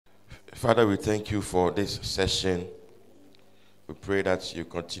Father, we thank you for this session. We pray that you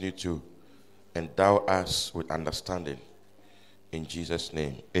continue to endow us with understanding. In Jesus'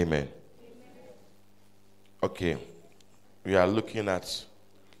 name, amen. Okay, we are looking at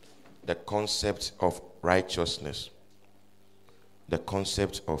the concept of righteousness. The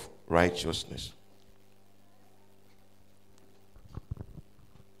concept of righteousness.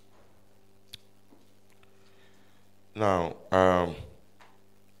 Now,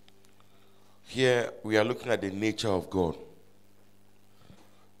 here we are looking at the nature of God.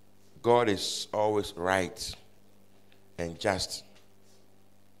 God is always right and just.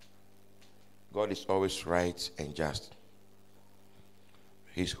 God is always right and just.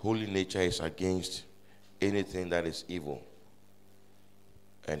 His holy nature is against anything that is evil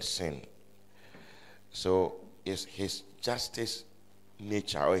and sin. So his justice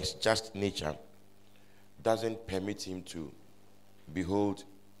nature, or his just nature, doesn't permit him to behold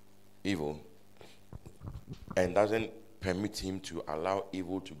evil and doesn't permit him to allow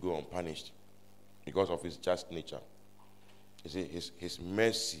evil to go unpunished because of his just nature. You see, his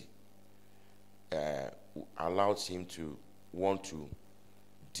mercy allows him to want to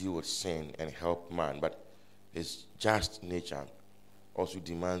deal with sin and help man, but his just nature also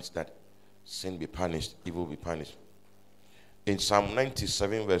demands that sin be punished, evil be punished. In Psalm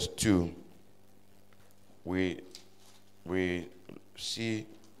 97 verse 2, we see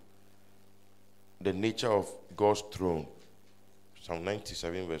the nature of God's throne. Psalm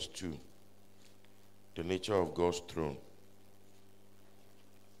 97 verse 2. The nature of God's throne.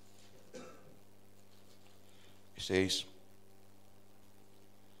 It says,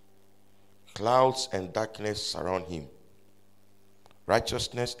 clouds and darkness surround him.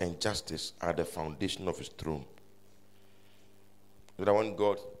 Righteousness and justice are the foundation of his throne. That when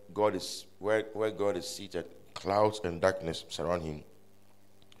God is where God is seated, clouds and darkness surround him.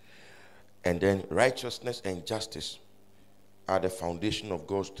 And then righteousness and justice are the foundation of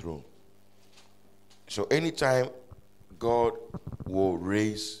God's throne. So anytime God will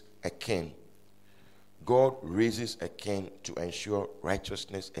raise a king, God raises a king to ensure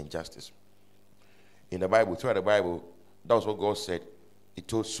righteousness and justice. In the Bible, throughout the Bible, that was what God said. He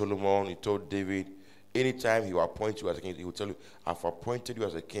told Solomon, he told David, anytime he will appoint you as a king, he will tell you, I've appointed you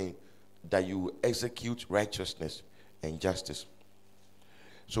as a king that you will execute righteousness and justice.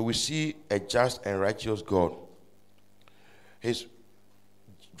 So we see a just and righteous God. His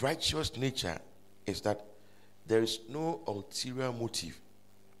righteous nature is that there is no ulterior motive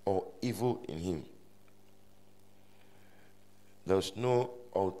or evil in him. There's no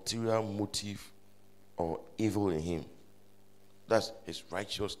ulterior motive or evil in him. That's his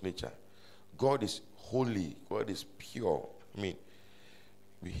righteous nature. God is holy. God is pure. I mean,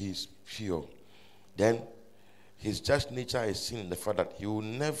 he's pure. Then his just nature is seen in the fact that he will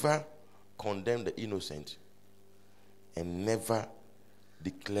never condemn the innocent and never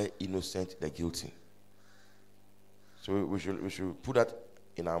declare innocent the guilty. So we should put that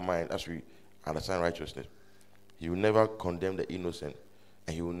in our mind as we understand righteousness. He will never condemn the innocent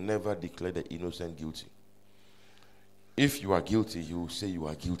and he will never declare the innocent guilty. If you are guilty, he will say you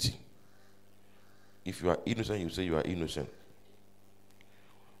are guilty. If you are innocent, he will say you are innocent.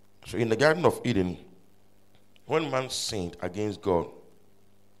 So in the Garden of Eden, when man sinned against God,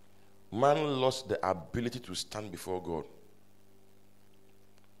 man lost the ability to stand before God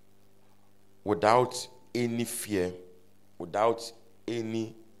without any fear, without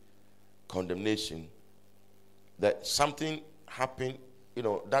any condemnation, that something happened,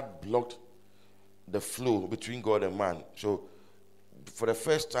 that blocked the flow between God and man. So for the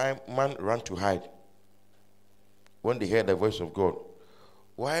first time, man ran to hide when they heard the voice of God.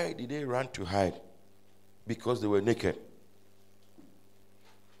 Why did they run to hide? Because they were naked.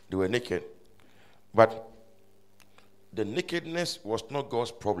 They were naked. But the nakedness was not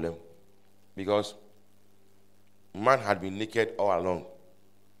God's problem, because man had been naked all along.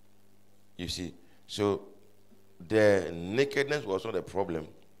 You see. So the nakedness was not a problem.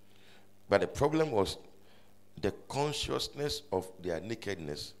 But the problem was the consciousness of their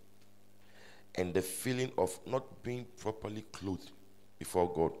nakedness and the feeling of not being properly clothed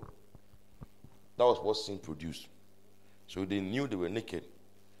before God. That was what sin produced. So they knew they were naked.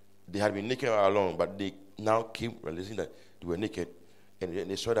 They had been naked all along, but they now came realizing that they were naked. And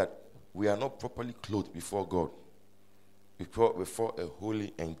they saw that we are not properly clothed before God, before a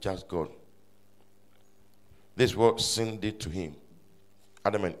holy and just God. This is what sin did to him,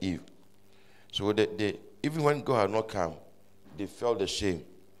 Adam and Eve. So they even when God had not come, they felt the shame.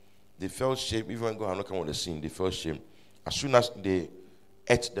 They felt shame even when God had not come with the sin. They felt shame. As soon as they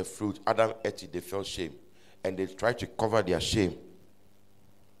ate the fruit, Adam ate it, they felt shame. And they tried to cover their shame.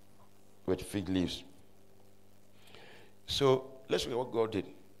 with fig leaves. So let's look at what God did.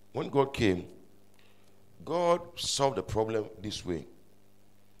 When God came, God solved the problem this way.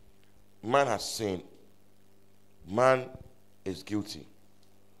 Man has sinned. Man is guilty.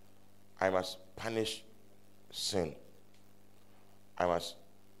 I must punish sin.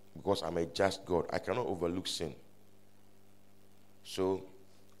 Because I'm a just God, I cannot overlook sin. So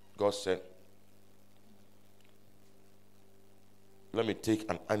God said, let me take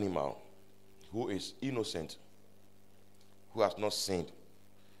an animal who is innocent, who has not sinned.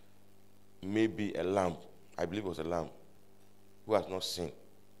 Maybe a lamb, I believe it was a lamb, who has not sinned.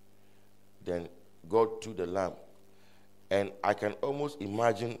 Then God took the lamb, and I can almost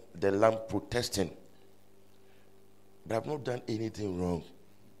imagine the lamb protesting, but I've not done anything wrong.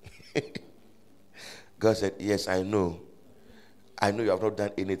 God said, yes, I know you have not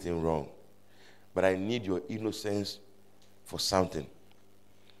done anything wrong, but I need your innocence for something.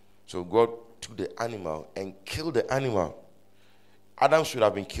 So God took the animal and killed the animal. Adam should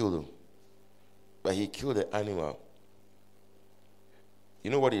have been killed, but he killed the animal.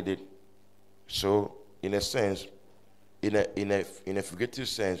 You know what he did? So, in a sense, in a figurative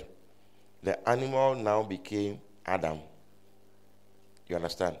sense, the animal now became Adam. You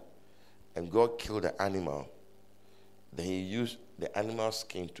understand? And God killed the animal. Then he used the animal's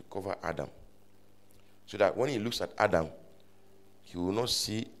skin to cover Adam. So that when he looks at Adam, he will not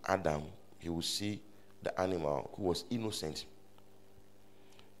see Adam, he will see the animal who was innocent.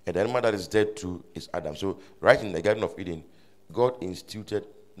 And the animal that is dead too is Adam. So right in the Garden of Eden, God instituted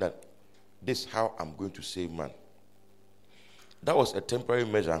that this is how I'm going to save man. That was a temporary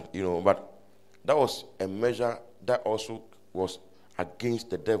measure, but that was a measure that also was against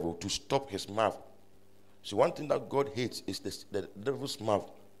the devil to stop his mouth. So one thing that God hates is the devil's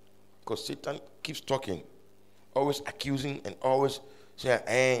mouth, because Satan keeps talking, always accusing and always saying,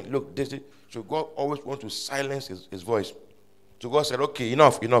 hey, look, this is. So God always wants to silence his voice. So God said, okay,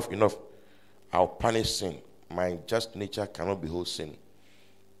 enough. I'll punish sin. My just nature cannot behold sin.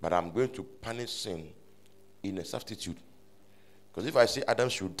 But I'm going to punish sin in a substitute. Because if I say Adam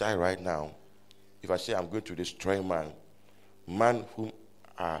should die right now, if I say I'm going to destroy man whom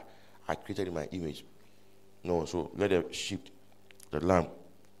I created in my image. No, so let the sheep, the lamb,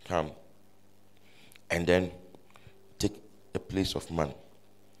 come and then take the place of man.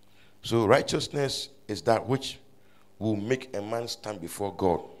 So righteousness is that which will make a man stand before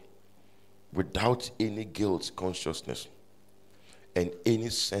God without any guilt consciousness and any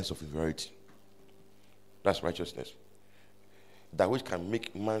sense of inferiority. That's righteousness. That which can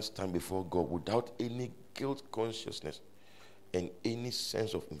make man stand before God without any guilt consciousness and any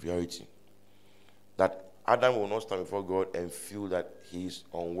sense of inferiority. That Adam will not stand before God and feel that he is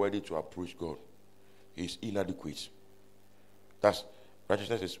unworthy to approach God. He is inadequate. That's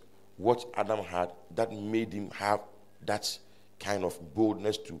righteousness is what Adam had that made him have that kind of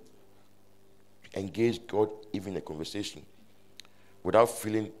boldness to engage God even in a conversation without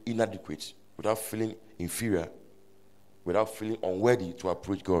feeling inadequate, without feeling inferior, without feeling unworthy to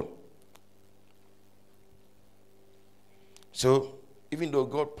approach God. So even though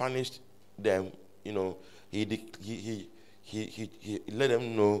God punished them, he let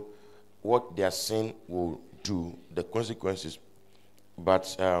them know what their sin will do, the consequences. But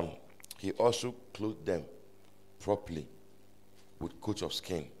he also clothed them properly with coats of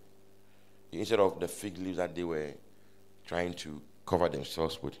skin, instead of the fig leaves that they were trying to cover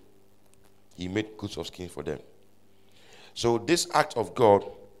themselves with. He made coats of skin for them. So this act of God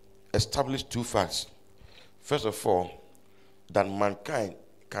established two facts. First of all, that mankind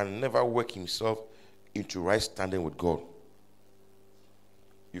can never work himself into right standing with God.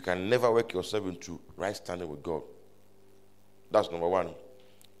 You can never work yourself into right standing with God. That's number one.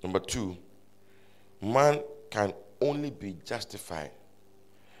 Number two, man can only be justified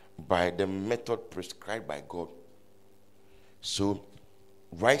by the method prescribed by God. So,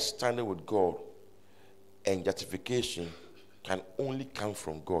 right standing with God and justification can only come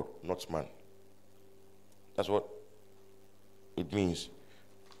from God, not man. That's what it means,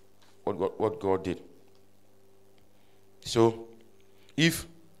 what God did. So, if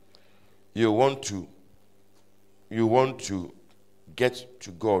you want to get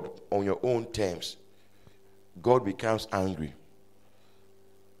to God on your own terms, God becomes angry.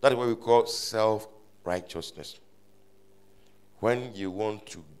 That is what we call self-righteousness. When you want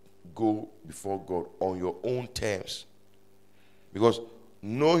to go before God on your own terms, because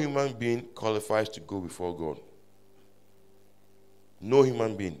no human being qualifies to go before God. No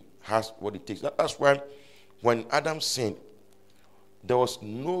human being has what it takes. That's why when Adam sinned, there was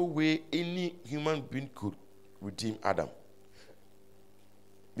no way any human being could redeem Adam.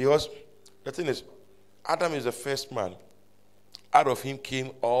 Because The thing is, Adam is the first man. Out of him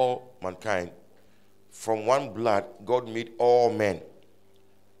came all mankind. From one blood, God made all men.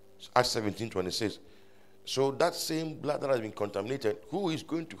 Acts 17:26. So that same blood that has been contaminated, who is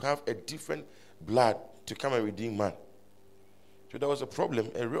going to have a different blood to come and redeem man? So there was a problem,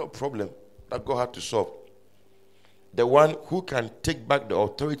 a real problem that God had to solve. The one who can take back the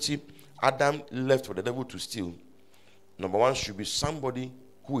authority Adam left for the devil to steal, number one, should be somebody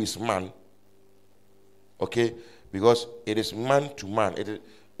who is man. Okay? Because it is man to man.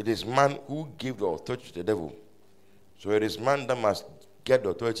 It is man who gave the authority to the devil. So it is man that must get the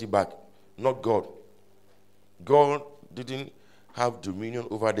authority back, not God. God didn't have dominion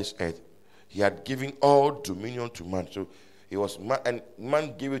over this earth. He had given all dominion to man. So it was man, and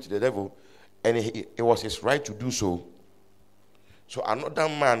man gave it to the devil, and it was his right to do so. So another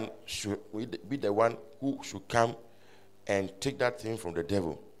man should be the one who should come and take that thing from the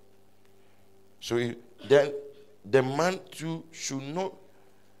devil. So then the man too should not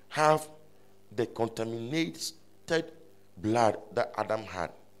have the contaminated blood that Adam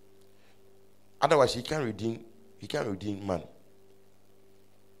had. Otherwise, he can't redeem man.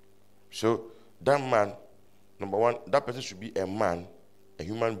 So that man, number one, that person should be a man, a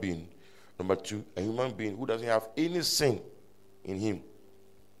human being. Number two, a human being who doesn't have any sin in him.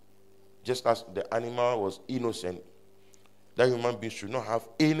 Just as the animal was innocent, that human being should not have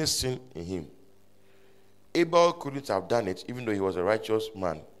any sin in him. Abel couldn't have done it, even though he was a righteous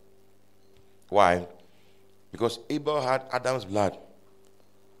man. Why? Because Abel had Adam's blood.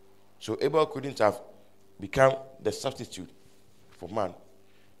 So Abel couldn't have become the substitute for man.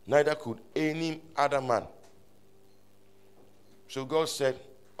 Neither could any other man. So God said,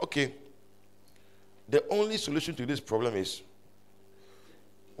 okay, the only solution to this problem is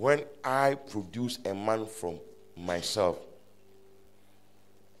when I produce a man from myself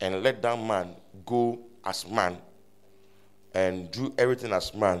and let that man go as man and do everything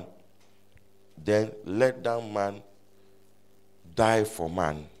as man, then let that man die for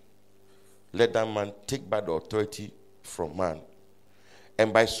man. Let that man take back the authority from man.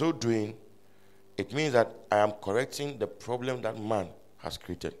 And by so doing, it means that I am correcting the problem that man has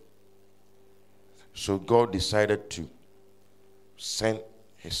created. So God decided to send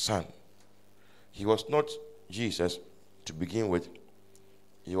his son. He was not Jesus to begin with.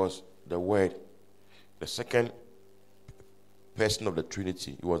 He was the Word, the second person of the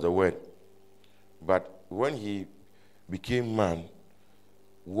Trinity. He was the Word. But when he became man,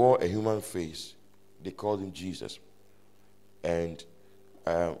 wore a human face, they called him Jesus. And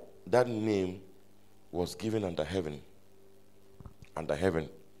that name was given under heaven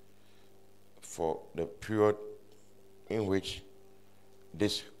for the period in which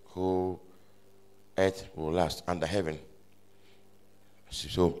this whole earth will last, under heaven.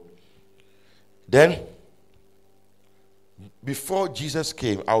 So then, before Jesus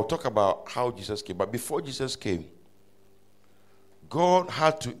came, I'll talk about how Jesus came, but before Jesus came, God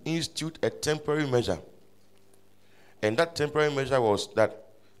had to institute a temporary measure. And that temporary measure was that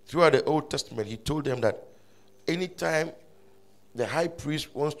throughout the Old Testament, he told them that anytime the high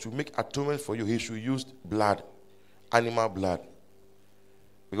priest wants to make atonement for you, he should use blood, animal blood.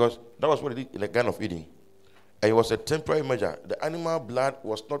 Because that was what he did in the Garden of Eden. And it was a temporary measure. The animal blood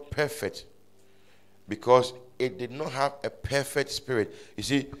was not perfect because it did not have a perfect spirit. You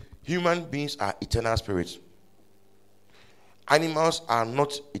see, human beings are eternal spirits. Animals are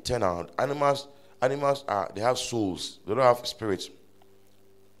not eternal. Animals they have souls. They don't have spirits.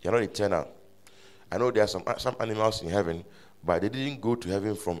 They are not eternal. I know there are some animals in heaven, but they didn't go to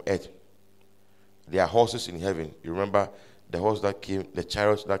heaven from earth. There are horses in heaven. You remember the horse that came, the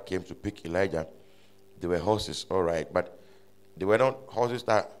chariots that came to pick Elijah. They were horses, all right, but they were not horses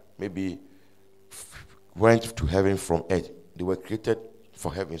that maybe went to heaven from earth. They were created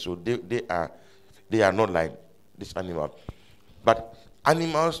for heaven, so they are not like this animal. But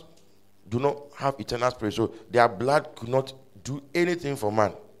animals do not have eternal spirit, so their blood could not do anything for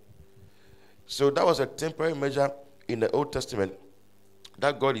man. So that was a temporary measure in the Old Testament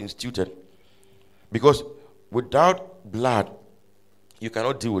that God instituted, because without blood, you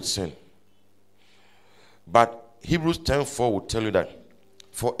cannot deal with sin. But Hebrews 10:4 will tell you that,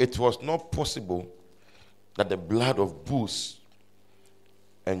 for it was not possible that the blood of bulls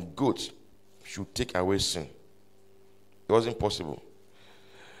and goats should take away sin. It wasn't possible.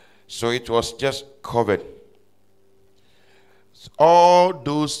 So it was just covered. All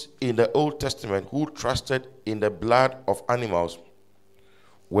those in the Old Testament who trusted in the blood of animals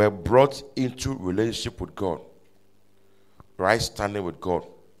were brought into relationship with God, right standing with God,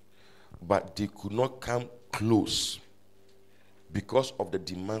 but they could not come close because of the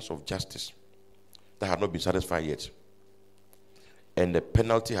demands of justice that had not been satisfied yet. And the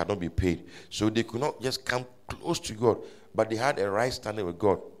penalty had not been paid. So they could not just come close to God, but they had a right standing with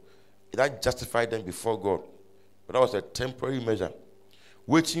God. That justified them before God. But that was a temporary measure,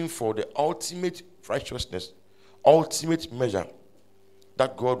 waiting for the ultimate righteousness, ultimate measure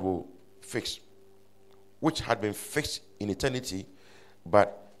that God will fix, which had been fixed in eternity,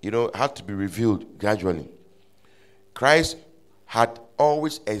 but had to be revealed gradually. Christ had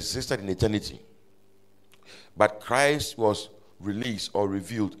always existed in eternity, but Christ was released or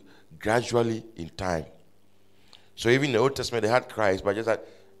revealed gradually in time. So even in the Old Testament they had Christ, but just that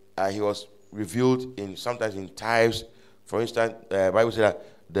he was revealed sometimes in types. For instance, the Bible said that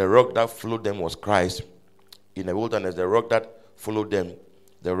the rock that followed them was Christ. In the wilderness, the rock that followed them,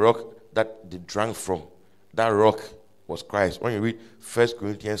 the rock that they drank from, that rock was Christ. When you read 1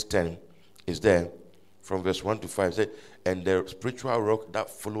 Corinthians 10, it's there from verse 1 to 5. It said, and the spiritual rock that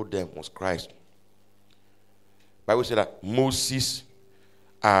followed them was Christ. The Bible said that Moses,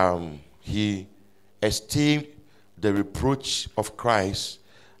 he esteemed the reproach of Christ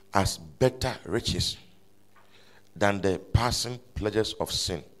as better riches than the passing pleasures of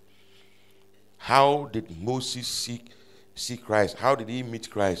sin. How did Moses see Christ? How did he meet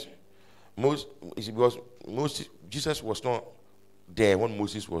Christ? Because Jesus was not there when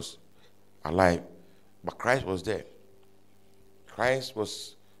Moses was alive, but Christ was there. Christ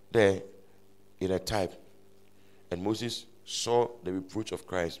was there in a type, and Moses saw the reproach of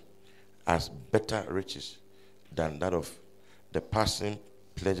Christ as better riches than that of the passing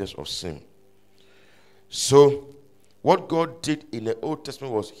pleasures of sin. So, what God did in the Old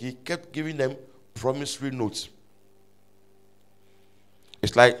Testament was he kept giving them promissory notes.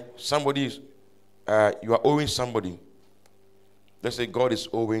 It's like you are owing somebody. Let's say God is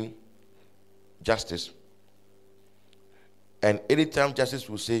owing justice. And anytime justice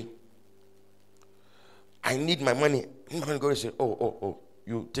will say, I need my money, God will say, oh,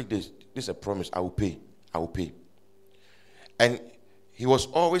 you take this. This is a promise. I will pay. And he was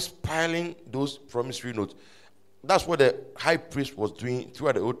always piling those promissory notes. That's what the high priest was doing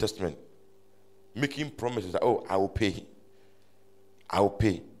throughout the Old Testament. Making promises that, I will pay.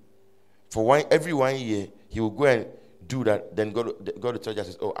 For every 1 year, he will go and do that. Then God will tell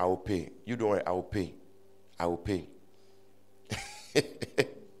justice, I will pay. You don't worry, I will pay.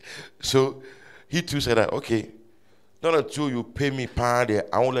 So he too said that, okay, not until you pay me, I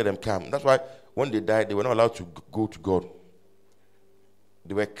won't let them come. That's why when they died, they were not allowed to go to God.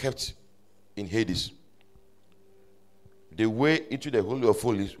 They were kept in Hades. The way into the Holy of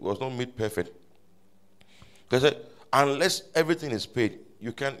Holies was not made perfect. They said, unless everything is paid,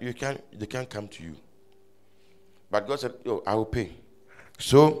 they can't come to you. But God said, I will pay.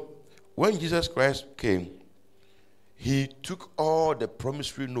 So when Jesus Christ came, he took all the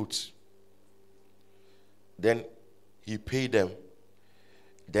promissory notes. Then he paid them.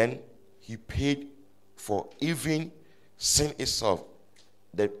 Then he paid for even sin itself,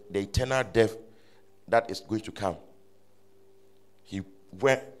 the eternal death that is going to come. He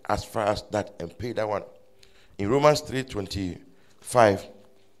went as far as that and paid that one. In Romans 3:25,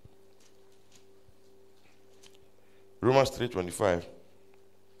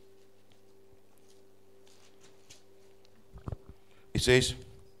 it says,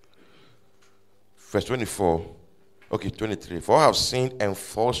 verse 23, for I have sinned and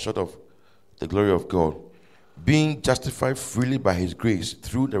fall short of the glory of God, being justified freely by his grace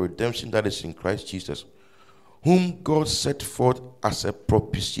through the redemption that is in Christ Jesus, whom God set forth as a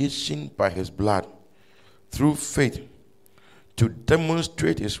propitiation by his blood, through faith, to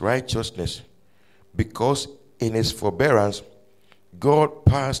demonstrate his righteousness, because in his forbearance God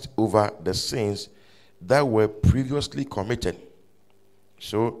passed over the sins that were previously committed.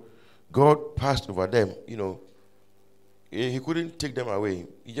 So God passed over them, he couldn't take them away.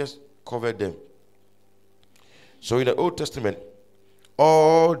 He just covered them. So in the Old Testament,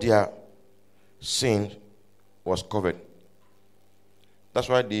 all their sin was covered. That's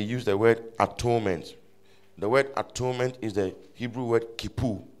why they use the word atonement. The word atonement is the Hebrew word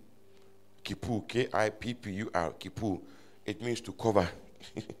kippur. Kippur, K-I-P-P-U-R, kippur. It means to cover.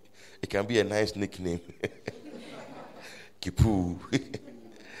 It can be a nice nickname. Kippur.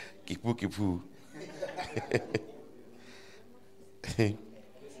 Kippur.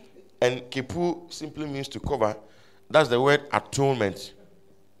 And kippur simply means to cover. That's the word atonement.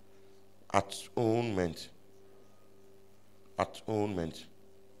 Atonement.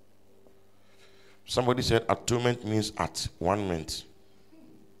 Somebody said atonement means at one-ment.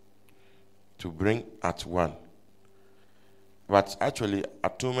 To bring at one. But actually,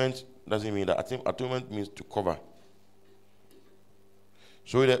 atonement doesn't mean that. I think atonement means to cover.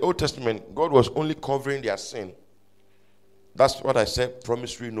 So in the Old Testament, God was only covering their sin. That's what I said,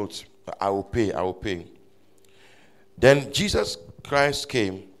 promissory notes. I will pay, I will pay. Then Jesus Christ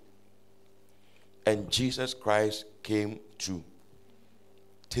came, and Jesus Christ came to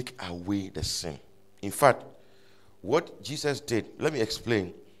take away the sin. In fact, what Jesus did, let me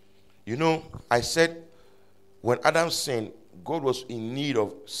explain. You know, I said when Adam sinned, God was in need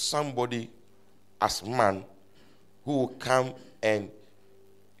of somebody as man who will come and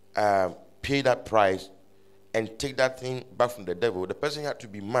pay that price and take that thing back from the devil. The person had to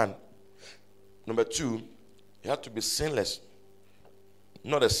be man. Number two, he had to be sinless.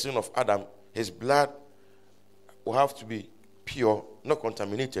 Not the sin of Adam. His blood will have to be pure, not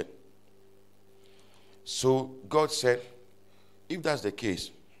contaminated. So God said, if that's the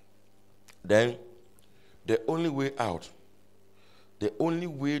case, then the only way out, the only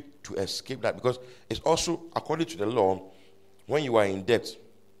way to escape that, because it's also according to the law, when you are in debt,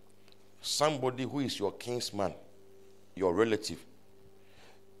 somebody who is your kinsman, your relative,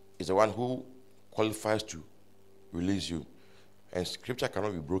 is the one who qualifies to release you. And scripture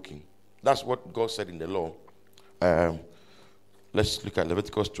cannot be broken. That's what God said in the law. Let's look at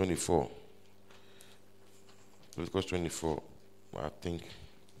Leviticus 24. Leviticus 24. I think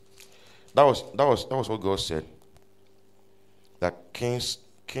that was what God said. That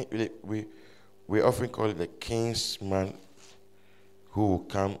we often call it the kinsman who will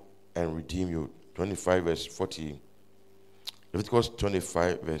come and redeem you. 25 verse 40. Leviticus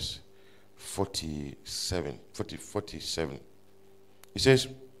 25 verse 47. It says,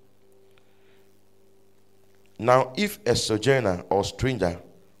 now if a sojourner or stranger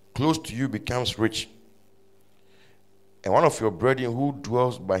close to you becomes rich, and one of your brethren who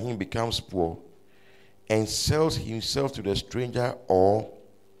dwells by him becomes poor, and sells himself to the stranger or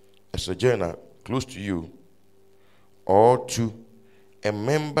a sojourner close to you, or to a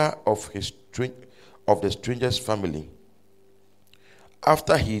member of the stranger's family,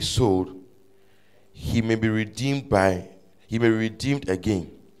 after he is sold, he may be redeemed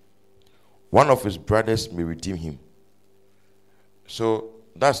again. One of his brothers may redeem him. So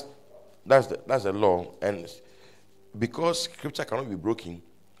that's the law, and because scripture cannot be broken,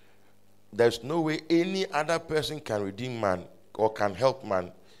 there's no way any other person can redeem man or can help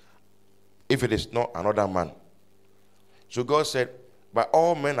man if it is not another man. So God said, but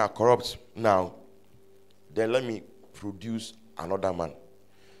all men are corrupt now, then let me produce another man.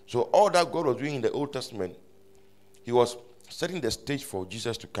 So all that God was doing in the Old Testament, he was setting the stage for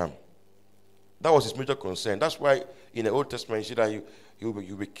Jesus to come. That was his major concern. That's why in the Old Testament, you see that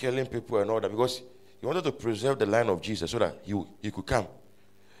you'll be killing people and all that, because he wanted to preserve the line of Jesus so that he could come.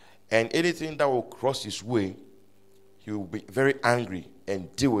 And anything that will cross his way, he will be very angry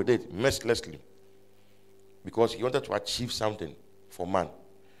and deal with it mercilessly, because he wanted to achieve something for man.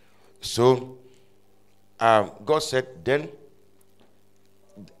 So God said, then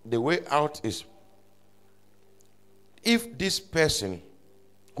the way out is, if this person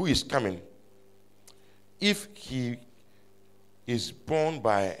who is coming, if he is born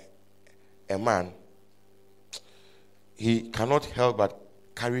by a man, he cannot help but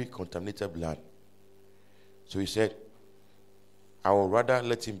carry contaminated blood. So he said, I would rather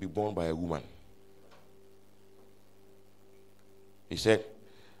let him be born by a woman. He said,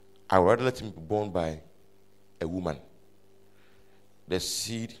 I would rather let him be born by a woman, the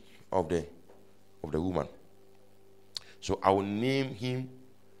seed of the woman. So I will name him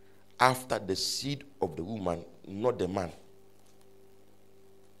after the seed of the woman, not the man.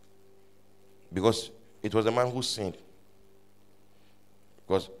 Because it was the man who sinned.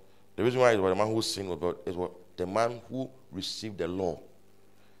 Because the reason why it was the man who sinned was the man who received the law.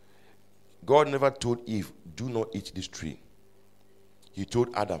 God never told Eve, do not eat this tree. He told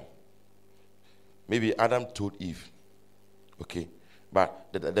Adam. Maybe Adam told Eve. Okay.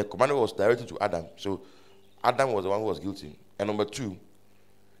 But the commandment was directed to Adam. So Adam was the one who was guilty. And number two,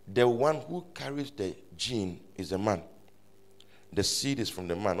 the one who carries the gene is the man. The seed is from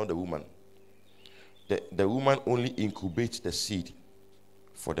the man, not the woman. The woman only incubates the seed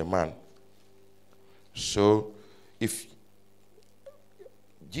for the man. So if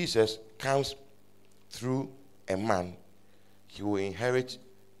Jesus comes through a man, he will inherit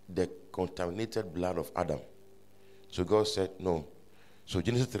the contaminated blood of Adam. So God said no. So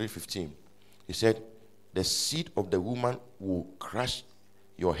Genesis 3:15, he said, the seed of the woman will crush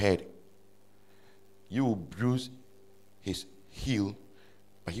your head. You will bruise his heel,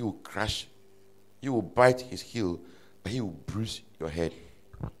 but he will crush. You will bite his heel, but he will bruise your head.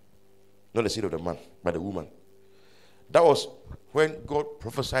 Not the seed of the man, but the woman. That was when God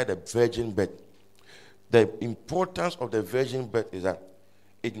prophesied the virgin birth. The importance of the virgin birth is that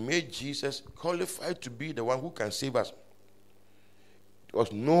it made Jesus qualified to be the one who can save us.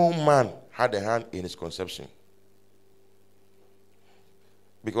 Because no man had a hand in his conception.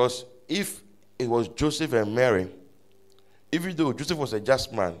 Because if it was Joseph and Mary, even though Joseph was a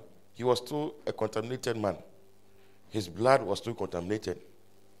just man, he was still a contaminated man. His blood was still contaminated.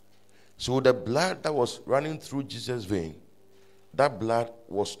 So the blood that was running through Jesus' vein, that blood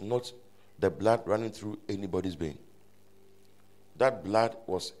was not the blood running through anybody's vein. That blood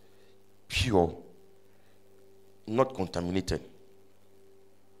was pure, not contaminated.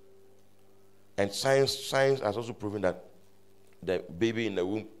 And science has also proven that the baby in the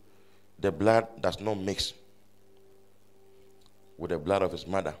womb, the blood does not mix with the blood of his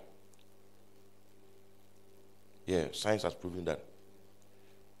mother. Yeah, science has proven that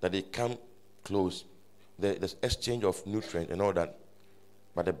they come close. There's exchange of nutrients and all that,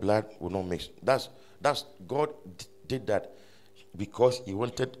 but the blood will not mix. That's God did that because he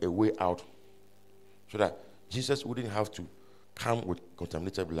wanted a way out, so that Jesus wouldn't have to come with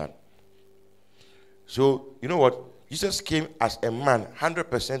contaminated blood. So you know what? Jesus came as a man,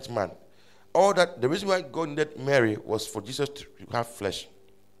 100% man. All that, the reason why God needed Mary was for Jesus to have flesh.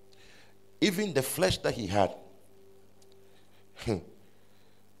 Even the flesh that he had,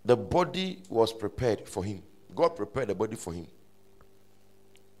 the body was prepared for him. God prepared the body for him.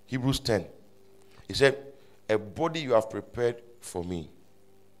 Hebrews 10. He said, a body you have prepared for me.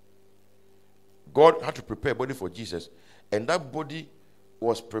 God had to prepare a body for Jesus. And that body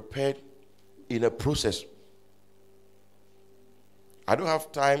was prepared in a process. I don't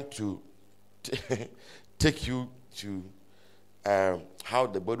have time to take you to how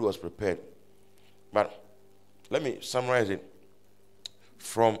the body was prepared. But let me summarize it.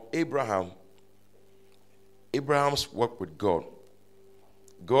 From Abraham's work with God,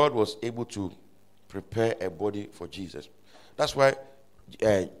 God was able to prepare a body for Jesus. That's why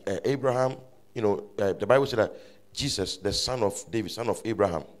Abraham, the Bible said that Jesus, the son of David, son of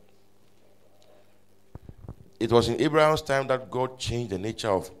Abraham, it was in Abraham's time that God changed the nature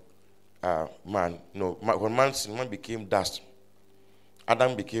of man. When man sinned, man became dust.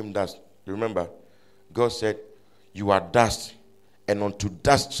 Adam became dust. You remember? God said, you are dust, and unto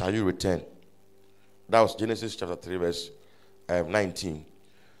dust shall you return. That was Genesis chapter 3, verse 19.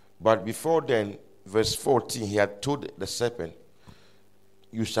 But before then, verse 14, he had told the serpent,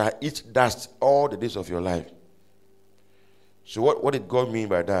 you shall eat dust all the days of your life. So what did God mean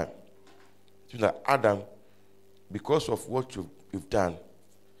by that? It means that Adam, because of what you've done,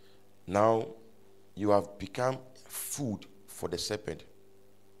 now you have become food for the serpent.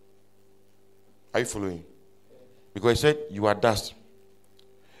 Are you following? Because he said, you are dust,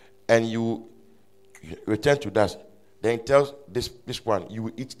 and you return to dust. Then he tells this one, you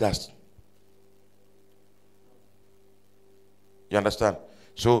will eat dust. You understand?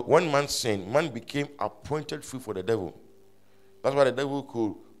 So when man sinned, man became appointed food for the devil. That's why the devil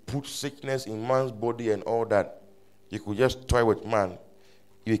could put sickness in man's body and all that. He could just toy with man.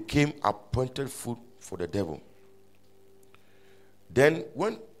 He became appointed food for the devil. Then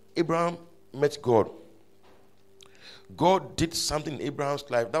when Abraham met God, God did something in Abraham's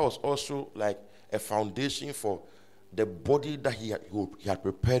life that was also like a foundation for the body that he had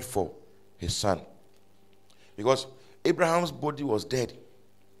prepared for his son. Because Abraham's body was dead.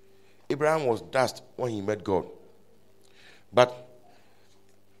 Abraham was dust when he met God. But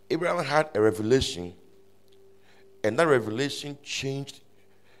Abraham had a revelation, and that revelation changed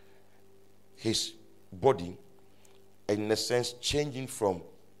his body, and in a sense, changing from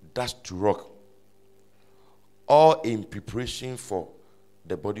dust to rock, all in preparation for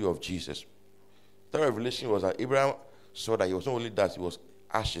the body of Jesus. That revelation was that Abraham saw that he was not only dust, he was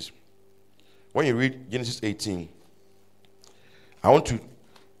ashes. When you read Genesis 18, I want to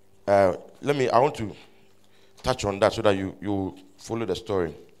touch on that so that you follow the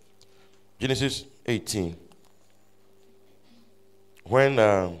story. Genesis 18. When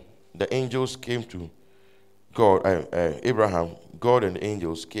the angels came to God, Abraham, God and the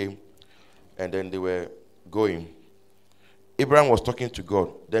angels came, and then they were going. Abraham was talking to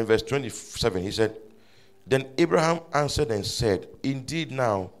God. Then verse 27, he said, then Abraham answered and said, indeed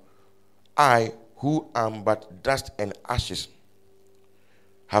now, I, who am but dust and ashes,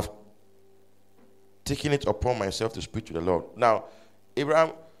 have taken it upon myself to speak to the Lord. Now,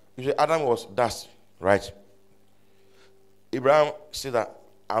 Abraham, you say Adam was dust, right? Abraham said that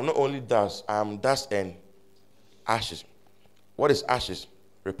I'm not only dust, I am dust and ashes. What is ashes?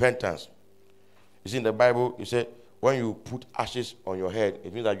 Repentance. You see in the Bible, you say when you put ashes on your head,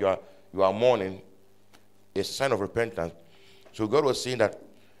 it means that you are mourning. It's a sign of repentance. So God was saying that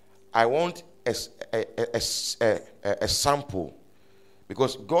I want a sample,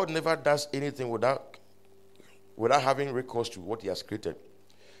 Because God never does anything without having recourse to what he has created.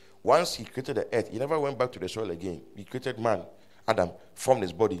 Once he created the earth, he never went back to the soil again. He created man, Adam, formed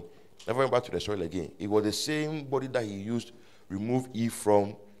his body, never went back to the soil again. It was the same body that he used, remove Eve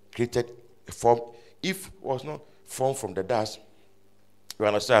from, created, formed. Eve was not formed from the dust. You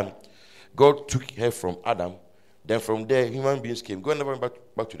understand? God took her from Adam. Then from there, human beings came. God never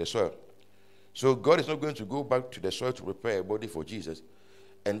went back to the soil. So God is not going to go back to the soil to prepare a body for Jesus.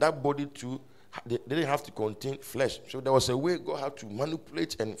 And that body too, they didn't have to contain flesh. So there was a way God had to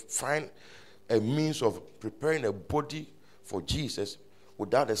manipulate and find a means of preparing a body for Jesus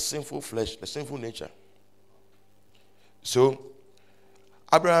without the sinful flesh, the sinful nature. So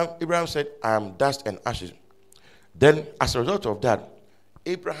Abraham said, I am dust and ashes. Then as a result of that,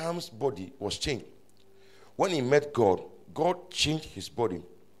 Abraham's body was changed. When he met God, God changed his body.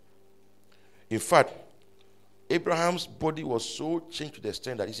 In fact, Abraham's body was so changed to the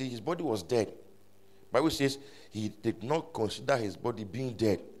extent that, you see, his body was dead. The Bible says he did not consider his body being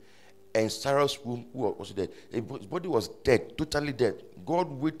dead. And Sarah's womb was also dead. His body was dead, totally dead. God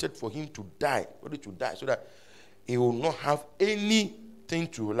waited for him to die, so that he will not have anything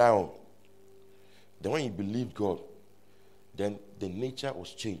to rely on. Then when he believed God, then the nature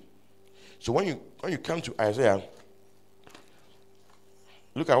was changed. So when you come to Isaiah,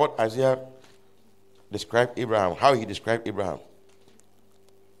 look at what Isaiah described Abraham, how he described Abraham.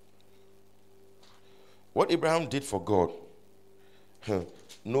 What Abraham did for God,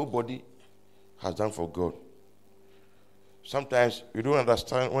 nobody has done for God. Sometimes you don't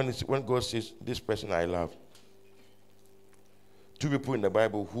understand when God says, this person I love. Two people in the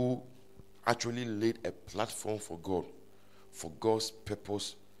Bible who actually laid a platform for God, for God's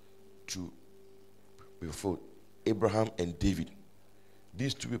purpose to be fulfilled. Abraham and David.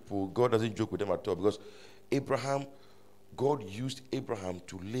 These two people, God doesn't joke with them at all, because God used Abraham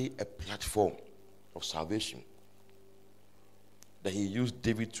to lay a platform of salvation. That he used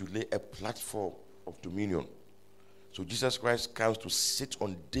David to lay a platform of dominion. So Jesus Christ comes to sit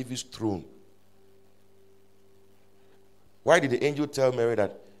on David's throne. Why did the angel tell Mary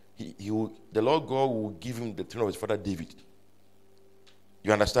that the Lord God will give him the throne of his father David?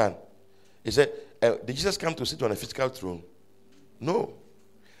 You understand? He said, did Jesus come to sit on a physical throne? No.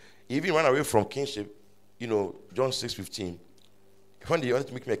 He even ran away from kingship. You know, John 6:15. When they wanted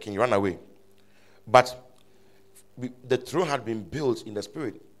to make me a king, he ran away. But the throne had been built in the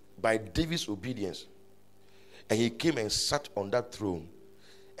spirit by David's obedience. And he came and sat on that throne.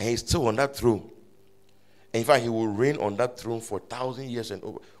 And he's still on that throne. And in fact, he will reign on that throne for 1,000 years and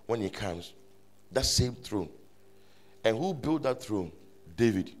over when he comes. That same throne. And who built that throne?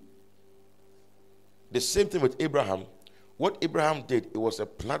 David. The same thing with Abraham. What Abraham did, it was a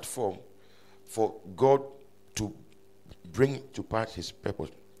platform for God to bring to pass his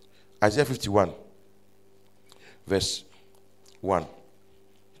purpose. Isaiah 51, verse 1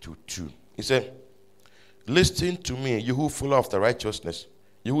 to 2. He said, listen to me, you who follow after righteousness,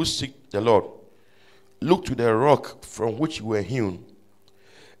 you who seek the Lord. Look to the rock from which you were hewn,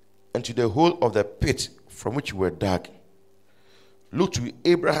 and to the hole of the pit from which you were dug. Look to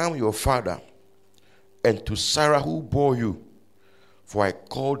Abraham your father, and to Sarah who bore you, for I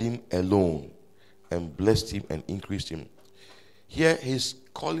called him alone, and blessed him and increased him. Here he's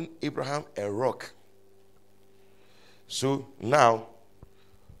calling Abraham a rock. So now,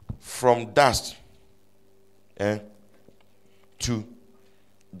 from dust to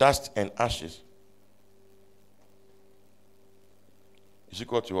dust and ashes is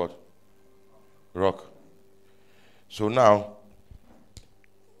equal to what? Rock. So now,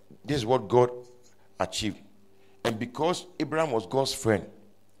 this is what God achieved. And because Abraham was God's friend,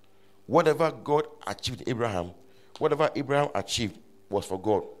 whatever God achieved Abraham, whatever Abraham achieved was for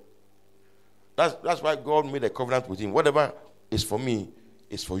God. That's why God made a covenant with him. Whatever is for me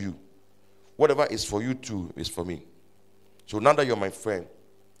is for you. Whatever is for you too is for me. So now that you're my friend,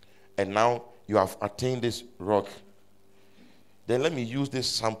 and now you have attained this rock, then let me use this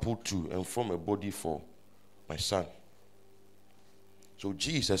sample too and form a body for my son. So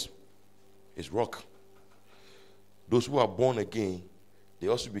Jesus is rock. Those who are born again, they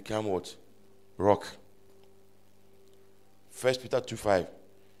also become what? Rock. 1 Peter 2:5.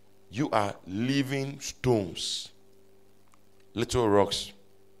 You are living stones, little rocks,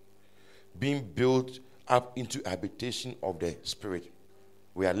 being built up into habitation of the Spirit.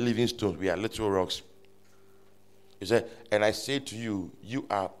 We are living stones. We are little rocks. He said, and I say to you, you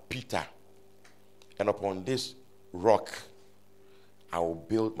are Peter, and upon this rock I will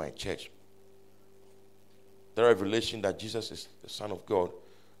build my church. The revelation that Jesus is the Son of God,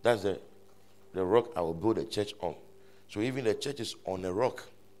 that's the rock I will build a church on. So even the church is on a rock.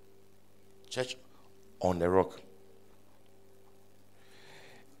 Church on a rock.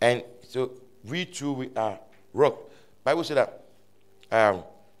 And so we too, we are rock. Bible said that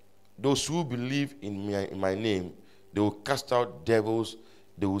those who believe in my name, they will cast out devils,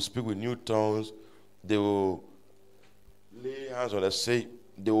 they will speak with new tongues, they will lay hands on the sick,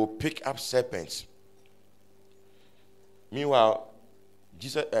 they will pick up serpents. Meanwhile,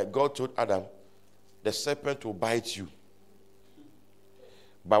 God told Adam, the serpent will bite you.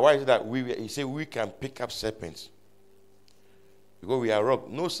 But why is it that he said we can pick up serpents? Because we are rock.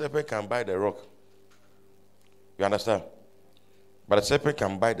 No serpent can bite the rock. You understand? But the serpent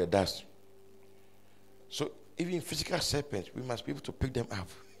can bite the dust. So even physical serpents, we must be able to pick them up.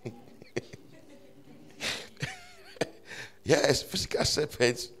 Yes, physical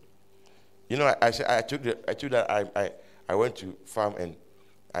serpents. You know, I told you that I went to farm, and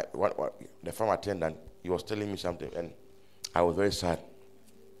the farm attendant, he was telling me something, and I was very sad.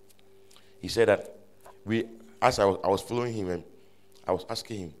 He said that as I was following him, and I was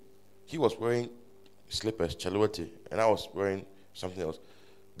asking him, he was wearing slippers, chaluati, and I was wearing something else.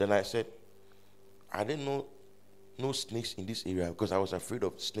 Then I said, I didn't know no snakes in this area because I was afraid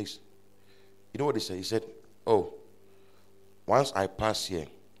of snakes. You know what he said? He said, oh, once I pass here,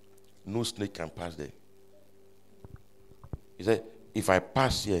 no snake can pass there. He said, if I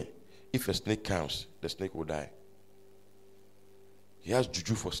pass here, if a snake comes, the snake will die. He has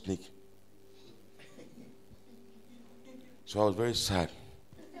juju for snake. So I was very sad.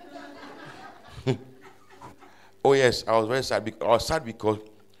 Oh yes, I was very sad. I was sad because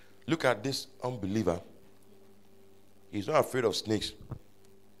look at this unbeliever. He's not afraid of snakes.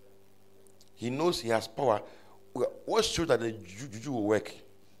 He knows he has power. What shows that the juju will work?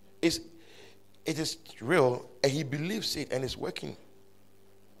 It is real, and he believes it, and it's working.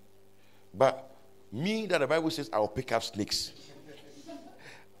 But me, that the Bible says I will pick up snakes.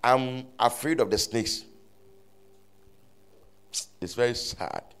 I'm afraid of the snakes. It's very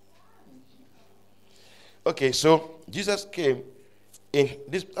sad. Okay, so Jesus came in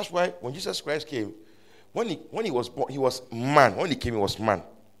this. That's why when Jesus Christ came, when he was born, he was man. When he came, he was man,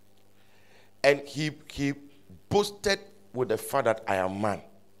 and he boasted with the fact that I am man.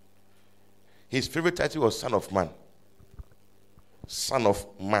 His favorite title was Son of Man. Son of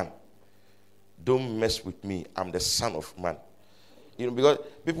Man. Don't mess with me. I'm the Son of Man. You know,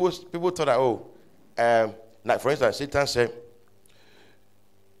 because people thought that, like for instance, Satan said,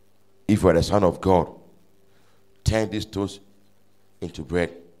 if you are the Son of God, turn these stones into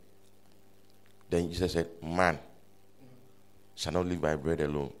bread. Then Jesus said, man shall not live by bread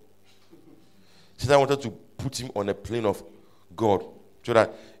alone. Satan wanted to put him on a plane of God so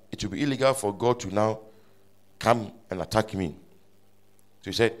that it will be illegal for God to now come and attack me.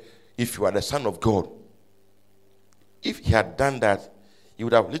 So he said, if you are the Son of God, if he had done that, he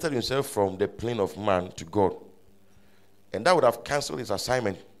would have lifted himself from the plane of man to God. And that would have cancelled his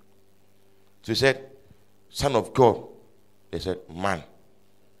assignment. So he said, Son of God. They said, man.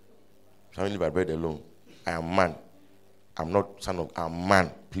 So I don't live by bread alone. I am man. I'm not son of, I'm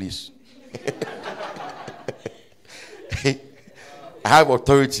man, please. I have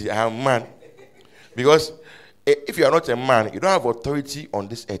authority. I am man. Because if you are not a man, you don't have authority on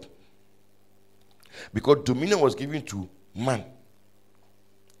this earth. Because dominion was given to man.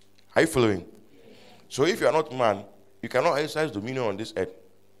 Are you following? So if you are not man, you cannot exercise dominion on this earth.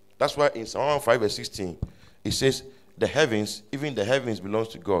 That's why in Psalm 5 verse 16, it says, the heavens, even the heavens belongs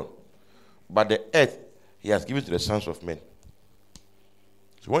to God. But the earth, he has given to the sons of men.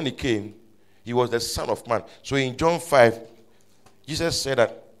 So when he came, he was the Son of Man. So in John 5, Jesus said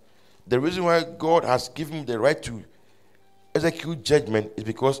that the reason why God has given me the right to execute judgment is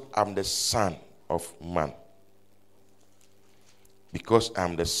because I'm the Son of Man. Because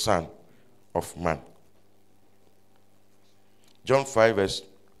I'm the Son of Man. John 5 verse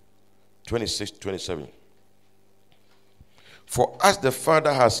 26 to 27. For as the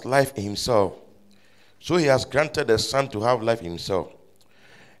Father has life in himself, so he has granted the Son to have life in himself,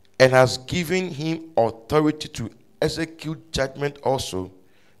 and has given him authority to execute judgment also,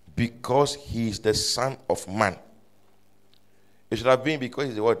 because he is the Son of Man. It should have been because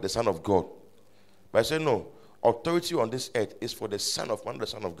he's the Son of God. But I said no. Authority on this earth is for the Son of Man, the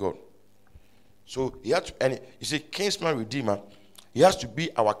Son of God. So he had to, and you see, kinsman redeemer, he has to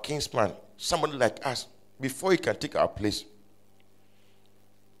be our kinsman, somebody like us, before he can take our place.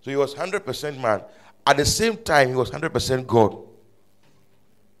 So he was 100% man. At the same time, he was 100% God.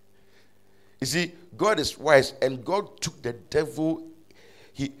 You see, God is wise, and God took the devil.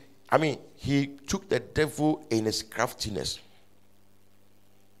 He took the devil in his craftiness.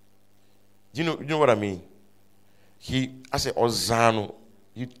 You know what I mean? I said, Ozano,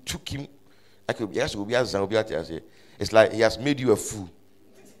 you took him. It's like he has made you a fool.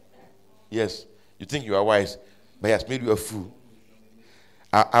 Yes, you think you are wise, but he has made you a fool.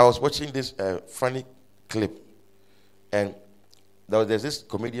 I was watching this funny clip, and there's this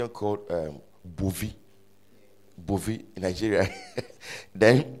comedian called Bovi in Nigeria.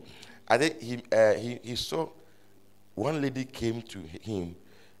 Then I think he saw one lady came to him,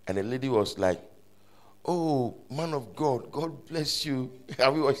 and the lady was like, "Oh, man of God, God bless you."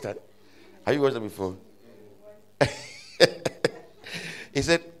 Have you watched that? Have you watched that before? He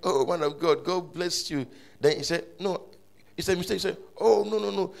said, "Oh, man of God, God bless you." Then he said, "No." He said, "Mistake." He said, "Oh,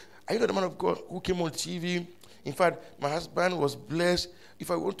 no. Are you not the man of God who came on TV? In fact, my husband was blessed.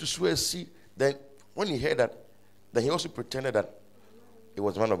 If I want to sow a seed," then when he heard that, then he also pretended that it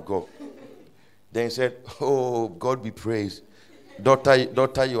was the man of God. Then he said, "Oh, God be praised. Daughter,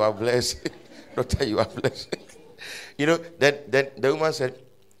 you are blessed." Daughter, you are blessed. Then the woman said,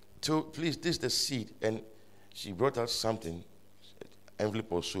 "So please, this is the seed." And she brought out something,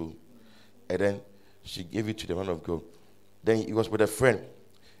 envelope or so, and then she gave it to the man of God. Then he was with a friend,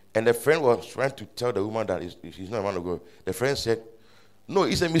 and the friend was trying to tell the woman that he's not a man of God. The friend said, "No,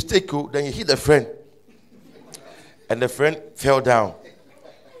 it's a mistake." Then he hit the friend, and the friend fell down.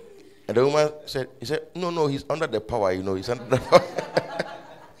 And the woman said, No, he's under the power. He's under the power.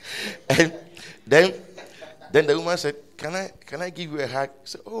 And then the woman said, "Can I give you a hug?" He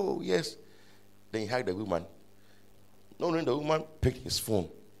said, "Oh yes." Then he hugged the woman. No, the woman picked his phone.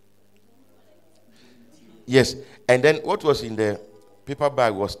 Yes, and then what was in the paper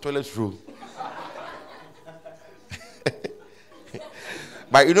bag was toilet roll.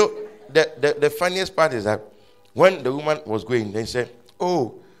 But the funniest part is that when the woman was going, they said,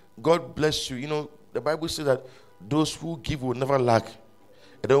 "Oh, God bless you. The Bible says that those who give will never lack."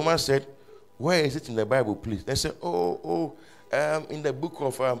 And the woman said, "Where is it in the Bible, please?" They said, in the book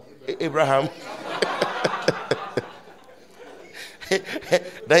of Abraham.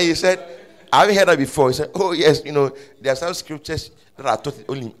 Then he said, "Have you heard that before?" He said, "Oh yes, there are some scriptures that are taught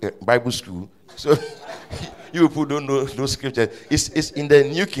only in Bible school. So you people don't know those scriptures. It's in the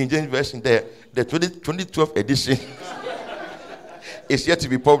New King James Version there, the 2012 edition. It's yet to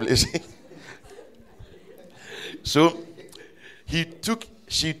be published." So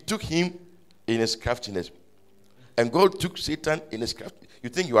she took him in his craftiness, and God took Satan in his craft. You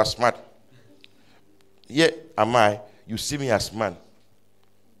think you are smart? Yeah, am I? You see me as man,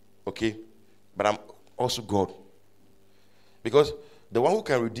 okay? But I'm also God. Because the one who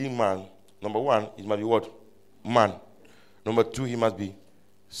can redeem man, number one, he must be what? Man. Number two, he must be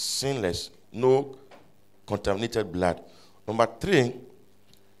sinless, no contaminated blood. Number three,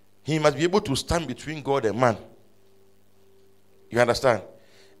 he must be able to stand between God and man. You understand?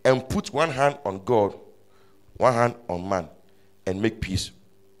 And put one hand on God, one hand on man, and make peace.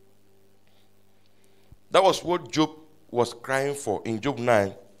 That was what Job was crying for in Job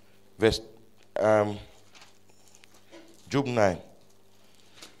 9, Job 9.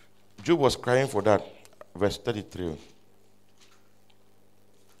 Job was crying for that, verse 33.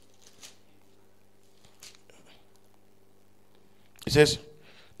 It says,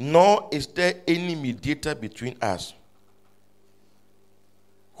 "Nor is there any mediator between us,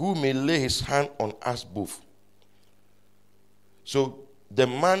 who may lay his hand on us both." So the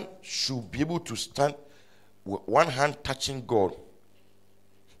man should be able to stand with one hand touching God,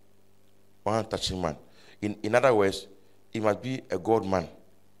 one hand touching man. In other words, he must be a God man.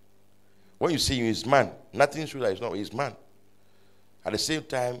 When you see him is man, nothing shows that he's not his man. At the same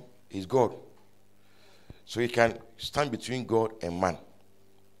time, he's God. So he can stand between God and man.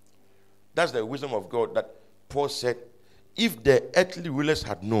 That's the wisdom of God that Paul said, if the earthly rulers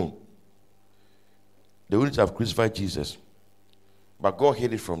had known, they wouldn't have crucified Jesus. But God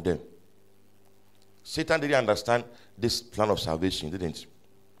hid it from them. Satan didn't understand this plan of salvation, didn't he?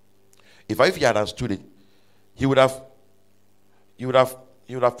 If he had understood it, he would have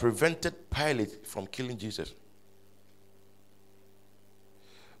prevented Pilate from killing Jesus.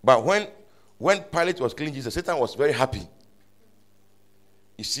 But when Pilate was killing Jesus, Satan was very happy.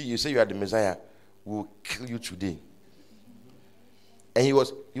 You say you are the Messiah, we will kill you today. And he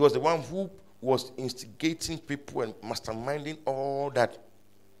was the one who was instigating people and masterminding all that.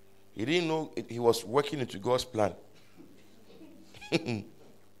 He didn't know he was working into God's plan.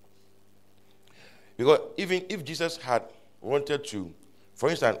 Because even if Jesus had wanted to, for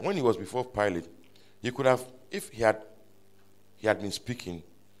instance, when he was before Pilate, he could have, if he had been speaking,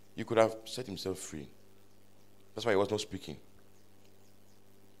 he could have set himself free. That's why he was not speaking.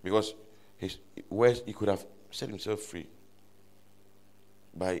 Because his words, he could have set himself free.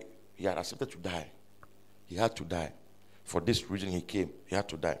 But he had accepted to die. He had to die. For this reason he came. He had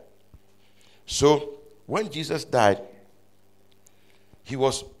to die. So when Jesus died, he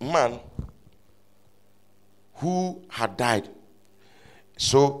was man who had died.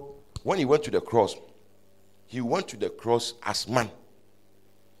 So when he went to the cross, he went to the cross as man.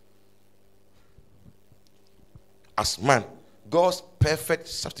 As man. God's perfect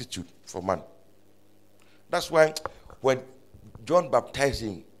substitute for man. That's why when John baptized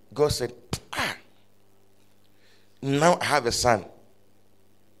him, God said, now I have a son. He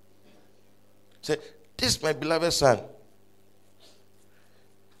said, this is my beloved son.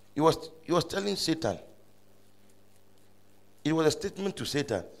 He was telling Satan. It was a statement to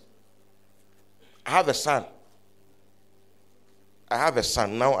Satan. I have a son. I have a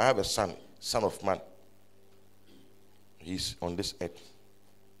son. Now I have a son. Son of man. He's on this earth.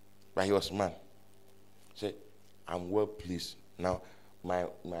 But he was man. He said, I'm well pleased. Now my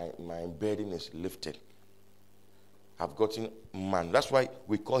burden is lifted. I've gotten man. That's why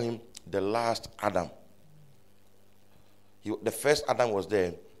we call him the last Adam. The first Adam was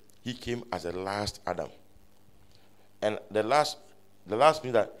there. He came as the last Adam. And the last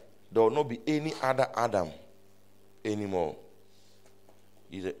means that there will not be any other Adam anymore.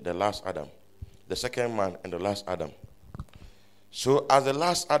 He's the last Adam. The second man and the last Adam. So as the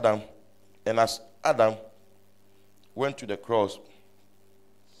last Adam, and as Adam went to the cross,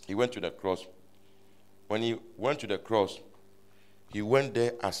 he went to the cross. When he went to the cross, he went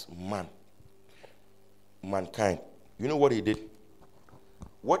there as man. Mankind. You know what he did?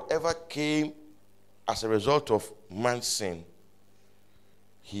 Whatever came as a result of man's sin,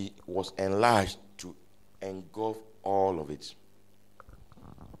 he was enlarged to engulf all of it.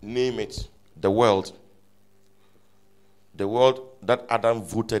 Name it, the world. The world that Adam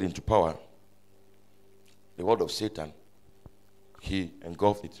voted into power. The world of Satan. He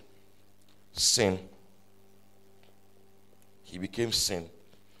engulfed it. Sin. He became sin.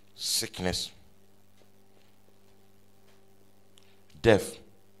 Sickness. Death.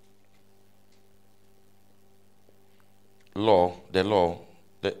 Law, the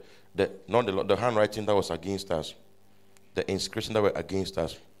not the law, the handwriting that was against us, the inscription that were against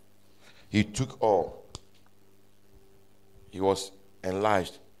us. He took all. He was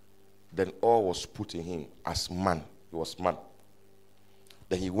enlarged. Then all was put in him as man. He was man.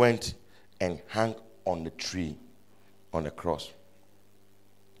 Then he went and hung on the tree, on the cross.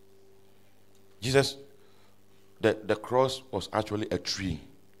 Jesus, the cross was actually a tree.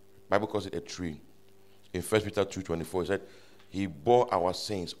 The Bible calls it a tree. In 1 Peter 2:24, it said, he bore our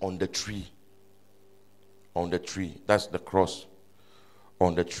sins on the tree. On the tree. That's the cross.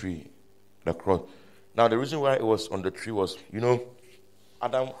 On the tree. The cross. Now, the reason why it was on the tree was,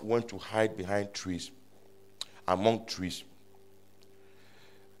 Adam went to hide behind trees, among trees.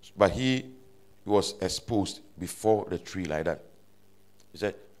 But he was exposed before the tree like that. He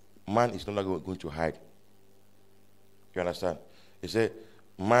said, man is no longer going to hide. You understand? He said,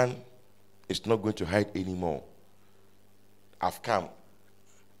 man is not going to hide anymore. I've come.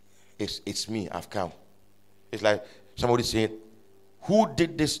 It's me. I've come. It's like somebody saying, who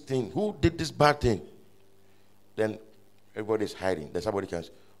did this thing? Who did this bad thing? Then everybody's hiding. Then somebody can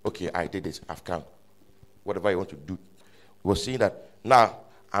say, okay, I did this. I've come. Whatever you want to do. We're saying that now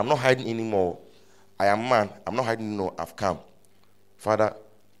I'm not hiding anymore. I am man. I'm not hiding anymore. I've come. Father,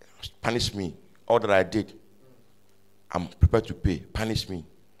 punish me. All that I did, I'm prepared to pay. Punish me.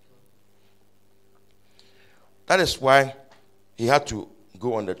 That is why he had to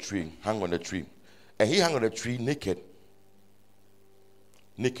go on the tree, hang on the tree. And he hung on the tree naked.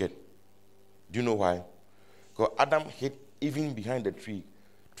 Naked. Do you know why? Because Adam hid even behind the tree,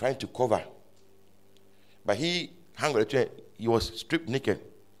 trying to cover. But he hung on the tree, he was stripped naked.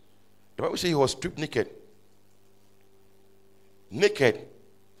 The Bible says he was stripped naked. Naked.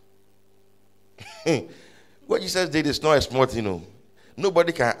 What Jesus did is not a small thing,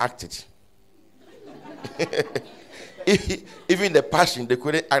 Nobody can act it. Even the passion, they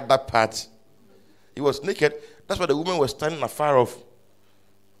couldn't act that part. He was naked. That's why the woman was standing afar off.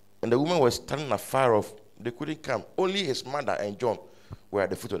 And the woman was standing afar off. They couldn't come. Only his mother and John were at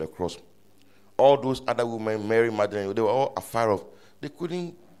the foot of the cross. All those other women, Mary, Magdalene, they were all afar off. They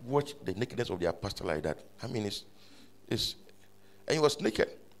couldn't watch the nakedness of their pastor like that. I mean, and he was naked.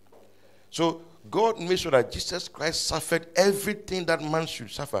 So God made sure that Jesus Christ suffered everything that man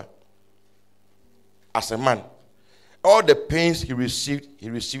should suffer as a man. All the pains he received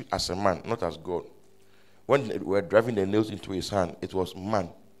as a man, not as God. When they were driving the nails into his hand, it was man,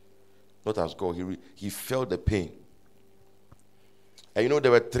 not as God. He felt the pain. And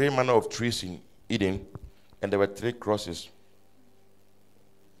there were 3 manner of trees in Eden, and there were 3 crosses.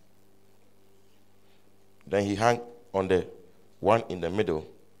 Then he hung on the one in the middle.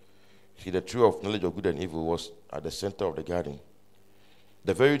 See, the tree of knowledge of good and evil was at the center of the garden.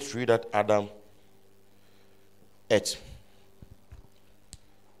 The very tree that Adam ate.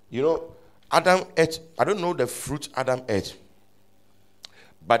 You know, Adam ate, I don't know the fruit Adam ate,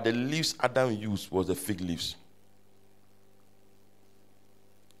 but the leaves Adam used was the fig leaves.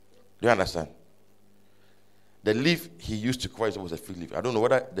 Do you understand? The leaf he used to cover it was a fig leaf. I don't know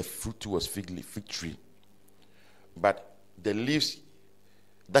whether the fruit was fig tree, but the leaves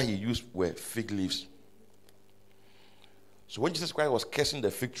that he used were fig leaves. So when Jesus Christ was cursing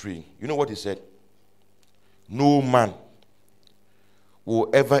the fig tree, you know what he said? No man will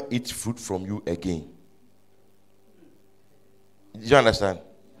ever eat fruit from you again. Do you understand?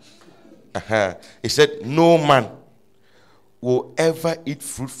 He said, no man will ever eat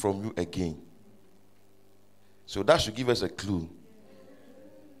fruit from you again. So that should give us a clue.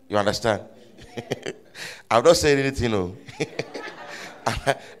 You understand? I'm not saying anything, no.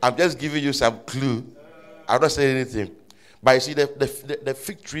 I'm just giving you some clue. I'm not saying anything. But you see, the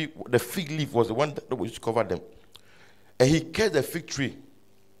fig tree, the fig leaf was the one that was used to cover them. And he cursed the fig tree.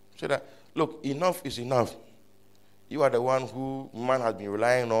 Said that, look, enough is enough. You are the one who man has been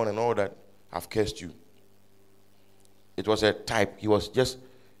relying on and all that. I've cursed you. It was a type. He was just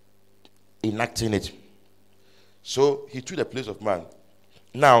enacting it. So he took the place of man.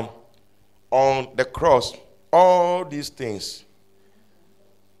 Now, on the cross, all these things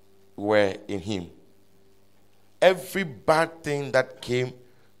were in him. Every bad thing that came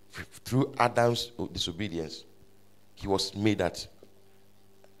through Adam's disobedience, he was made that.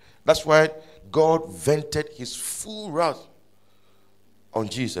 That's why God vented his full wrath on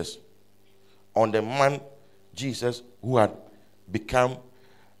Jesus, on the man Jesus who had become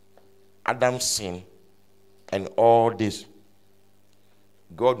Adam's sin and all this.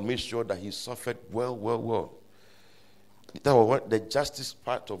 God made sure that he suffered well. That was what the justice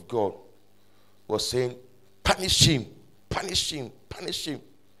part of God was saying, punish him.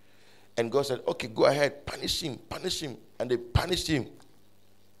 And God said, okay, go ahead, punish him. And they punished him.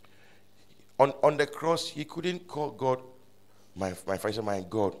 On the cross, he couldn't call God, my father said, my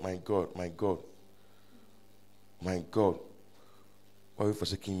God, why are you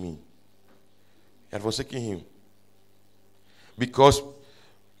forsaking me? He had forsaken him. Because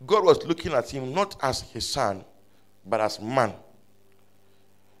God was looking at him not as his son, but as man.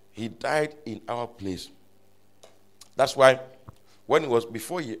 He died in our place. That's why when he was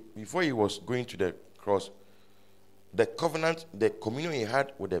before he was going to the cross, the covenant, the communion he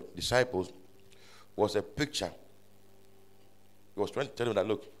had with the disciples was a picture. He was trying to tell them that,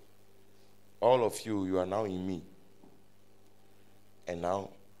 look, all of you, you are now in me. And now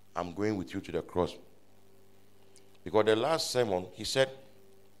I'm going with you to the cross. Because the last sermon, he said,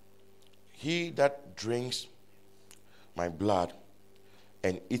 he that drinks my blood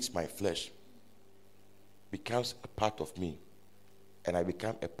and eats my flesh becomes a part of me, and I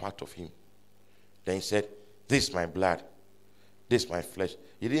become a part of him. Then he said, this is my blood, this is my flesh.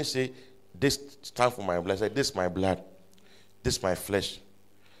 He didn't say, this stand for my blood. He said, this is my blood, this is my flesh.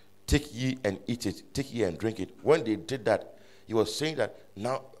 Take ye and eat it, take ye and drink it. When they did that, he was saying that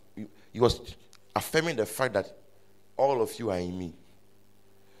now, he was affirming the fact that all of you are in me.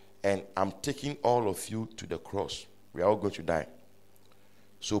 And I'm taking all of you to the cross. We are all going to die.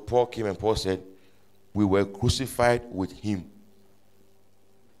 So Paul came and Paul said, we were crucified with him,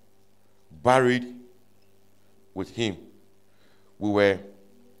 buried with him. We were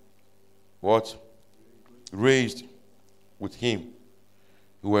what? Raised with him.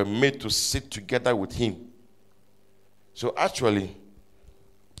 We were made to sit together with him. So actually,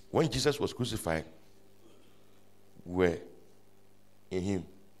 when Jesus was crucified, we were in him.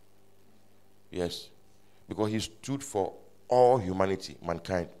 Yes. Because he stood for all humanity,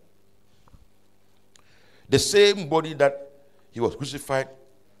 mankind. The same body that he was crucified,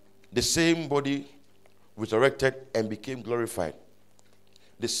 the same body resurrected and became glorified.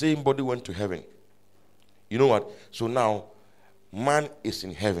 The same body went to heaven. You know what? So now, man is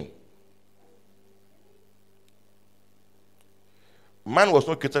in heaven. Man was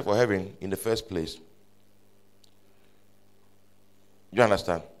not created for heaven in the first place. You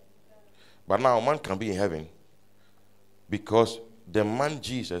understand? But now man can be in heaven because the man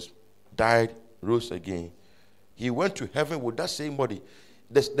Jesus died, rose again. He went to heaven with that same body.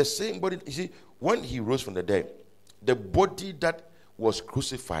 The same body, you see, when he rose from the dead, the body that was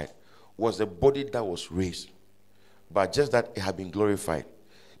crucified was the body that was raised. But just that it had been glorified.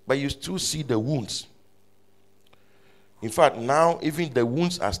 But you still see the wounds. In fact, now even the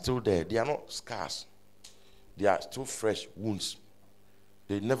wounds are still there. They are not scars. They are still fresh wounds.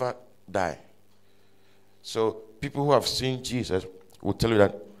 They never die. So people who have seen Jesus will tell you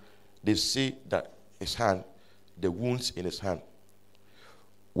that they see that his hand, the wounds in his hand.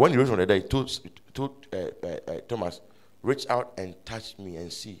 When he rose from the dead, he told Thomas, reach out and touch me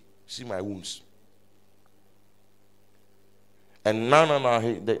and see my wounds. And now,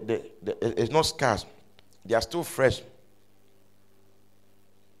 it's not scars. They are still fresh.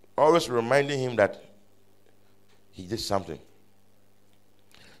 Always reminding him that he did something.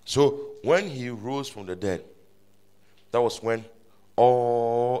 So when he rose from the dead, that was when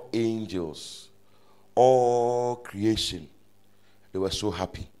all angels, all creation, they were so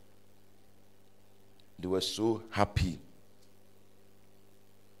happy. They were so happy.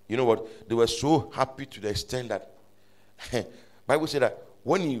 You know what? They were so happy to the extent that Bible said that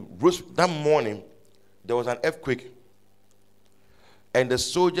when he rose that morning, there was an earthquake. And the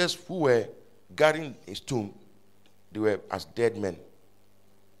soldiers who were guarding his tomb, they were as dead men.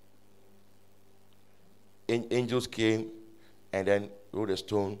 Angels came and then rolled a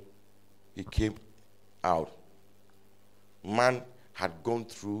stone. He came out. Man had gone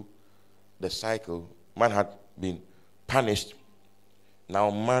through the cycle. Man had been punished. Now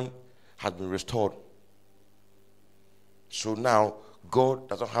man has been restored. So now God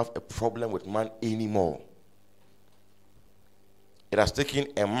doesn't have a problem with man anymore. It has taken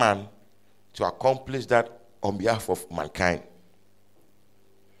a man to accomplish that on behalf of mankind.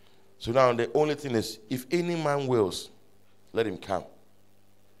 So now the only thing is, if any man wills, let him come.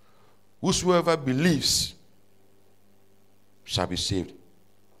 Whosoever believes shall be saved.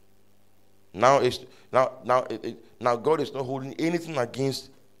 Now God is not holding anything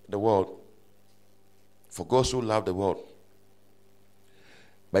against the world. For God so loved the world.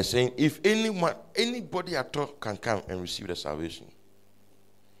 By saying, if anybody at all can come and receive the salvation.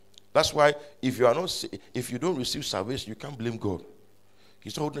 That's why if you don't receive salvation, you can't blame God.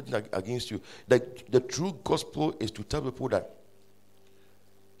 He's not holding anything against you. The true gospel is to tell people that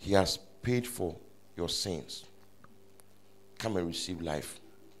he has paid for your sins. Come and receive life.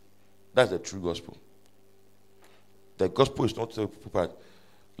 That's the true gospel. The gospel is not to tell people that,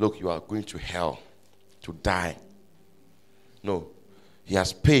 look, you are going to hell to die. No. He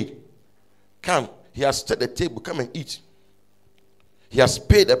has paid. Come. He has set the table. Come and eat. He has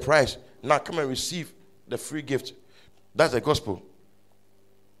paid the price. Now come and receive the free gift. That's the gospel.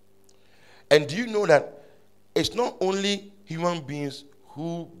 And do you know that it's not only human beings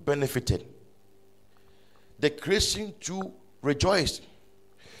who benefited? The creation too rejoiced.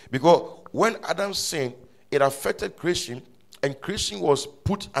 Because when Adam sinned, it affected creation, and creation was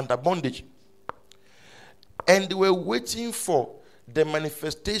put under bondage. And they were waiting for the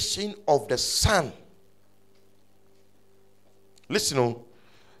manifestation of the Son. Listen,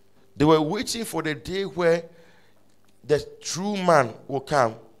 they were waiting for the day where the true man will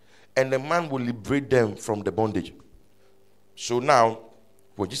come and the man will liberate them from the bondage. So now,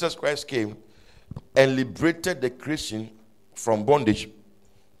 when Jesus Christ came and liberated the creation from bondage,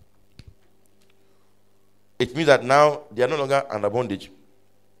 it means that now they are no longer under bondage.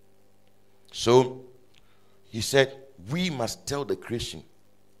 So, he said, we must tell the creation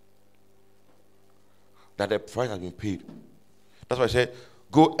that the price has been paid. That's why I said,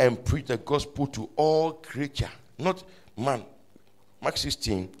 go and preach the gospel to all creature, not man. Mark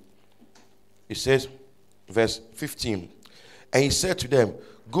 16, it says, verse 15, and he said to them,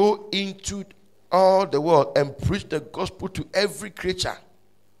 go into all the world and preach the gospel to every creature.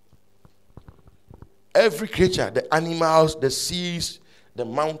 Every creature, the animals, the seas, the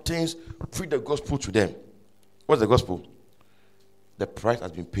mountains, preach the gospel to them. What's the gospel? The price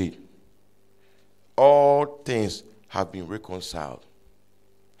has been paid. All things have been reconciled.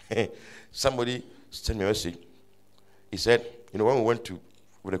 Somebody sent me a message. He said, when we went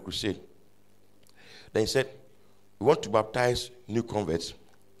with a crusade, then he said, we want to baptize new converts.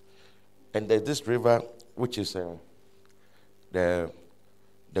 And there's this river, which is the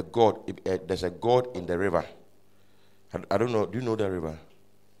God. There's a God in the river. I don't know. Do you know that river?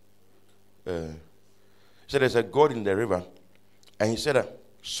 He said there's a God in the river. And he said,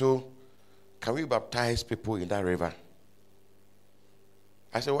 so can we baptize people in that river?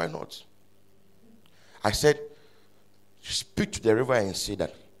 I said, why not? I said, speak to the river and say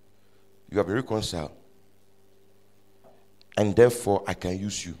that you have been reconciled. And therefore, I can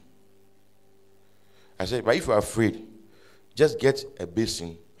use you. I said, but if you're afraid, just get a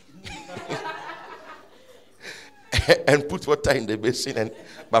basin and put water in the basin and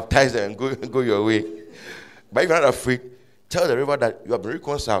baptize them and go your way. But if you're not afraid, tell the river that you have been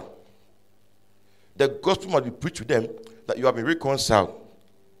reconciled. The gospel must be preached to them that you have been reconciled.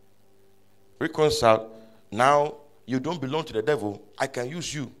 Reconciled. Now you don't belong to the devil. I can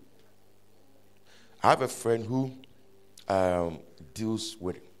use you. I have a friend who deals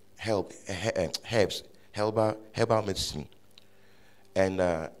with herbs, herbal medicine,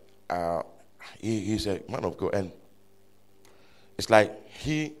 and he's a man of God, and it's like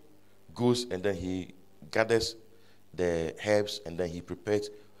he goes and then he gathers the herbs and then he prepares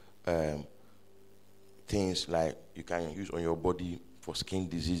things like you can use on your body for skin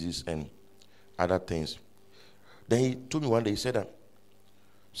diseases and other things. Then he told me one day, he said that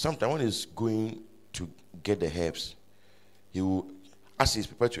sometimes when he's going to get the herbs, he will, as he's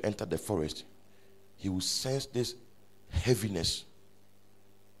prepared to enter the forest, he will sense this heaviness.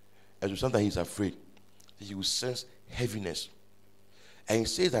 And sometimes he's afraid. He will sense heaviness. And he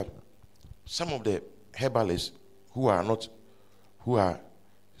says that some of the herbalists who are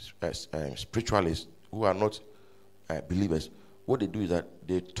spiritualists, who are not believers, what they do is that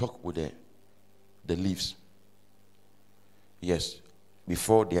they talk with the leaves. Yes,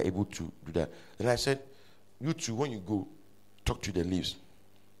 before they are able to do that. Then I said, you too, when you go, talk to the leaves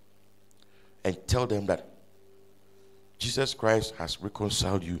and tell them that Jesus Christ has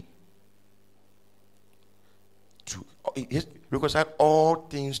reconciled you to, he has reconciled all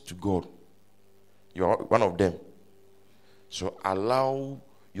things to God. You are one of them. So allow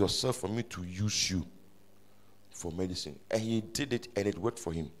yourself for me to use you for medicine. And he did it, and it worked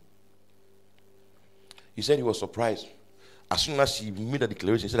for him. He said he was surprised. As soon as he made a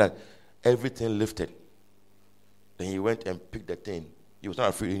declaration, he said that everything lifted. Then he went and picked the thing. He was not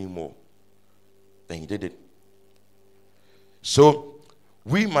afraid anymore. Then he did it. So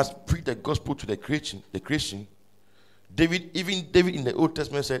we must preach the gospel to the creation. Even David in the Old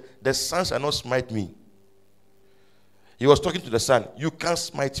Testament said, the sun shall not smite me. He was talking to the sun. You can't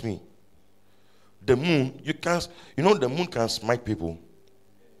smite me. The moon, you can't. You know the moon can smite people.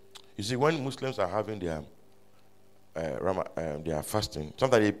 You see, when Muslims are having their fasting,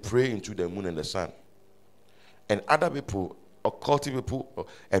 sometimes they pray into the moon and the sun. And other people, occultic people,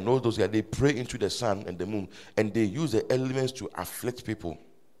 and all those guys, they pray into the sun and the moon, and they use the elements to afflict people.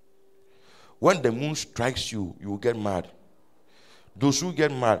 When the moon strikes you, you will get mad. Those who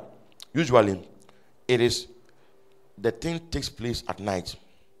get mad, usually, the thing takes place at night.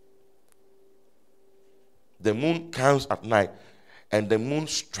 The moon comes at night, and the moon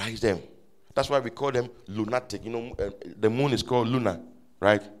strikes them. That's why we call them lunatic. You know, the moon is called Luna,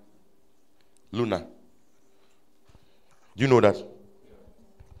 right? Luna. Do you know that?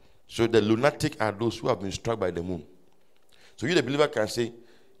 So the lunatic are those who have been struck by the moon. So you, the believer, can say,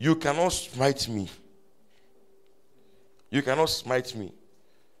 you cannot smite me. You cannot smite me.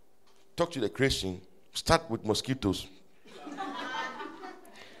 Talk to the Christian. Start with mosquitoes.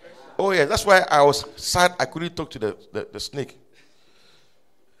 Oh yeah, that's why I was sad I couldn't talk to the snake.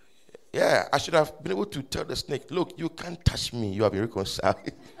 Yeah, I should have been able to tell the snake, look, you can't touch me. You have been reconciled.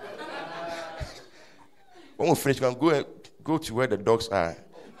 When we finish, we can go to where the dogs are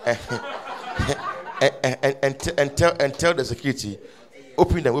and tell the security,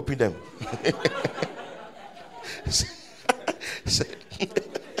 open them.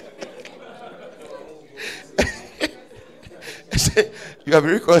 You have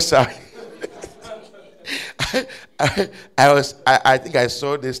been reconciled. I think I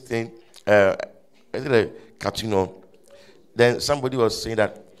saw this thing. I did a cartoon. Then somebody was saying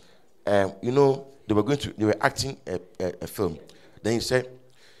that, they were acting a film. Then he said,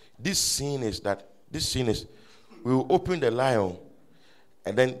 this scene is we will open the lion,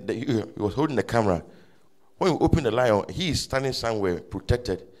 and then he was holding the camera. When we open the lion, he is standing somewhere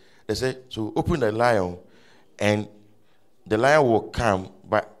protected. They said, so open the lion, and the lion will come,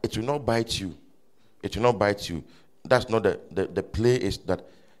 but it will not bite you. It will not bite you. That's not the play is that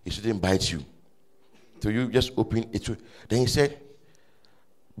it shouldn't bite you. So you just open it. Then he said,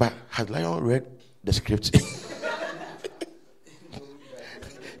 but has lion read the script?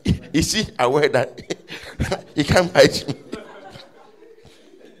 Is he aware that he can't bite me?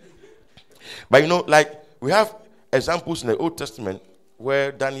 But like we have examples in the Old Testament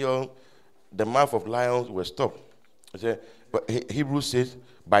where Daniel, the mouth of lions were stopped. But Hebrews says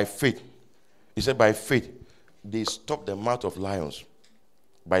by faith. He said by faith they stopped the mouth of lions.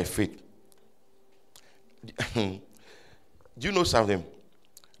 By faith. Do you know something?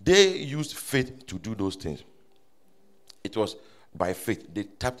 They used faith to do those things. It was by faith. They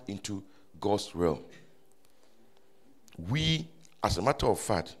tapped into God's realm. We, as a matter of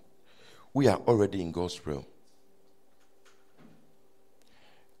fact, we are already in God's realm.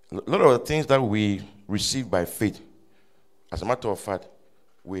 A lot of the things that we receive by faith, as a matter of fact,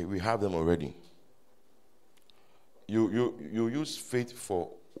 we have them already. You use faith for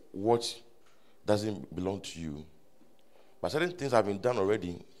what doesn't belong to you. But certain things have been done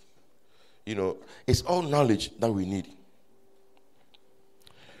already. It's all knowledge that we need.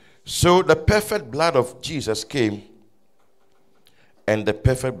 So the perfect blood of Jesus came, and the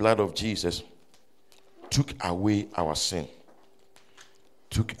perfect blood of Jesus took away our sin.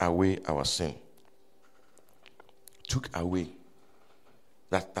 Took away our sin. Took away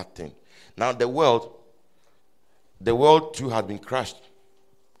that thing. Now the world too had been crushed.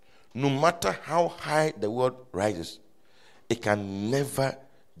 No matter how high the world rises, it can never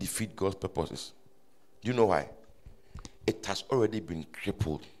defeat God's purposes. Do you know why? It has already been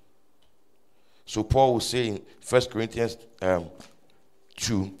crippled. So Paul will say in 1 Corinthians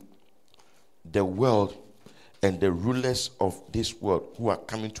 2, the world and the rulers of this world who are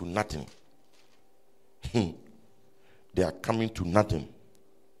coming to nothing. They are coming to nothing.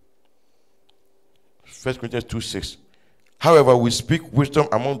 1 Corinthians 2:6. However, we speak wisdom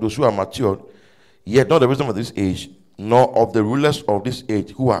among those who are matured, yet not the wisdom of this age, nor of the rulers of this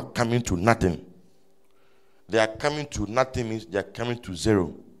age who are coming to nothing. They are coming to nothing means they are coming to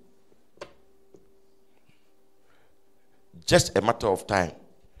zero. Just a matter of time.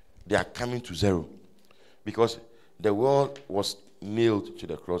 They are coming to zero. Because the world was nailed to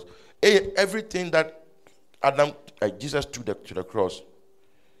the cross. Everything that Jesus took to the cross,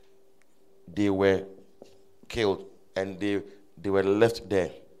 they were killed and they were left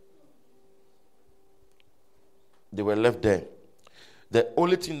there. They were left there. The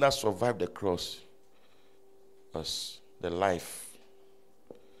only thing that survived the cross was the life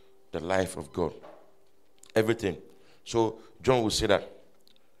of God. Everything. So John will say that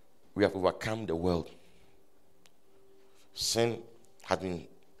we have overcome the world. Sin has been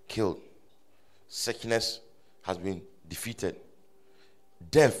killed. Sickness has been defeated.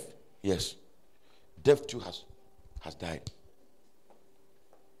 Death, yes. Death too has died.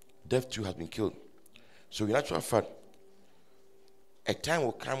 Death too has been killed. So in actual fact, a time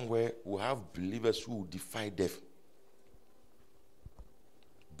will come where we'll have believers who will defy death.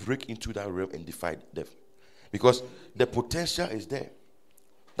 Break into that realm and defy death. Because the potential is there.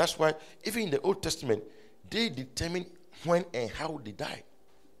 That's why even in the Old Testament, they determine when and how they die.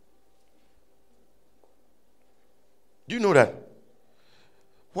 Do you know that?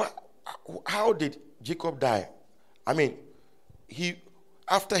 How did Jacob die? I mean,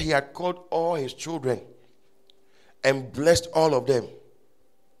 after he had called all his children and blessed all of them,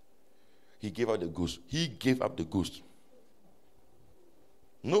 he gave up the ghost. He gave up the ghost.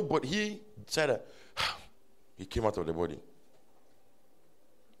 Nobody, he said he came out of the body.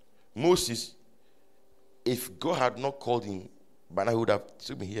 Moses, if God had not called him, by now he would have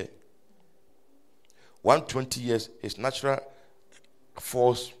still been here. 120 years, his natural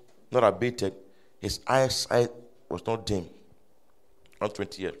force not abated, his eyesight was not dim.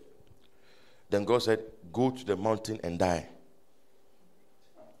 120 years. Then God said, go to the mountain and die.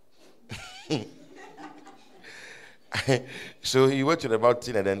 So he went to the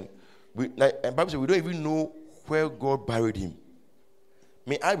mountain, and then and Bible says we don't even know where God buried him.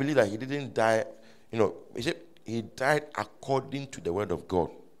 I believe that he didn't die. He said he died according to the word of God.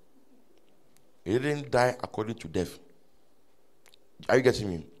 He didn't die according to death. Are you getting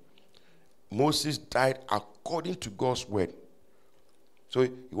me? Moses died according to God's word. So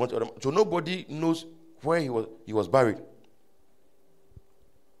so nobody knows where he was buried.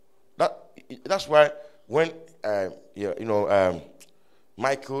 That's why when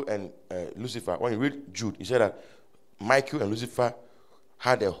Michael and Lucifer, when you read Jude, he said that Michael and Lucifer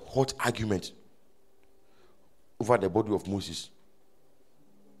had a hot argument over the body of Moses.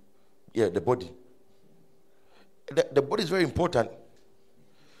 Yeah, the body. The body is very important.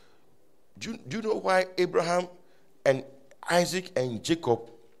 Do you know why Abraham and Isaac and Jacob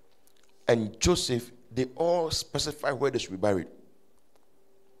and Joseph, they all specify where they should be buried?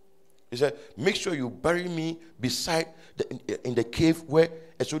 He said, make sure you bury me beside in the cave where,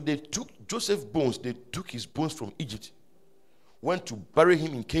 and so they took Joseph's bones, they took his bones from Egypt, went to bury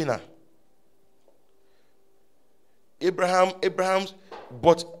him in Canaan. Abraham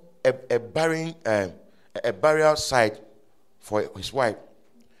bought a burial site for his wife.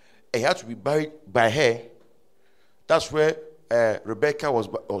 And he had to be buried by her. That's where Rebecca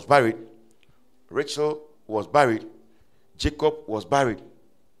was buried. Rachel was buried. Jacob was buried.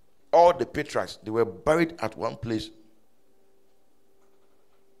 All the patriarchs, they were buried at one place.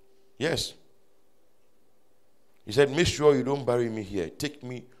 Yes. He said, make sure you don't bury me here. Take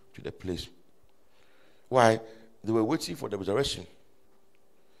me to the place. Why? They were waiting for the resurrection.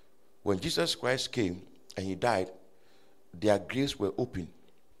 When Jesus Christ came and he died, their graves were open.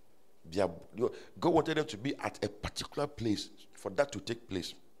 God wanted them to be at a particular place for that to take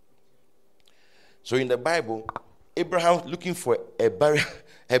place. So in the Bible, Abraham, looking for a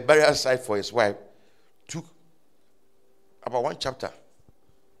burial site for his wife, took about one chapter.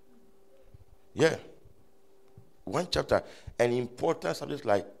 Yeah. One chapter. And important subjects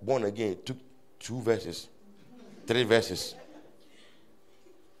like born again took 2 verses, 3 verses.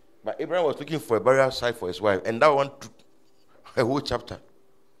 But Abraham was looking for a burial site for his wife, and that one took a whole chapter.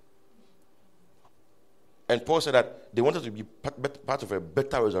 And Paul said that they wanted to be part of a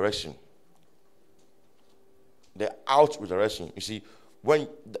better resurrection. The out resurrection. You see, when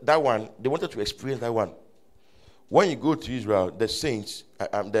that one, they wanted to experience that one. When you go to Israel, the saints,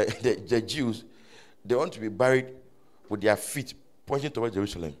 the Jews, they want to be buried with their feet pointing towards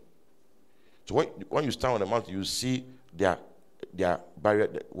Jerusalem. So when you stand on the mountain, you see their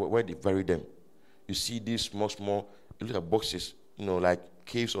buried where they bury them. You see these small, you look at boxes, like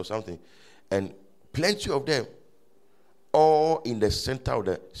caves or something, and plenty of them, all in the center of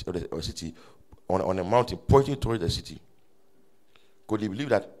the city, on a mountain, pointing towards the city. Because they believe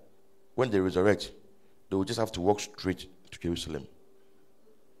that when they resurrect, they will just have to walk straight to Jerusalem.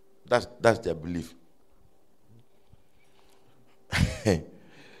 That's their belief.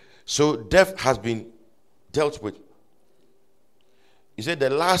 So death has been dealt with. He said the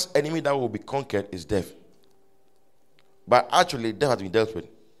last enemy that will be conquered is death. But actually, death has been dealt with.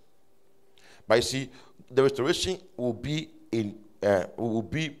 But you see, the restoration will be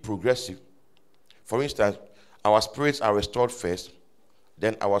progressive. For instance, our spirits are restored first,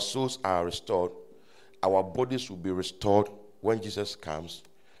 then our souls are restored. Our bodies will be restored when Jesus comes.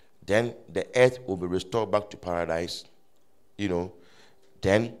 Then the earth will be restored back to paradise.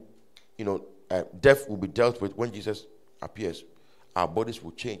 Then, death will be dealt with when Jesus appears. Our bodies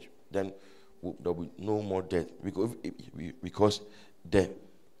will change. Then there will be no more death because the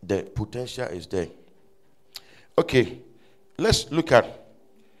potential is there. Okay, let's look at.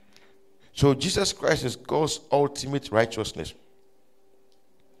 So Jesus Christ is God's ultimate righteousness.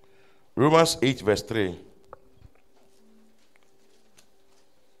 Romans 8 verse 3.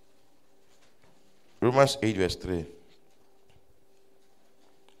 Romans 8 verse 3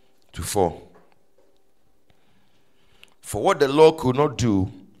 to 4. For what the law could not do,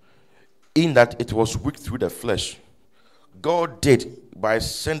 in that it was weak through the flesh, God did by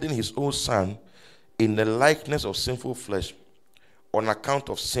sending his own Son in the likeness of sinful flesh. On account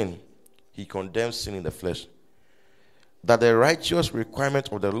of sin, he condemned sin in the flesh, that the righteous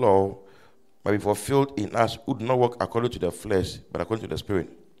requirement of the law might be fulfilled in us who do not walk according to the flesh, but according to the Spirit.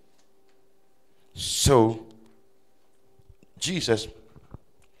 So, Jesus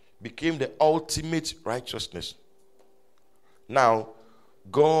became the ultimate righteousness. Now,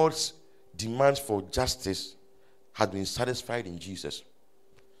 God's demands for justice had been satisfied in Jesus.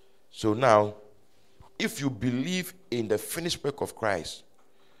 So now, if you believe in the finished work of Christ,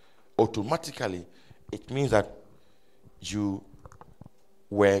 automatically it means that you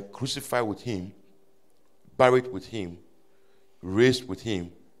were crucified with him, buried with him, raised with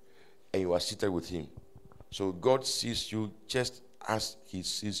him, and you are seated with him. So God sees you just as he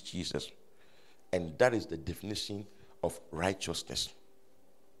sees Jesus. And that is the definition of righteousness.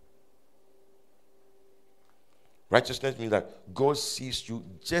 Righteousness means that God sees you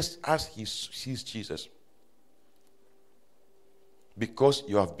just as he sees Jesus, because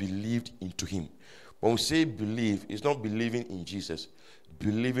you have believed into him. When we say believe, it's not believing in Jesus,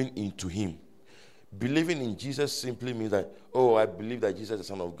 believing into him. Believing in Jesus simply means that, oh, I believe that Jesus is the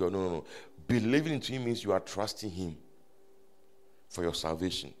Son of God. No. Believing into him means you are trusting him for your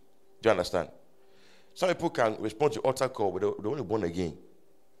salvation. Do you understand? Some people can respond to altar call, but they're only born again.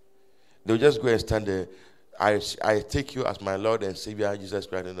 They'll just go and stand there. I take you as my Lord and Savior, Jesus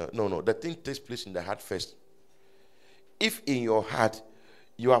Christ. No. The thing takes place in the heart first. If in your heart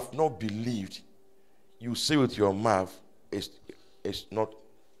you have not believed, you say with your mouth, it's not.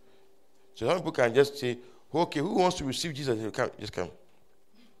 So some people can just say, okay, who wants to receive Jesus? You come, just come.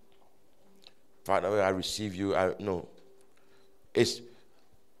 Father, I receive you. No. It's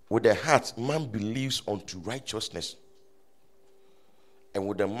with the heart, man believes unto righteousness. And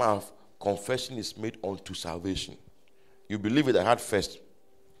with the mouth, confession is made unto salvation. You believe with the heart first.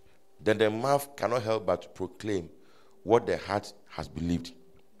 Then the mouth cannot help but to proclaim what the heart has believed.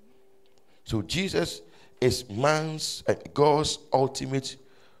 So Jesus is God's ultimate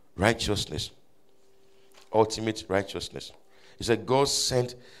righteousness. Ultimate righteousness. He said God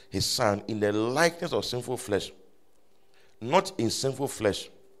sent his Son in the likeness of sinful flesh. Not in sinful flesh,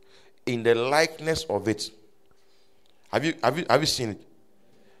 in the likeness of it. Have you seen it?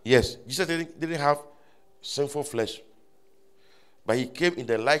 Yes, Jesus didn't have sinful flesh, but he came in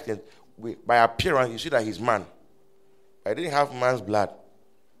the likeness. By appearance, you see that he's man. I didn't have man's blood.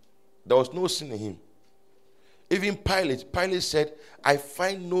 There was no sin in him. Even Pilate said, I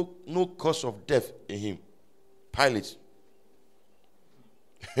find no cause of death in him. Pilate.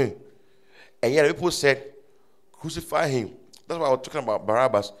 And yet people said, crucify him. That's why I was talking about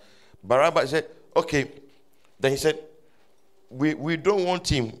Barabbas. Barabbas said, okay. Then he said, we don't want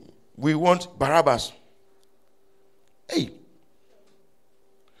him. We want Barabbas. Hey.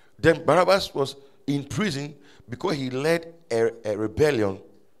 Then Barabbas was in prison because he led a rebellion,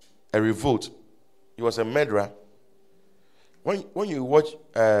 a revolt. He was a murderer. When you watch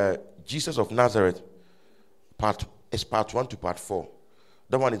Jesus of Nazareth, part 1 to part 4,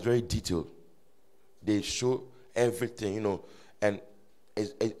 that one is very detailed. They show everything, and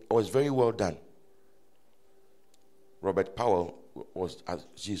it was very well done. Robert Powell was as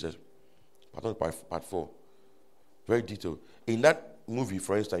Jesus, part 1 to part 4. Very detailed. In that movie,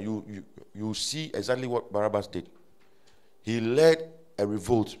 for instance, you see exactly what Barabbas did. He led a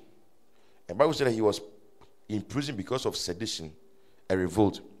revolt. And the Bible said that he was in prison because of sedition, a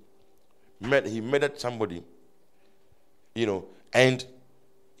revolt. He murdered somebody, and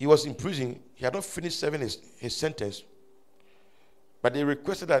he was in prison. He had not finished serving his sentence. But they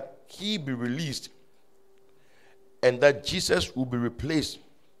requested that he be released and that Jesus will be replaced.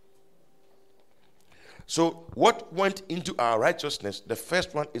 So what went into our righteousness, the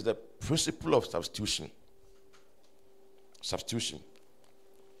first one is the principle of substitution. Substitution.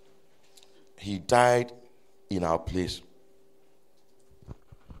 He died in our place.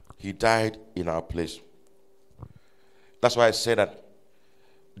 He died in our place. That's why I said that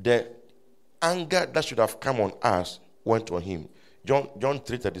the anger that should have come on us went on him. John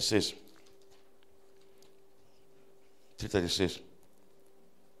 3:36. 3:36.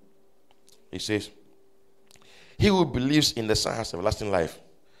 He says, he who believes in the Son has everlasting life.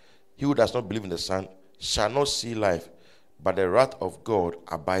 He who does not believe in the Son shall not see life, but the wrath of God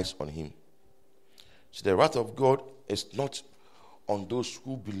abides on him. So the wrath of God is not on those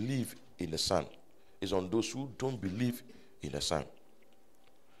who believe in the Son. It's on those who don't believe in the Son.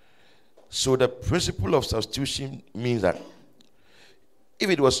 So the principle of substitution means that if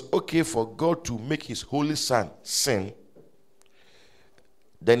it was okay for God to make his holy Son sin,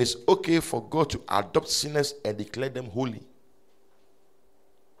 then it's okay for God to adopt sinners and declare them holy. Do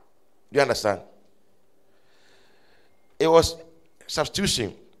you understand? It was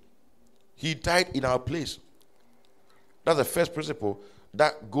substitution. He died in our place. That's the first principle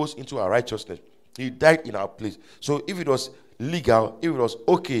that goes into our righteousness. He died in our place. So if it was legal, if it was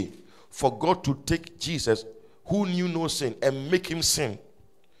okay for God to take Jesus, who knew no sin, and make him sin,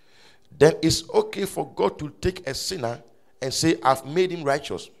 then it's okay for God to take a sinner and say, I've made him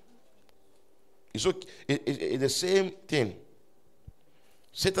righteous. It's okay. It's the same thing.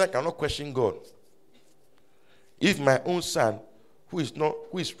 Satan cannot question God. If my own son, who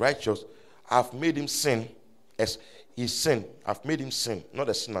is righteous, I've made him sin as his sin, I've made him sin, not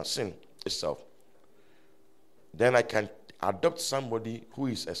a sinner, sin itself, then I can adopt somebody who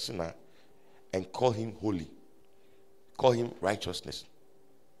is a sinner and call him holy, call him righteousness.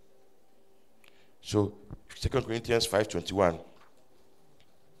 So 2 Corinthians 5:21.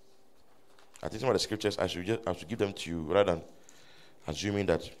 I think some of the scriptures I should give them to you rather than assuming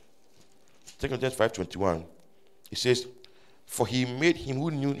that. 2 Corinthians 5:21. It says, for he made him who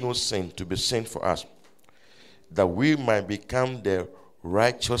knew no sin to be sin for us, that we might become the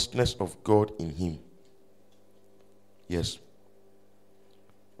righteousness of God in him. Yes.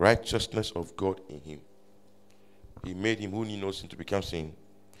 Righteousness of God in him. He made him who knew no sin to become sin.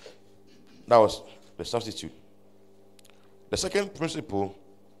 That was the substitute. The second principle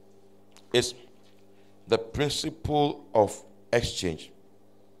is the principle of exchange.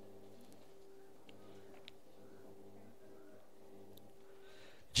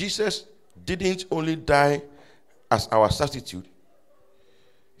 Jesus didn't only die as our substitute,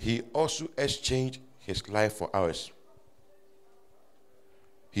 he also exchanged his life for ours.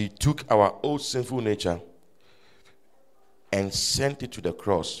 He took our old sinful nature and sent it to the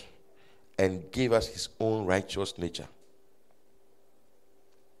cross and gave us his own righteous nature.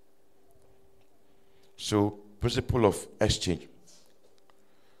 So, principle of exchange.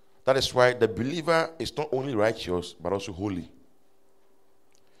 That is why the believer is not only righteous, but also holy.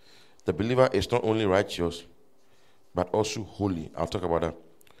 The believer is not only righteous, but also holy. I'll talk about that.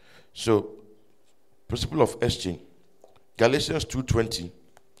 So, principle of exchange. Galatians 2:20.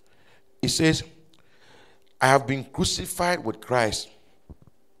 It says, I have been crucified with Christ.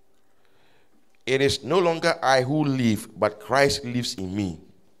 It is no longer I who live, but Christ lives in me.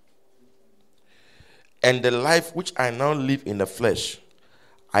 And the life which I now live in the flesh,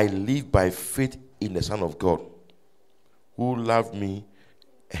 I live by faith in the Son of God, who loved me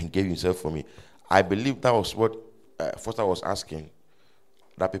and gave himself for me. I believe that was what Foster was asking.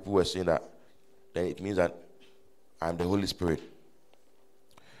 That people were saying that then it means that I'm the Holy Spirit.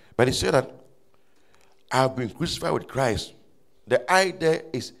 But he said that I've been crucified with Christ. The I there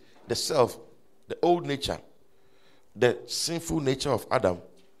is the self, the old nature, the sinful nature of Adam,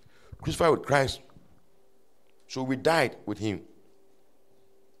 crucified with Christ. So we died with him.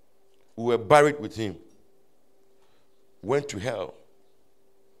 We were buried with him. Went to hell.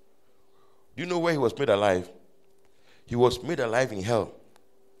 Do you know where he was made alive? He was made alive in hell.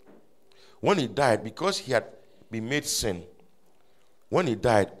 When he died, because he had been made sin, when he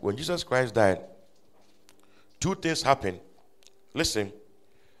died, when Jesus Christ died, two things happened. Listen,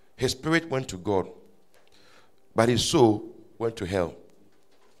 his spirit went to God, but his soul went to hell.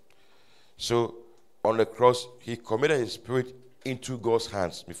 So on the cross, he committed his spirit into God's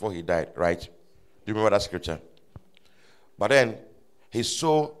hands before he died, right? Do you remember that scripture? But then his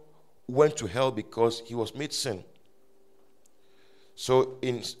soul went to hell because he was made sin. So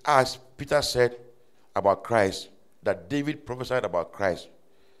in Acts, Peter said about Christ, that David prophesied about Christ.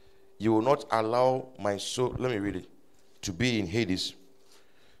 You will not allow my soul, let me read it, to be in Hades,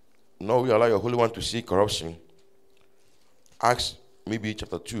 nor will you allow your Holy One to see corruption. Acts, maybe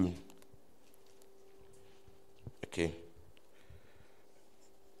chapter 2. Okay.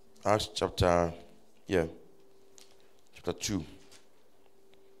 Acts chapter 2.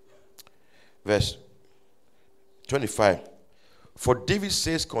 Verse 25. For David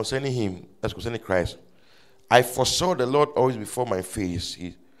says concerning him, that's concerning Christ, I foresaw the Lord always before my face.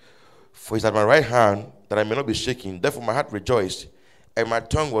 For he's at my right hand, that I may not be shaken. Therefore my heart rejoiced, and my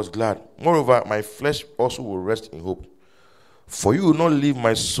tongue was glad. Moreover, my flesh also will rest in hope. For you will not leave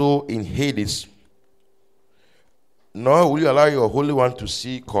my soul in Hades, nor will you allow your Holy One to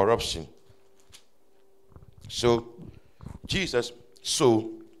see corruption. So, Jesus'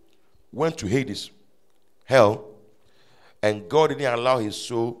 soul went to Hades, hell, and God didn't allow his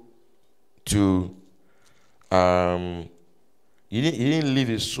soul to, he didn't leave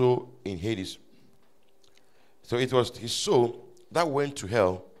his soul in Hades. So it was his soul that went to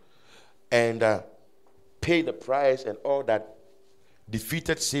hell and paid the price and all that,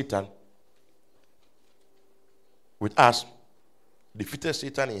 defeated Satan with us, defeated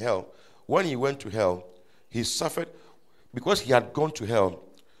Satan in hell. When he went to hell, he suffered, because he had gone to hell,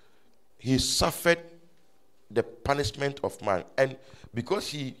 he suffered the punishment of man. And because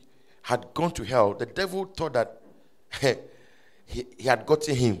he had gone to hell, the devil thought that he had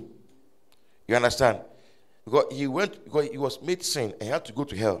gotten him. You understand? Because he was made sin and he had to go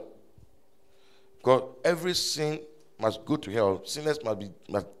to hell. Because every sin must go to hell. Sinners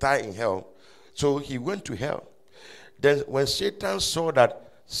must die in hell. So he went to hell. Then when Satan saw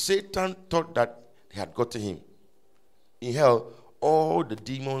that, Satan thought that he had gotten him. In hell, all the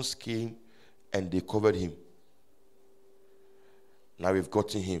demons came and they covered him. Now we've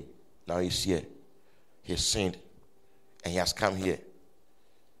gotten him. Now he's here. He sinned and he has come here.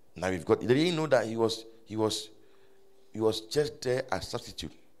 Now we've got. They didn't know that he was just there as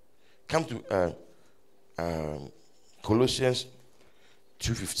substitute. Come to Colossians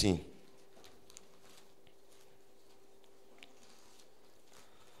 2:15.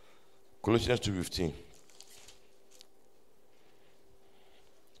 Colossians 2:15.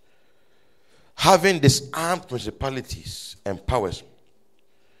 Having disarmed principalities and powers,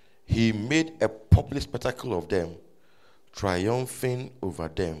 he made a public spectacle of them, triumphing over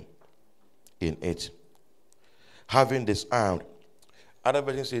them in it. Having disarmed. Other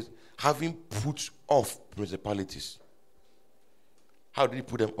version says, having put off principalities. How did he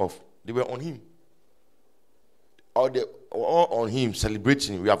put them off? They were on him. Or they were all on him,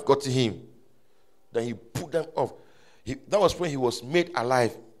 celebrating. We have gotten him. Then he put them off. That was when he was made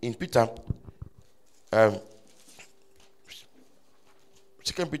alive. In Peter,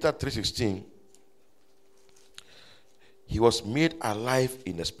 2 Peter 3:16, he was made alive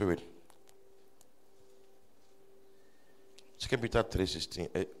in the spirit. 2 Peter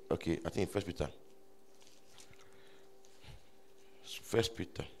 3:16. Okay, I think 1 Peter. 1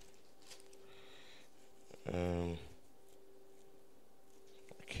 Peter.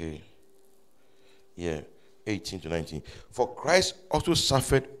 Okay. Yeah, 18 to 19. For Christ also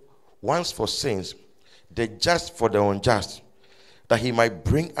suffered once for sins, the just for the unjust, that he might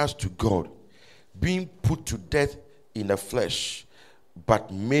bring us to God, being put to death in the flesh,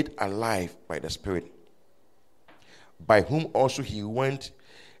 but made alive by the Spirit, by whom also he went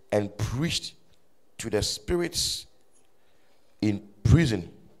and preached to the spirits in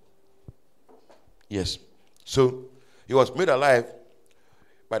prison. Yes. So he was made alive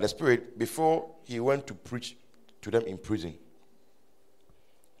by the Spirit before he went to preach to them in prison.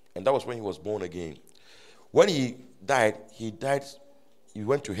 And that was when he was born again. When he died, he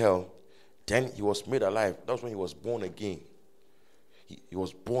went to hell. Then he was made alive. That was when he was born again. He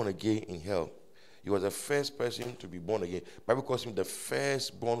was born again in hell. He was the first person to be born again. The Bible calls him the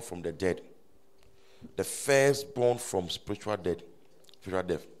firstborn from the dead. The firstborn from spiritual death.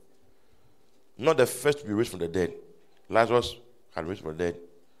 Not the first to be raised from the dead. Lazarus had raised from the dead.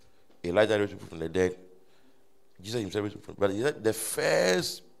 Elijah raised from the dead. Jesus himself raised from the dead. But the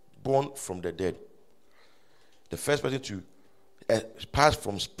firstborn from the dead. The first person to pass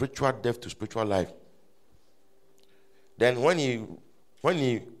from spiritual death to spiritual life. Then when he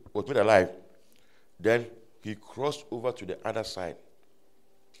was made alive, then he crossed over to the other side.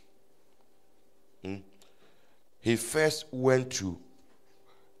 He first went to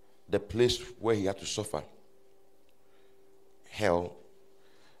the place where he had to suffer. Hell.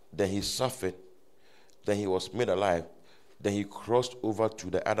 Then he suffered. Then he was made alive. Then he crossed over to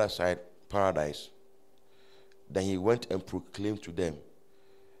the other side, paradise. Then he went and proclaimed to them,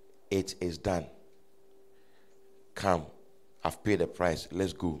 "It is done. Come, I've paid the price.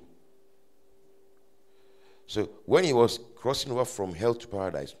 Let's go." So when he was crossing over from hell to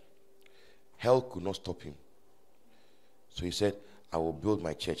paradise, hell could not stop him. So he said, "I will build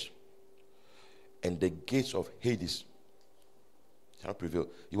my church, and the gates of Hades cannot prevail."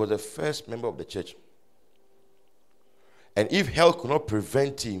 He was the first member of the church. And if hell could not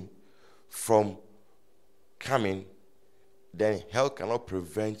prevent him from coming, then hell cannot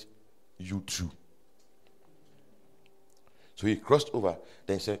prevent you too. So he crossed over.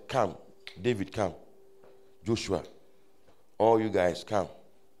 Then he said, "Come, David, come. Joshua, all you guys, come.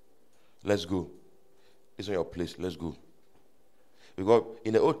 Let's go. This is your place. Let's go." Because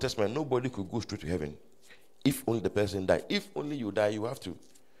in the Old Testament, nobody could go straight to heaven if only the person died. If only you die, you have to.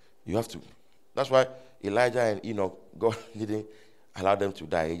 You have to. That's why Elijah and Enoch, God didn't allow them to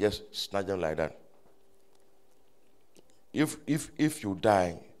die. He just snatched them like that. If you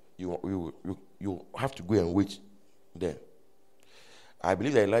die, you have to go and wait there. I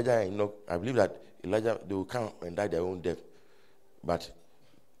believe that Elijah and Enoch, they will come and die their own death. But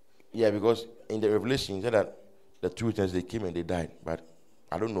yeah, because in the Revelation, it said that the two witnesses, they came and they died. But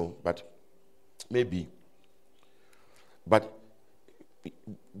I don't know. But maybe. But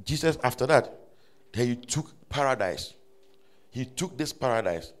Jesus, after that, then he took paradise. He took this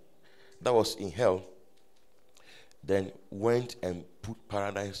paradise that was in hell, then went and put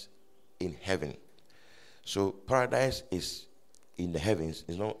paradise in heaven. So paradise is in the heavens.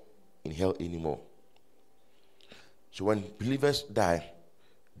 It's not in hell anymore. So when believers die,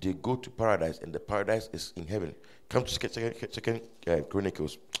 they go to paradise, and the paradise is in heaven. Come to second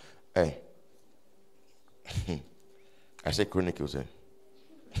Chronicles. Hey. I said Chronicles.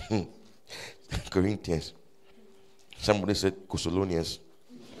 Corinthians. Somebody said Thessalonians.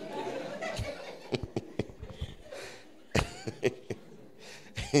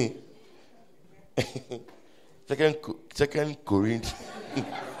 Second Corinthians.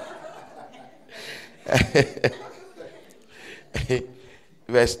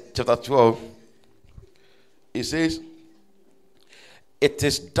 Verse chapter 12. It says, "It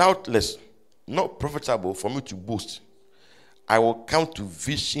is doubtless not profitable for me to boast. I will come to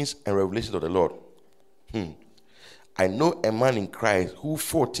visions and revelations of the Lord. I know a man in Christ who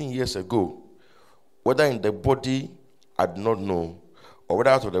 14 years ago, whether in the body I did not know, or whether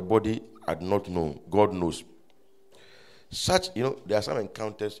out of the body I did not know, God knows." Such, there are some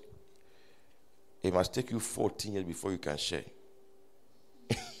encounters, it must take you 14 years before you can share.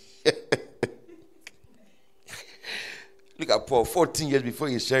 Look at Paul, 14 years before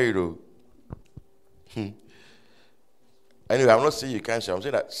he shared it. Anyway, I'm not saying you can't share. I'm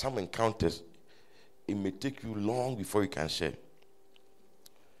saying that some encounters, it may take you long before you can share.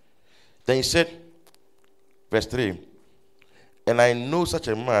 Then he said, verse 3, "And I know such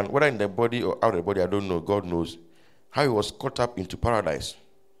a man, whether in the body or out of the body, I don't know, God knows, how he was caught up into paradise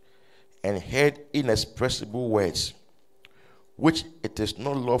and heard inexpressible words, which it is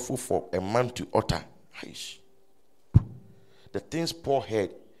not lawful for a man to utter." The things Paul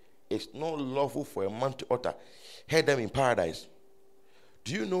heard, it's not lawful for a man to utter. Heard them in paradise.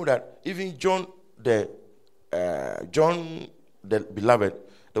 Do you know that even John the beloved,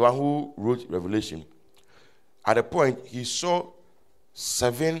 the one who wrote Revelation, at a point he saw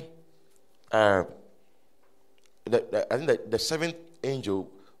seven. I think that the seventh angel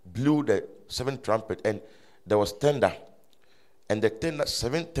blew the seventh trumpet, and there was thunder. And the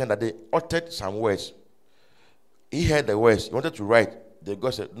seventh thunder, they uttered some words. He heard the words. He wanted to write. The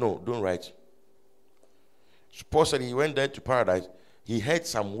God said, "No, don't write." So Paul said he went there to paradise. He heard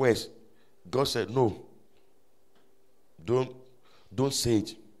some words. God said, "No, don't say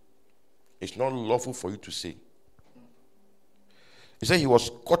it." It's not lawful for you to say. He said he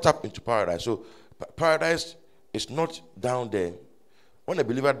was caught up into paradise. So paradise is not down there. When a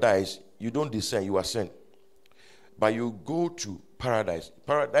believer dies, you don't descend, you ascend. But you go to paradise.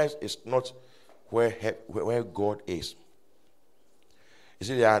 Paradise is not where God is. You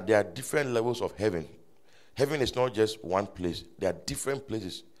see, there are different levels of heaven. Heaven is not just one place. There are different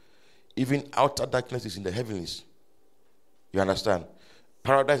places. Even outer darkness is in the heavens. You understand?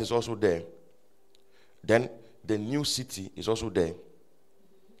 Paradise is also there. Then the new city is also there.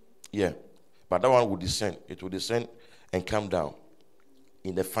 Yeah. But that one will descend. It will descend and come down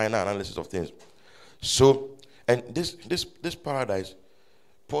in the final analysis of things. So, and this paradise,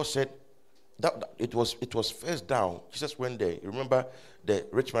 Paul said that it was first down. Jesus went there. Remember the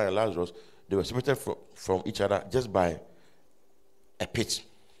rich man and Lazarus, they were separated from each other just by a pit.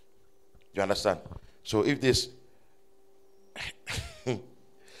 You understand? So if there's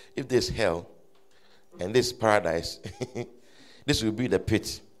hell and this paradise, this will be the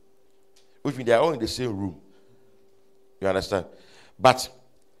pit. Which means they are all in the same room. You understand? But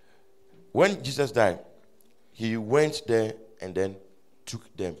when Jesus died, he went there and then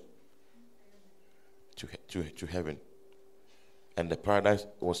took them to heaven. And the paradise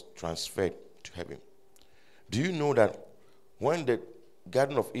was transferred to heaven. Do you know that when the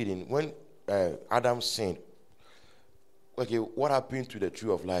Garden of Eden, when Adam sinned, okay, what happened to the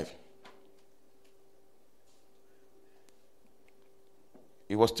tree of life?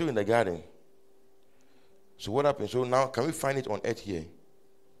 It was still in the garden. So what happened? So now, can we find it on earth here?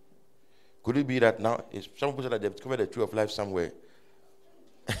 Could it be that now, some people say that they've discovered the tree of life somewhere?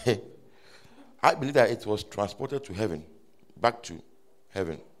 I believe that it was transported to heaven, back to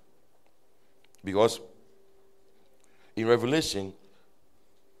heaven. Because in Revelation,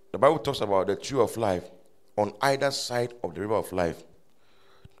 the Bible talks about the tree of life on either side of the river of life.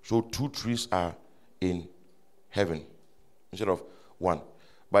 So 2 trees are in heaven instead of 1.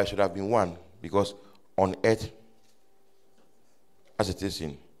 But it should have been 1 because on earth as it is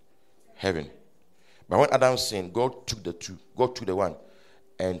in heaven. But when Adam sinned, God took the 2, God took the 1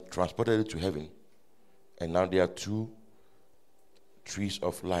 and transported it to heaven. And now there are 2 trees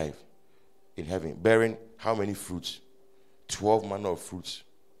of life in heaven, bearing how many fruits? 12 manner of fruits.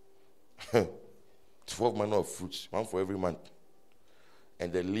 12 manner of fruits, 1 for every month.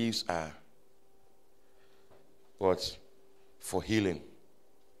 And the leaves are what? For healing.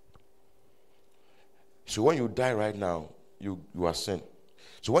 So when you die right now, you are sin.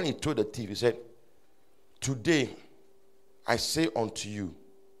 So when he told the thief, he said, today I say unto you,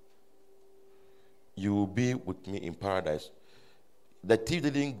 you will be with me in paradise. The thief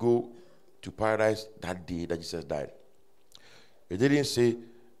didn't go to paradise that day that Jesus died. He didn't say,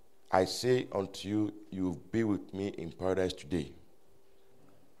 I say unto you, you will be with me in paradise today.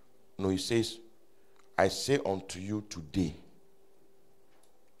 No, he says, I say unto you today.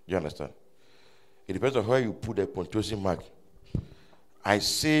 You understand? It depends on where you put the punctuation mark. I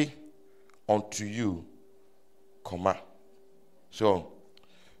say unto you, comma. So,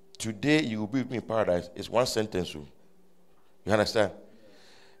 today you will be with me in paradise. It's one sentence. You understand?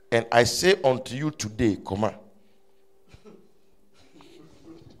 And I say unto you today, comma.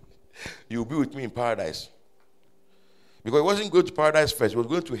 You will be with me in paradise. Because he wasn't going to paradise first. He was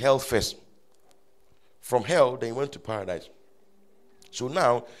going to hell first. From hell, then he went to paradise. So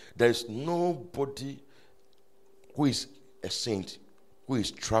now, there is nobody who is a saint who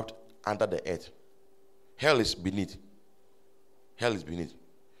is trapped under the earth. Hell is beneath. Hell is beneath.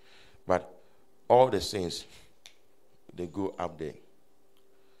 But all the saints, they go up there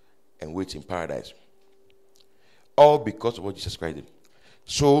and wait in paradise. All because of what Jesus Christ did.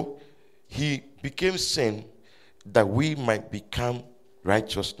 So, he became sin that we might become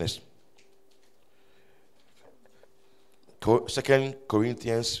righteousness. 2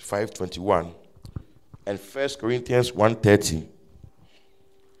 Corinthians 5:21 and 1 Corinthians 1:30.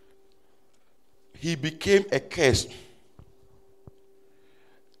 He became a curse,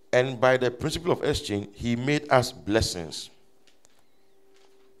 and by the principle of exchange, he made us blessings.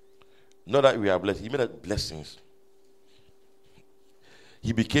 Not that we are blessed, he made us blessings.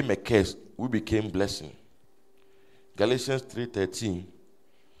 He became a curse, we became blessing. Galatians 3:13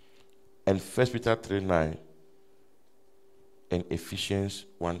 and 1 Peter 3:9 and Ephesians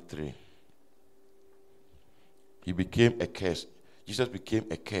 1:3. He became a curse. Jesus became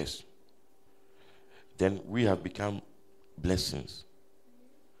a curse. Then we have become blessings.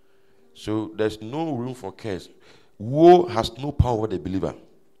 So there's no room for curse. Woe has no power over the believer.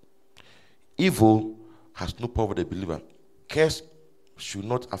 Evil has no power over the believer. Curse should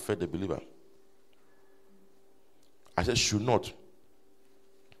not affect the believer. I said should not.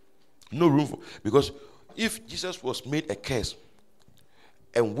 No room for, because if Jesus was made a curse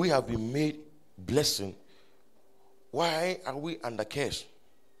and we have been made blessing, why are we under curse?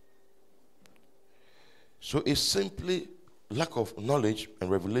 So it's simply lack of knowledge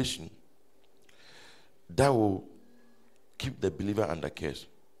and revelation that will keep the believer under curse.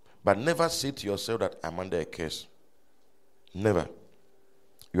 But never say to yourself that I'm under a curse. Never.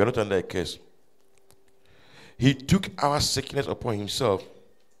 You are not under a curse. He took our sickness upon himself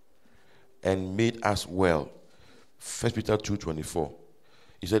and made us well. 1 Peter 2:24.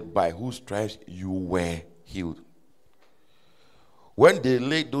 He said, by whose stripes you were healed. When they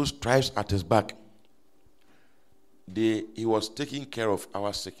laid those stripes at his back, he was taking care of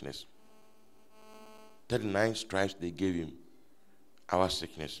our sickness. 39 stripes they gave him, our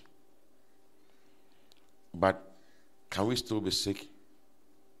sickness. But can we still be sick?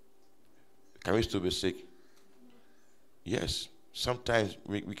 Can we still be sick? Yes. Sometimes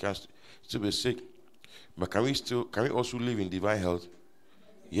we can still be sick. But can we also live in divine health?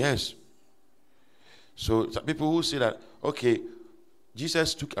 Yes. So people who say that, okay,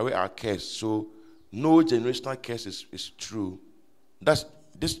 Jesus took away our curse, so no generational curse is true. This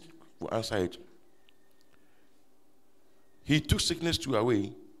will answer it. He took sickness too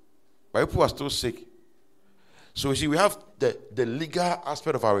away, but people are still sick. So you see, we have the legal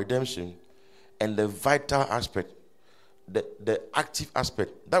aspect of our redemption and the vital aspect, the active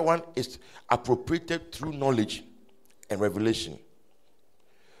aspect. That one is appropriated through knowledge and revelation.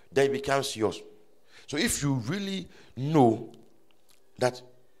 Then it becomes yours. So if you really know that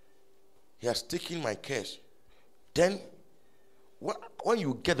he has taken my curse, then when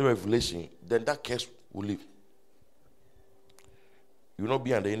you get the revelation, then that curse will leave. You will not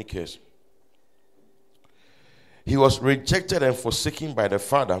be under any curse. He was rejected and forsaken by the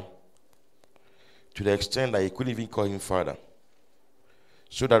Father to the extent that he couldn't even call him Father,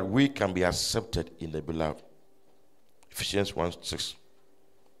 so that we can be accepted in the beloved. Ephesians 1:6.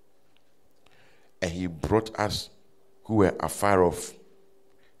 And he brought us who were afar off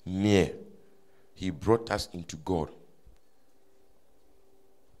near. He brought us into God.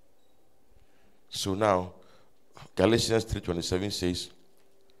 So now, Galatians 3:27 says,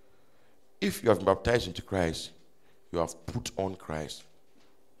 if you have been baptized into Christ, you have put on Christ.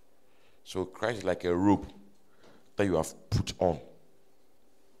 So Christ is like a robe that you have put on.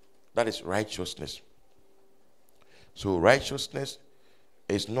 That is righteousness. So righteousness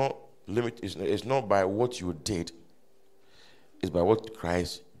is not it's not by what you did, it's by what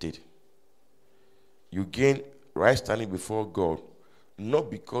Christ did. You gain right standing before God not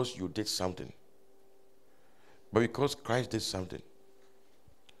because you did something, but because Christ did something.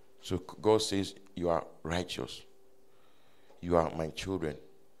 So God says, you are righteous. You are my children.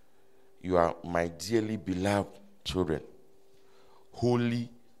 You are my dearly beloved children, holy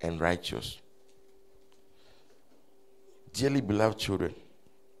and righteous. Dearly beloved children,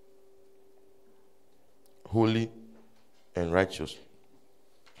 holy and righteous.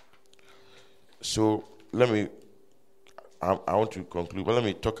 So I want to conclude, but let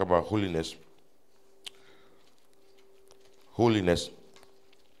me talk about holiness. Holiness.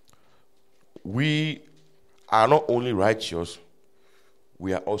 We are not only righteous,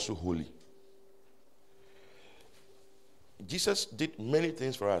 we are also holy. Jesus did many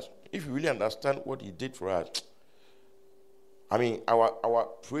things for us. If you really understand what he did for us, I mean, our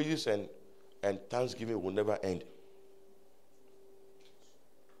praises and thanksgiving will never end.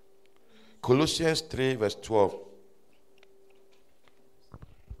 Colossians 3 verse 12.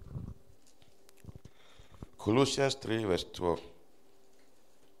 Colossians 3 verse 12.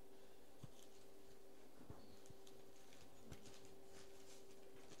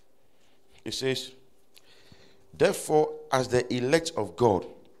 It says, therefore, as the elect of God,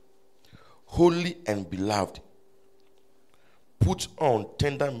 holy and beloved, put on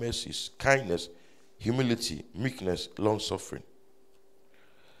tender mercies, kindness, humility, meekness, long-suffering.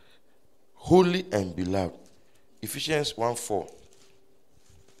 Holy and beloved. Ephesians 1:4.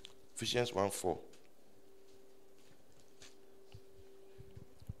 Ephesians 1:4.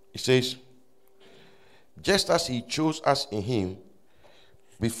 It says, just as he chose us in him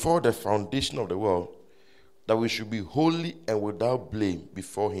before the foundation of the world, that we should be holy and without blame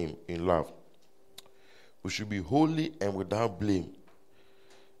before him in love. We should be holy and without blame.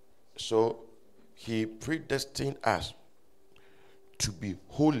 So he predestined us to be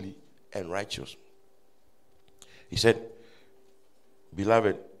holy and righteous. He said,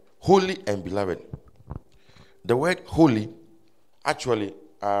 beloved, holy and beloved. The word holy, actually,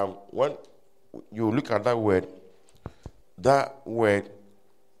 when you look at that word, the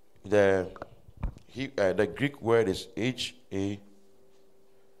Greek word is H-A-G-O-L-I.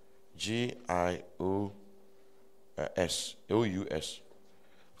 Gious.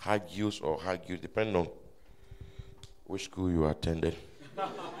 Hagios or Hagios, depending on which school you attended.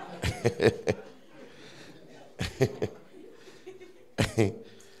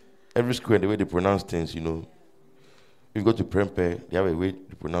 Every school and the way they pronounce things, you know. If you go to Prempeh, they have a way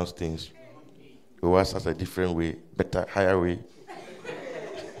to pronounce things. OAS has a different way, better, higher way.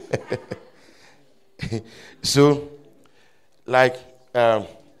 So, like,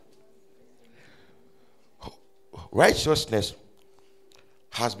 righteousness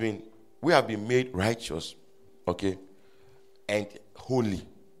we have been made righteous, okay, and holy.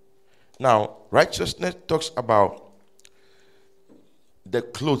 Now, righteousness talks about the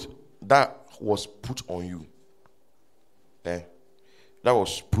clothes that was put on you. That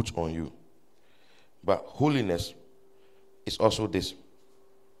was put on you. But holiness is also this.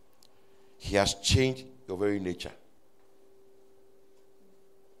 He has changed your very nature.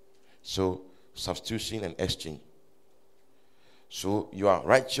 So, substitution and exchange. So, you are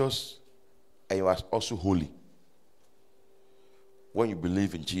righteous and you are also holy when you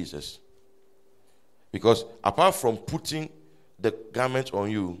believe in Jesus. Because apart from putting the garment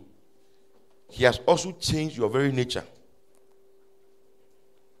on you, he has also changed your very nature.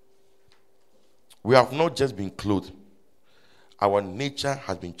 We have not just been clothed. Our nature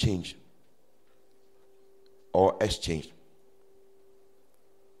has been changed or exchanged.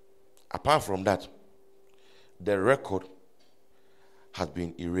 Apart from that, the record has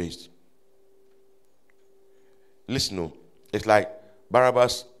been erased. Listen, it's like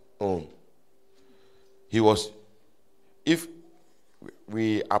Barabbas' own. If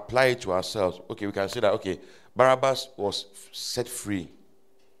we apply it to ourselves, okay, we can say that, okay, Barabbas was set free.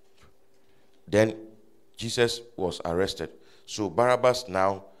 Then Jesus was arrested. So Barabbas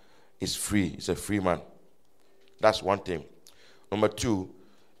now is free. He's a free man. That's one thing. Number two,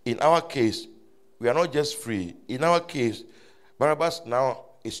 in our case, we are not just free. In our case, Barabbas now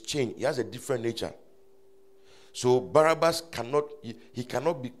is changed. He has a different nature. So Barabbas cannot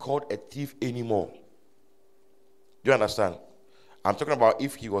be called a thief anymore. Do you understand? I'm talking about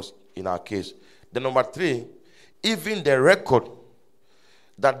if he was in our case. Then number three, even the record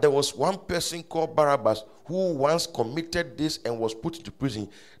that there was one person called Barabbas who once committed this and was put into prison,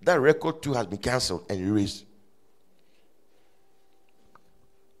 that record too has been cancelled and erased.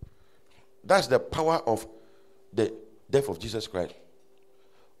 That's the power of the death of Jesus Christ.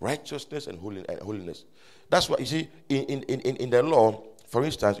 Righteousness and holiness. That's what you see in the law. For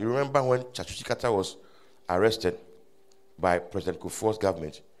instance, you remember when Chachuchikata was arrested by President Kufuor's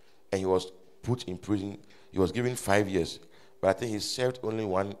government and he was put in prison. He was given 5 years, but I think he served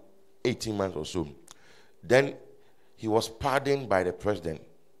only 18 months or so. Then he was pardoned by the president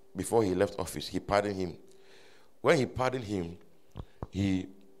before he left office. He pardoned him. When he pardoned him, he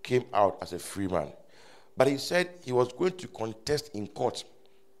came out as a free man. But he said he was going to contest in court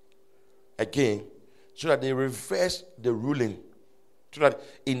again so that they reverse the ruling. So that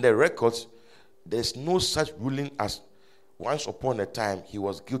in the records, there's no such ruling as once upon a time he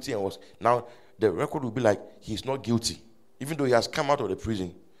was guilty and was. Now the record will be like he's not guilty. Even though he has come out of the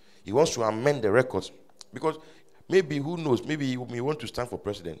prison, he wants to amend the records. Because maybe, who knows, maybe he may want to stand for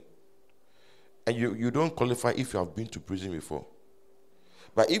president. And you don't qualify if you have been to prison before.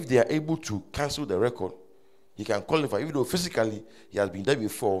 But if they are able to cancel the record, he can qualify. Even though physically he has been there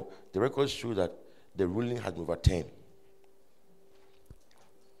before, the records show that the ruling has been overturned.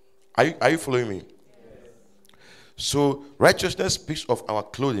 Are you following me? Yes. So righteousness speaks of our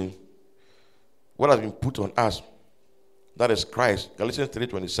clothing, what has been put on us. That is Christ. Galatians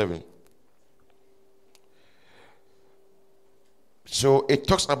 3:27. So it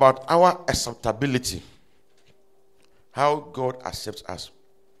talks about our acceptability, how God accepts us.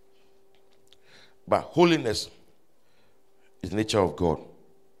 But holiness is the nature of God.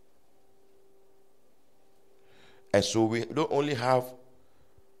 And so we don't only have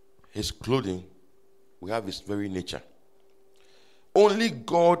his clothing, we have his very nature. Only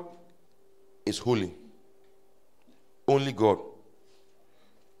God is holy. Only God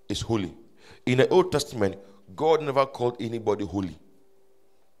is holy. In the Old Testament, God never called anybody holy.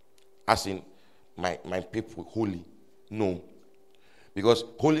 As in, my people holy. No. Because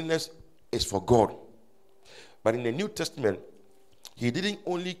holiness is for God. But in the New Testament, he didn't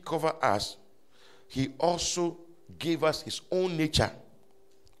only cover us, he also gave us his own nature,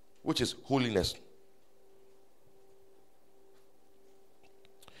 which is holiness.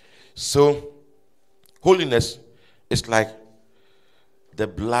 So, holiness is like the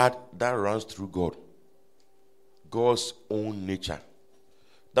blood that runs through God. God's own nature.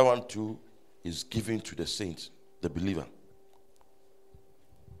 That one too is given to the saints, the believer.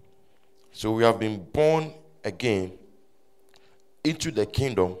 So we have been born again into the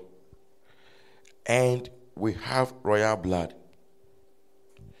kingdom, and we have royal blood.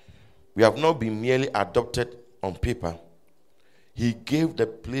 We have not been merely adopted on paper. He gave the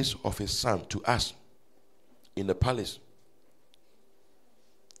place of his son to us in the palace.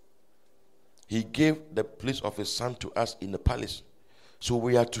 He gave the place of his son to us in the palace. So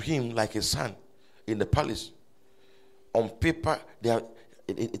we are to him like a son in the palace. On paper,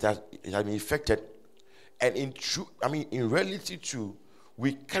 it has been effected. And in reality too,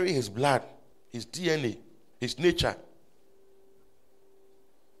 we carry his blood, his DNA, his nature.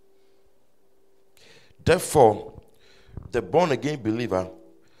 Therefore, the born-again believer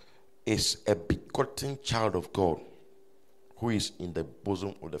is a begotten child of God who is in the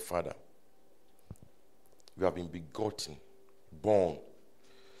bosom of the Father. We have been begotten, born,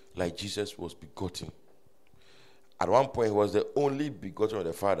 like Jesus was begotten. At one point, he was the only begotten of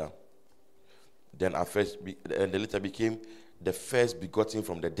the Father. Then and later became the first begotten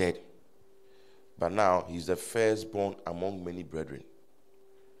from the dead. But now, he's the firstborn among many brethren.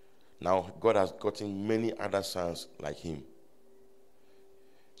 Now, God has gotten many other sons like him.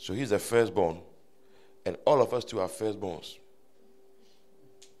 So he's the firstborn, and all of us too are firstborns.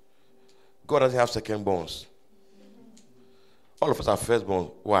 God doesn't have secondborns. All of us are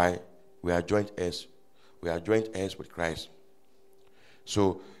firstborn. Why? We are joint heirs. We are joint heirs with Christ.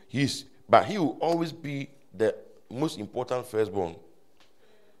 So he will always be the most important firstborn.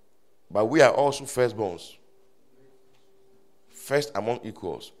 But we are also firstborns. First among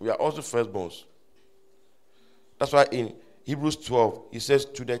equals. We are also firstborns. That's why in Hebrews 12, he says,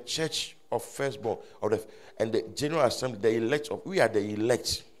 to the church of firstborn, and the general assembly, the elect we are the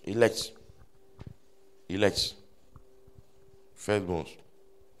elect. Firstborns.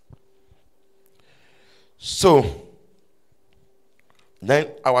 So,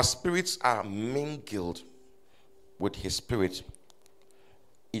 then our spirits are mingled with his spirit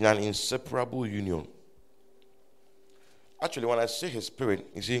in an inseparable union. Actually, when I say his spirit,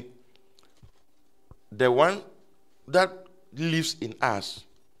 you see, the one that lives in us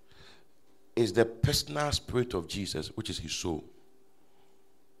is the personal spirit of Jesus, which is his soul.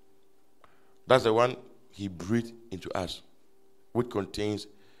 That's the one he breathed into us, which contains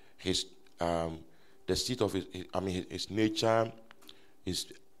his the seed of his nature, his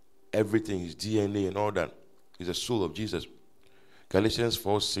everything, his DNA and all that. Is the soul of Jesus. Galatians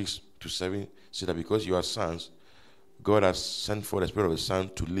 4:6-7 says that because you are sons, God has sent for the Spirit of His Son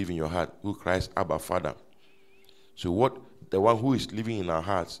to live in your heart, who cries, Abba, Father. So the one who is living in our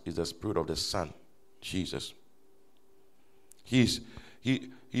hearts is the Spirit of the Son, Jesus. He's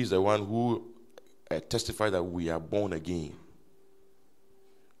the one who testifies that we are born again.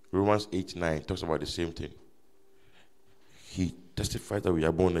 Romans 8:9 talks about the same thing. He testifies that we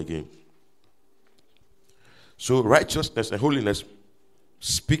are born again. So righteousness and holiness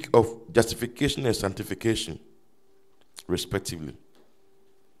speak of justification and sanctification, respectively.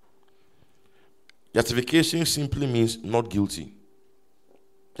 Justification simply means not guilty.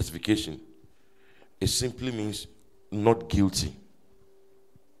 Justification. It simply means not guilty.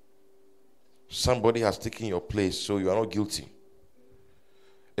 Somebody has taken your place, so you are not guilty.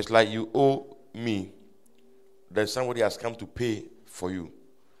 It's like you owe me, then somebody has come to pay for you.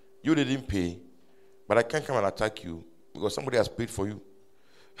 You didn't pay, but I can't come and attack you because somebody has paid for you.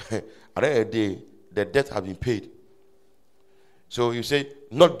 At the end of the day, the debt has been paid. So you say,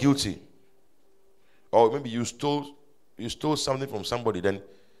 not guilty. Or maybe you stole something from somebody, then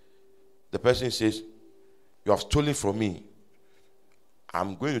the person says, you have stolen from me.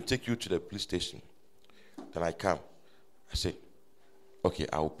 I'm going to take you to the police station. Then I come. I say, okay,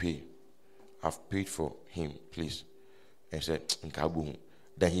 I'll pay. I've paid for him, please. And he said,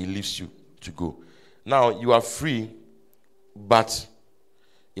 then he leaves you to go. Now you are free, but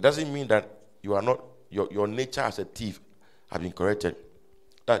it doesn't mean that you are not, your nature as a thief has been corrected.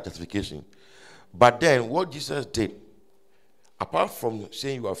 That's justification. But then what Jesus did, apart from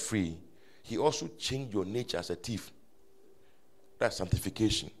saying you are free, he also changed your nature as a thief. That's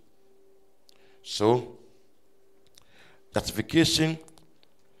sanctification. So, justification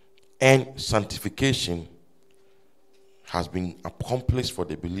and sanctification has been accomplished for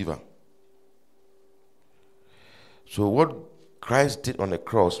the believer. So what Christ did on the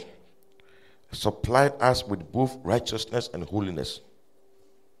cross supplied us with both righteousness and holiness.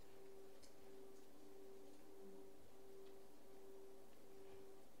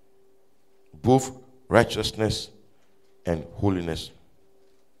 Both righteousness and holiness.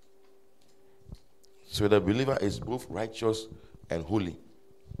 So the believer is both righteous and holy.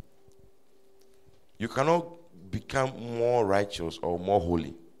 You cannot become more righteous or more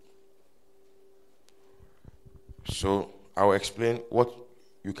holy. So I'll explain what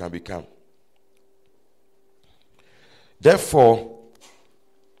you can become. Therefore,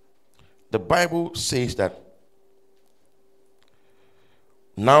 the Bible says that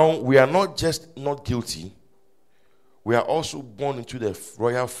now we are not just not guilty, we are also born into the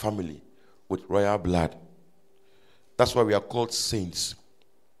royal family with royal blood. That's why we are called saints.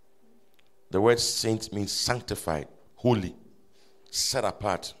 The word saint means sanctified, holy, set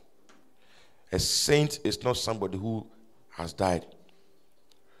apart. A saint is not somebody who has died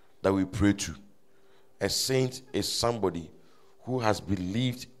that we pray to. A saint is somebody who has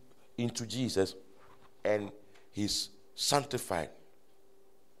believed into Jesus and he's sanctified,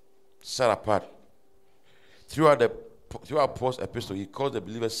 set apart. Throughout Paul's epistle, he calls the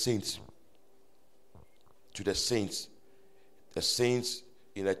believers saints. To the saints to the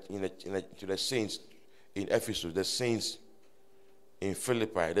saints in Ephesus, the saints in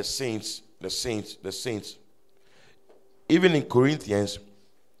Philippi, the saints. Even in Corinthians,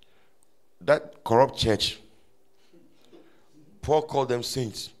 that corrupt church, Paul called them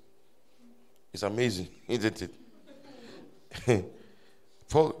saints. It's amazing, isn't it?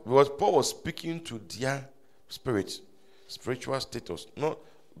 Paul was speaking to their spiritual status, not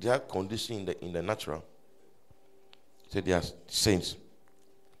their condition in the natural. So they are saints.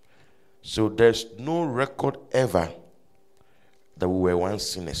 So there's no record ever that we were once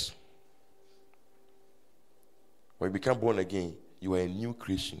sinners. When you become born again, you are a new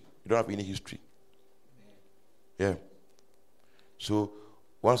creation. You don't have any history. Yeah. So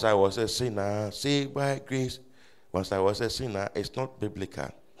once I was a sinner, saved by grace. Once I was a sinner, it's not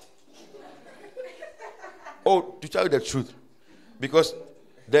biblical. Oh, to tell you the truth, because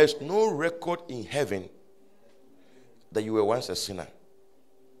there's no record in heaven that you were once a sinner.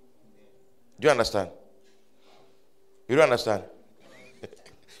 Do you understand? You don't understand?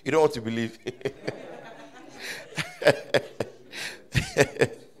 You don't want to believe.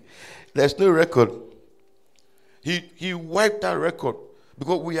 There's no record. He wiped that record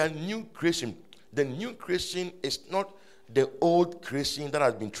because we are new creation. The new creation is not the old creation that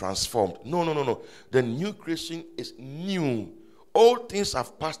has been transformed. No. The new creation is new. Old things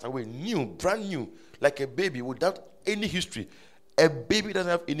have passed away. New, brand new, like a baby without any history. A baby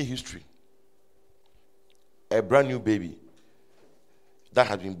doesn't have any history. A brand new baby that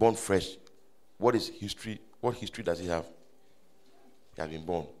has been born fresh. What is history? What history does he have? He has been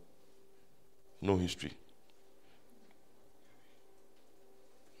born. No history.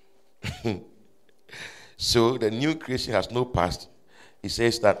 So the new creation has no past. It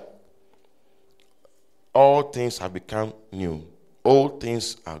says that all things have become new. All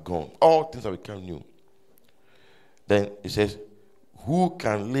things are gone. All things have become new. Then it says, who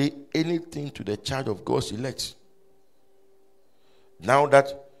can lay anything to the charge of God's elect? Now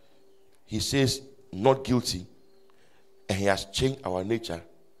that he says not guilty and he has changed our nature,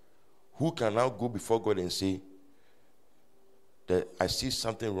 who can now go before God and say that I see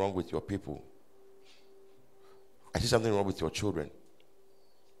something wrong with your people? I see something wrong with your children.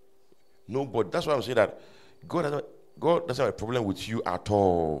 Nobody. That's why I'm saying that God doesn't have a problem with you at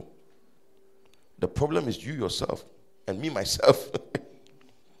all. The problem is you yourself and me myself.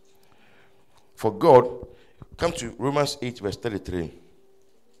 For God, come to Romans 8 verse 33.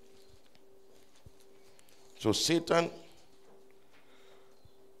 So Satan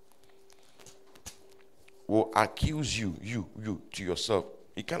will accuse you to yourself.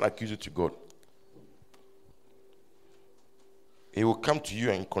 He can't accuse you to God. He will come to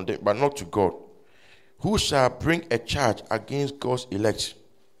you and condemn, but not to God. Who shall bring a charge against God's elect?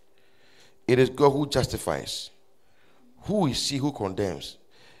 It is God who justifies. Who is he who condemns?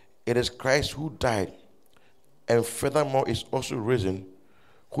 It is Christ who died, and furthermore is also risen,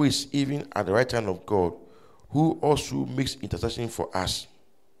 who is even at the right hand of God, who also makes intercession for us.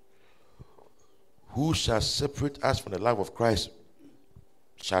 Who shall separate us from the love of Christ?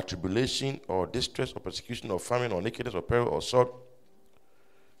 Shall tribulation or distress or persecution or famine or nakedness or peril or sword?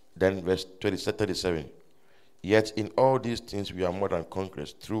 Then verse 37. Yet in all these things we are more than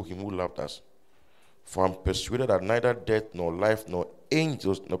conquerors through him who loved us. For I am persuaded that neither death nor life nor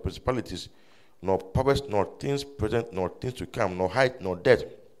angels nor principalities nor powers nor things present nor things to come nor height nor depth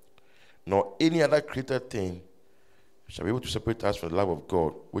nor any other created thing shall be able to separate us from the love of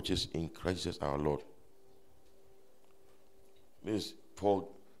God which is in Christ Jesus our Lord. This is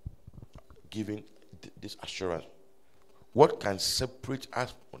Paul giving this assurance. What can separate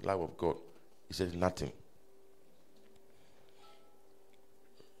us from the love of God? He says nothing.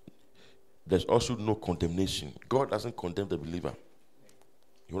 There's also no condemnation. God doesn't condemn the believer.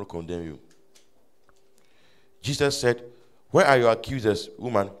 He won't condemn you. Jesus said, where are your accusers,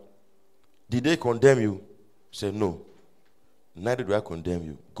 woman? Did they condemn you? said, no, neither do I condemn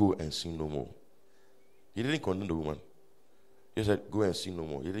you. Go and sin no more. He didn't condemn the woman. He said, go and sin no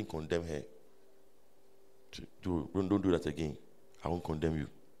more. He didn't condemn her. Don't do that again. I won't condemn you.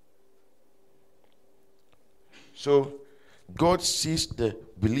 So, God sees the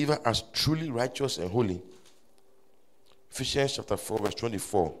believer as truly righteous and holy. Ephesians chapter 4, verse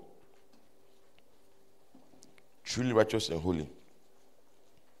 24. Truly righteous and holy.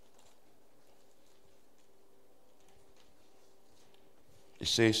 It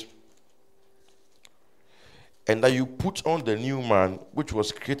says, and that you put on the new man, which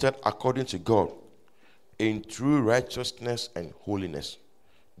was created according to God, in true righteousness and holiness.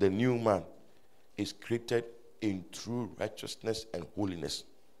 The new man is created in true righteousness and holiness.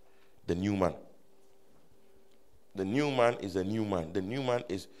 The new man. The new man is a new man. The new man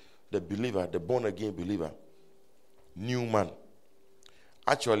is the believer, the born-again believer. New man.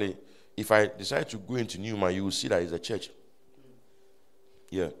 Actually, if I decide to go into new man, you will see that it's a church.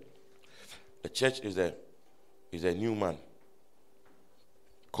 Yeah. The church is a new man.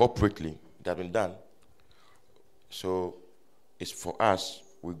 Corporately, it has been done. So it's for us,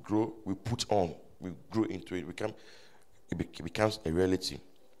 we grow, we put on, we grow into it, it becomes a reality.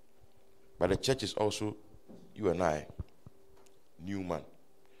 But the church is also you and I, new man.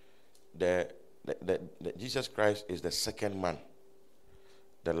 The Jesus Christ is the second man.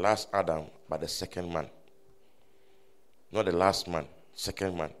 The last Adam, but the second man. Not the last man,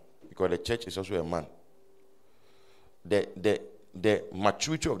 second man. Because the church is also a man. The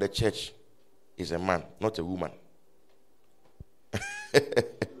maturity of the church is a man, not a woman.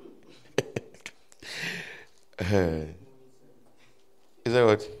 Is that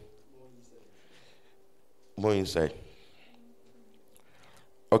what? More inside.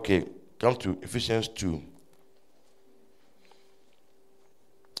 Okay, come to Ephesians 2.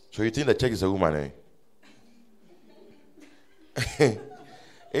 So you think the church is a woman, eh?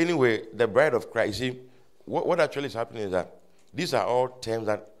 Anyway, the bride of Christ. You see, what actually is happening is that these are all terms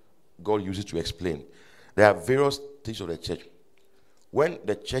that God uses to explain. There are various things of the church. When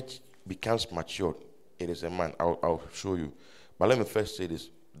the church becomes matured, it is a man. I'll show you. But let me first say this.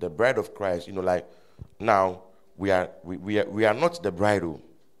 The bride of Christ, like now, we are not the bride.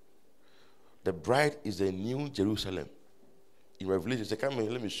 The bride is a new Jerusalem. In Revelation, say, come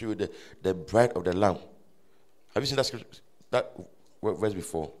in, let me show you the bride of the Lamb. Have you seen that verse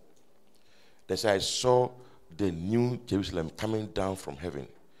before? They say, I saw the new Jerusalem coming down from heaven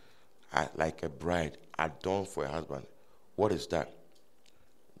like a bride adorned for a husband. What is that?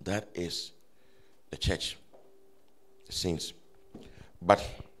 That is the church, the saints.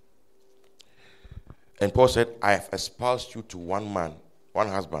 And Paul said, I have espoused you to one man, one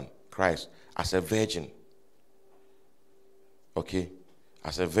husband, Christ, as a virgin. Okay?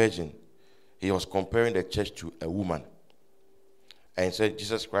 As a virgin. He was comparing the church to a woman. And he said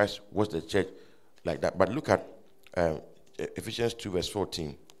Jesus Christ was the church like that. But look at Ephesians 2 verse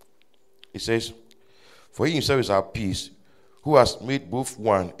 14. It says, for he himself is our peace, who has made both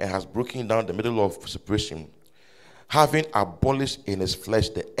one and has broken down the middle of separation, having abolished in his flesh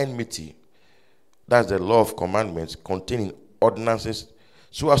the enmity, that's the law of commandments containing ordinances,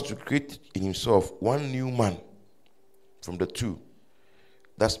 so as to create in himself one new man from the two,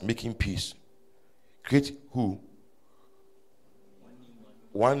 that's making peace. Create who?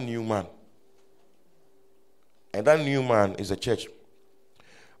 One new man. And that new man is the church.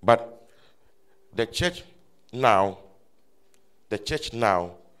 But the church now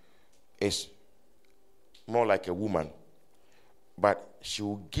is more like a woman. But she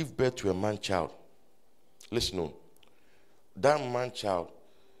will give birth to a man child. Listen, that man child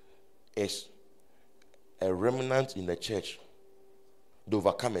is a remnant in the church, the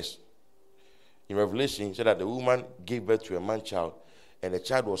overcomers. In Revelation, it said that the woman gave birth to a man child, and the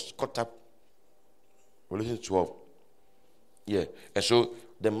child was caught up. Revelation 12. Yeah. And so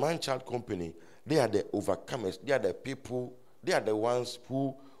the man child company, they are the overcomers. They are the people, they are the ones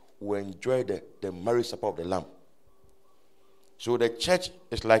who will enjoy the marriage supper of the Lamb. So the church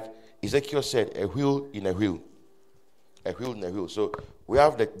is like Ezekiel said, a wheel in a wheel. A wheel in a wheel. So we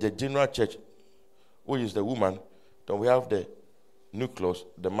have the general church, which is the woman. Then we have the nucleus,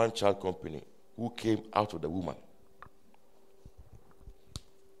 the man-child company, who came out of the woman.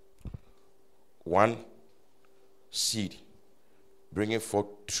 One seed bringing forth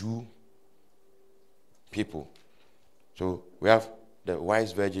two people. So we have the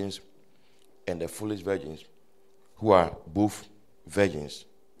wise virgins and the foolish virgins, who are both virgins.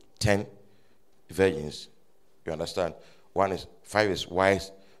 10 virgins. You understand? 5 is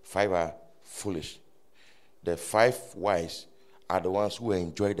wise, 5 are foolish. The 5 wise are the ones who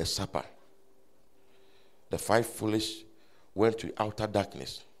enjoy the supper. the 5 foolish went to outer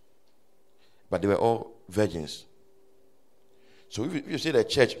darkness. But they were all virgins. So if you say the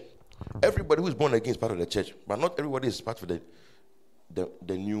church, everybody who is born again is part of the church, but not everybody is part of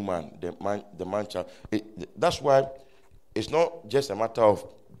the new man, the man child. That's why it's not just a matter of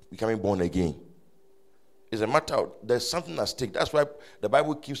becoming born again. It's a matter of there's something at stake. That's why the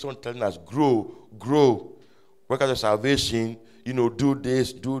Bible keeps on telling us, grow, work out your salvation, do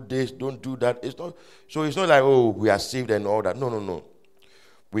this, don't do that. So it's not like, oh, we are saved and all that. No.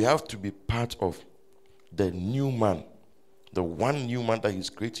 We have to be part of the new man, the one new man that he's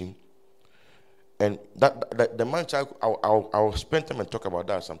creating. And that the man child, I'll spend time and talk about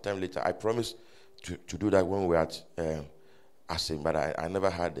that sometime later. I promise to do that when we're at Asim, but I never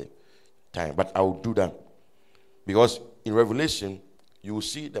had the time. But I will do that. Because in Revelation, you will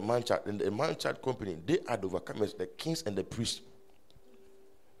see the man child, and the man child company, they are the overcomers, the kings and the priests,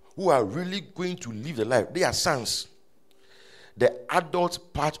 who are really going to live the life. They are sons. The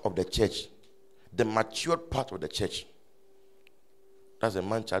adult part of the church, the matured part of the church. That's the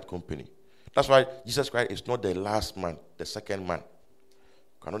man child company. That's why Jesus Christ is not the last man, the second man.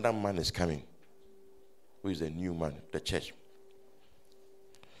 Another man is coming, who is the new man, the church.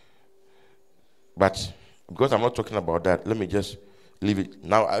 But because I'm not talking about that, let me just leave it.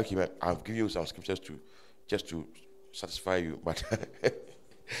 Now I'll give you some scriptures just to satisfy you. But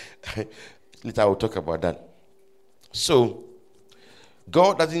later I will talk about that. So,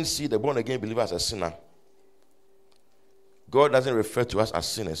 God doesn't see the born-again believer as a sinner. God doesn't refer to us as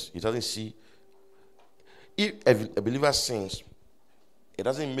sinners. He doesn't see. If a believer sins, it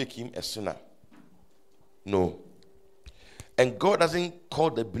doesn't make him a sinner. No. And God doesn't call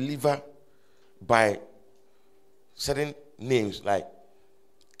the believer by certain names like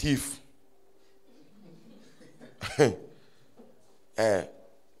thief.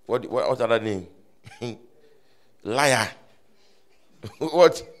 What's other name? Liar.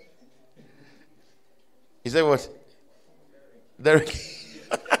 What? He said what? Derek.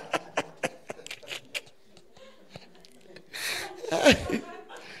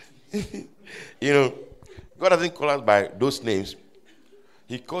 God doesn't call us by those names.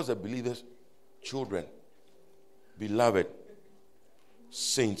 He calls the believers children, beloved,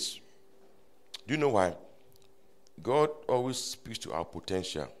 saints. Do you know why? God always speaks to our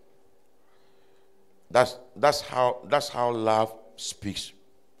potential. That's how love speaks.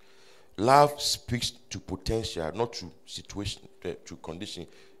 Love speaks to potential, not to situation, to condition.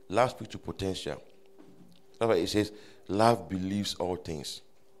 Love speaks to potential. That's why it says, love believes all things.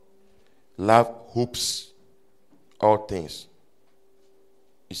 Love hopes all things.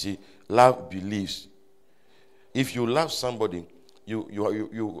 You see, love believes. If you love somebody,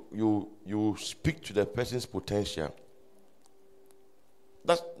 you speak to the person's potential.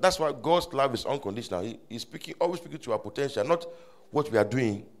 That's why God's love is unconditional. He's always speaking to our potential, not what we are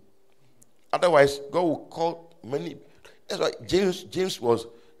doing. Otherwise, God will call many. That's why James was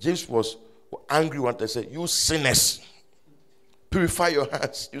angry one day. Said, "You sinners, purify your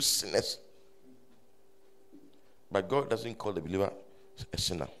hands, you sinners." But God doesn't call the believer a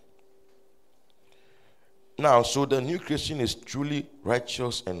sinner. Now, so the new creation is truly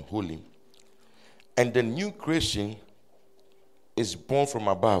righteous and holy, and the new creation is born from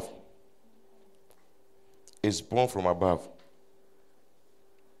above. Is born from above.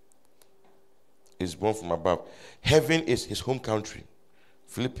 Is born from above. Heaven is his home country.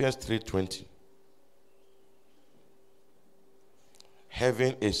 Philippians 3:20.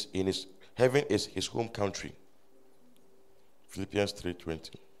 Heaven is his home country. Philippians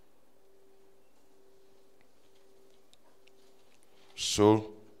 3:20.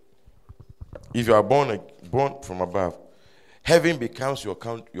 So, if you are born from above, heaven becomes your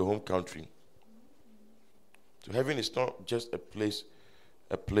home country. So heaven is not just a place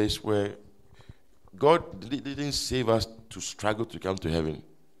where God didn't save us to struggle to come to heaven.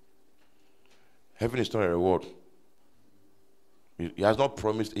 Heaven is not a reward. He has not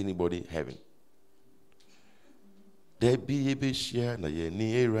promised anybody heaven.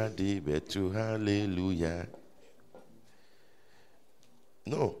 Hallelujah.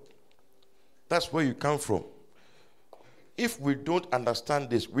 No. That's where you come from. If we don't understand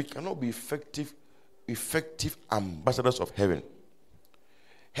this, we cannot be effective ambassadors of heaven.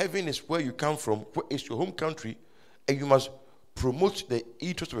 Heaven is where you come from, where is your home country, and you must promote the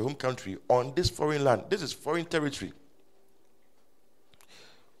interest of your home country on this foreign land. This is foreign territory.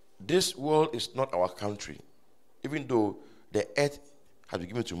 This world is not our country. Even though the earth has been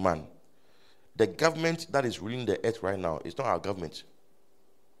given to man, the government that is ruling the earth right now is not our government.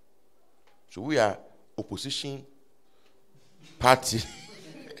 So we are opposition party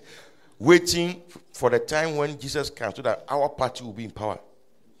waiting for the time when Jesus comes, so that our party will be in power.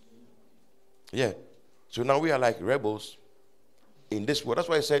 Yeah. So now we are like rebels in this world. That's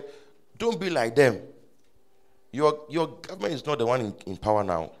why I said, don't be like them. Your government is not the one in power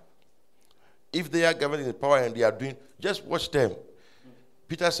now. If they are government in power and they are doing, just watch them.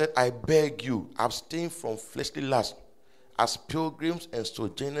 Peter said, I beg you, abstain from fleshly lust, as pilgrims and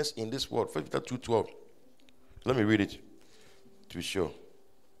sojourners in this world. 1 Peter 2:12. Let me read it to be sure.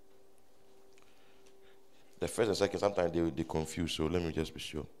 The first and second, sometimes they confuse, so let me just be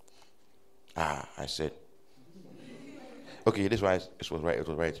sure. I said. Okay, this one it was right. It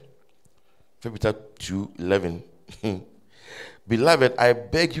was right. 1 Peter 2:11. Beloved, I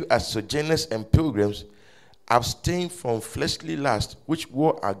beg you as sojourners and pilgrims, abstain from fleshly lust, which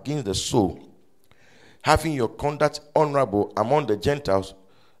war against the soul, having your conduct honorable among the Gentiles,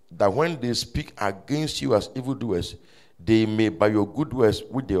 that when they speak against you as evildoers, they may by your good works,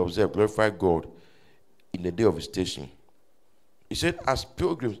 which they observe, glorify God in the day of visitation. He said, as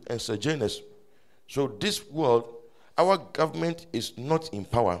pilgrims and sojourners. So this world, our government is not in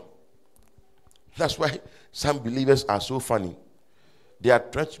power. That's why some believers are so funny. They are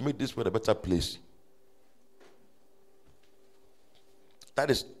trying to make this world a better place. That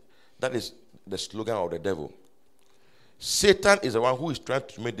is the slogan of the devil. Satan is the one who is trying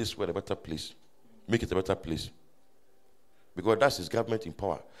to make this world a better place. Make it a better place. Because that's his government in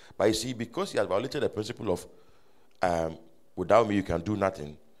power. But you see, because he has violated the principle of without me you can do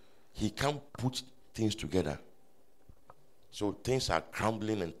nothing, he can't put things together. So things are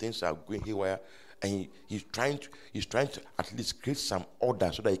crumbling and things are going haywire, and he's trying to at least create some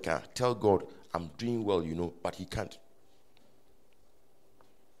order so that he can tell God, I'm doing well, but he can't.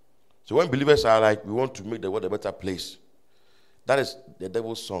 So when believers are like, we want to make the world a better place, that is the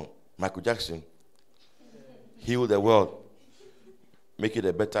devil's song. Michael Jackson, heal the world, make it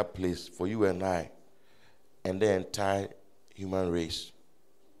a better place for you and I and the entire human race.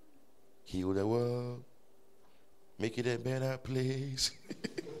 Heal the world, make it a better place.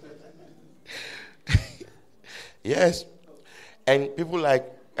 Yes. And people like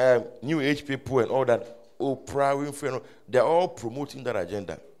New Age people and all that, Oprah Winfrey, they're all promoting that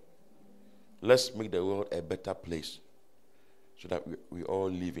agenda. Let's make the world a better place so that we all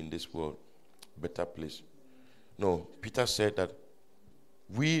live in this world, better place. No, Peter said that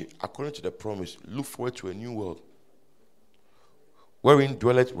we, according to the promise, look forward to a new world wherein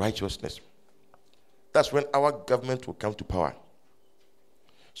dwelleth righteousness. That's when our government will come to power.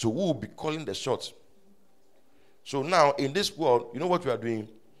 So we will be calling the shots. So now, in this world, you know what we are doing?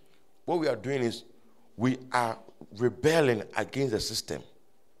 What we are doing is we are rebelling against the system.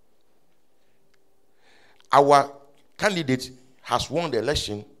 Our candidate has won the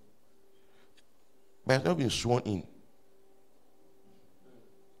election, but has not been sworn in.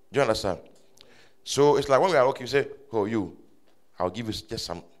 Do you understand? So it's like when we are working, you say, I'll give you just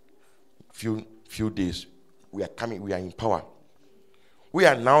some few days. We are coming, we are in power. We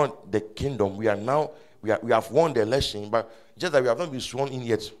are now the kingdom. We have won the election, but just that we have not been sworn in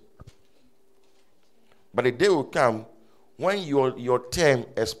yet. But the day will come when your term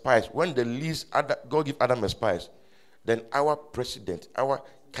expires, when the lease God give Adam expires, then our president, our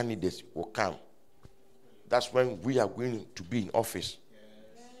candidates will come. That's when we are going to be in office.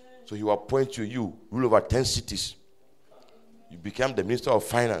 So he will appoint you, rule over 10 cities. You become the Minister of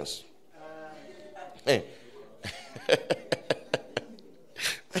Finance. Hey.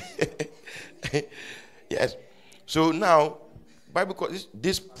 Yes. So now, Bible calls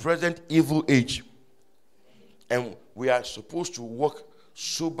this present evil age, and we are supposed to walk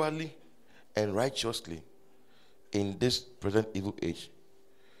soberly and righteously in this present evil age.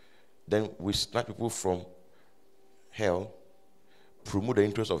 Then we snatch people from hell, promote the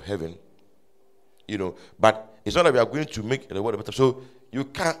interests of heaven, But it's not that we are going to make the world better. So you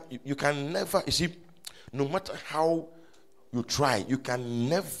can never, you see, no matter how you try, you can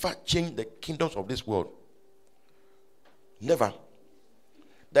never change the kingdoms of this world. Never.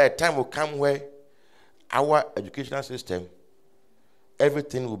 That time will come where our educational system,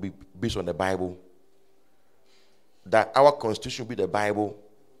 everything will be based on the Bible. That our constitution will be the Bible.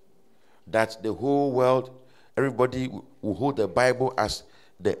 That the whole world, everybody will hold the Bible as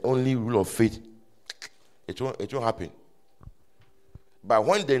the only rule of faith. It won't happen. But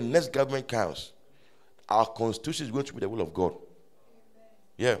when the next government comes, our constitution is going to be the will of God.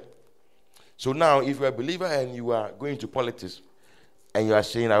 Yeah. So now, if you're a believer and you are going to politics, and you are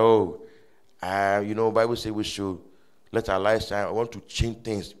saying, Bible says we should let our lives shine. I want to change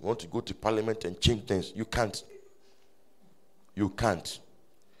things. We want to go to parliament and change things. You can't. You can't.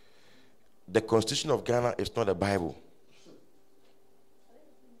 The Constitution of Ghana is not the Bible.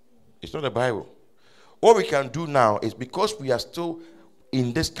 It's not the Bible. What we can do now is, because we are still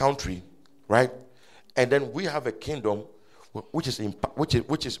in this country, right? And then we have a kingdom which has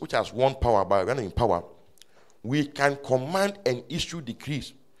one power, but we're not in power. We can command and issue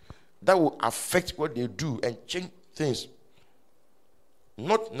decrees that will affect what they do and change things.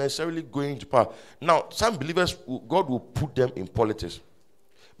 Not necessarily going to power. Now, some believers, God will put them in politics,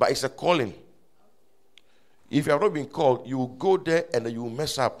 but it's a calling. If you have not been called, you will go there and then you will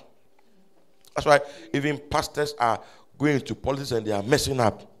mess up. That's why even pastors are going into politics and they are messing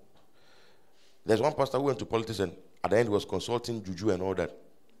up. There's one pastor who went to politics and at the end was consulting juju and all that.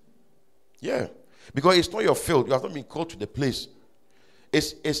 Yeah. Because it's not your field. You have not been called to the place.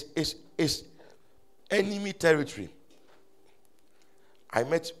 It's enemy territory. I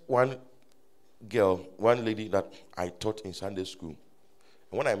met one girl, one lady that I taught in Sunday school.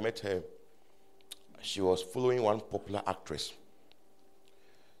 And when I met her, she was following one popular actress.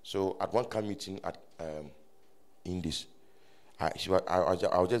 So at one camp meeting at Indies, I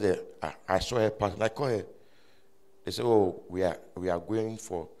was just there. I saw her pass, and I called her. They said, "Oh, we are going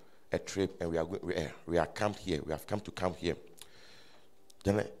for a trip, and we are camped here. We have come to camp here."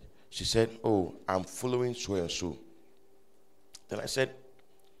 Then she said, "Oh, I'm following so and so." Then I said,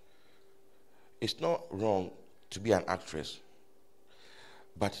 "It's not wrong to be an actress,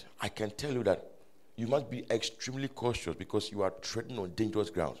 but I can tell you that you must be extremely cautious because you are treading on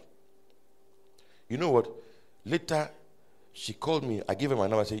dangerous ground." You know what? Later, she called me. I gave her my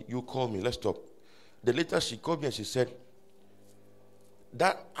number. I said, "You call me. Let's talk." Then later, she called me and she said,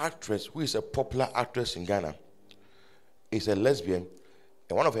 "That actress, who is a popular actress in Ghana, is a lesbian,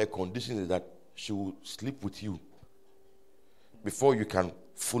 and one of her conditions is that she will sleep with you before you can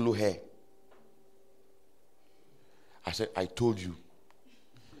follow her." I said, "I told you.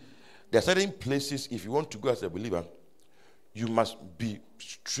 There are certain places, if you want to go as a believer, you must be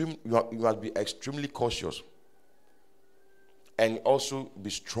extremely cautious, and also be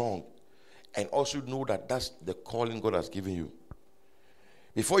strong, and also know that that's the calling God has given you.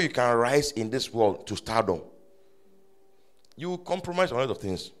 Before you can rise in this world to stardom, you will compromise on a lot of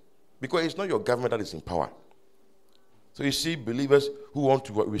things, because it's not your government that is in power. So you see believers who want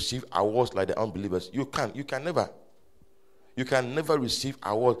to receive awards like the unbelievers. You can never receive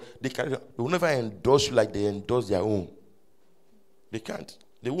awards. They will never endorse you like they endorse their own. They can't.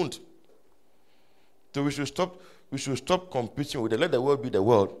 They won't. So we should stop competing with them. Let the world be the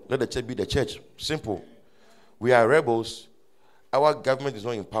world. Let the church be the church. Simple. We are rebels. Our government is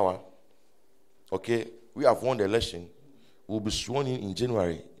not in power. Okay? We have won the election. We'll be sworn in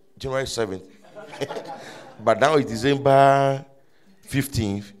January 7th. But now it's December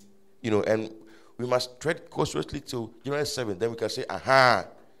 15th, and we must tread cautiously till January 7th. Then we can say, aha,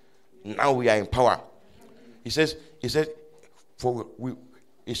 now we are in power. He said,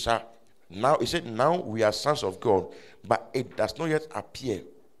 now we are sons of God, but it does not yet appear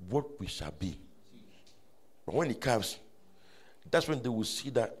what we shall be. But when it comes, that's when they will see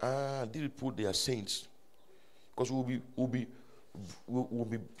that, these people, they are saints. Because we'll be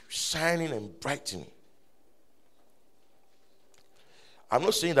shining and brightening. I'm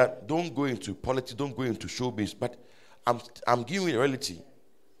not saying that don't go into politics, don't go into showbiz, but I'm giving you the reality.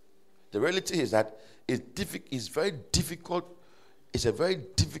 The reality is that it's very difficult. It's a very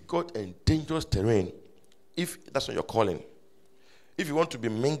difficult and dangerous terrain if that's not your calling. If you want to be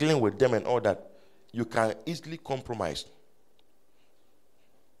mingling with them and all that, you can easily compromise.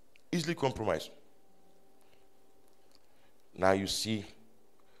 Easily compromise. Now you see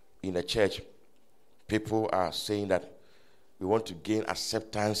in the church, people are saying that we want to gain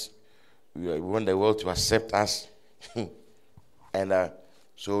acceptance. We want the world to accept us. And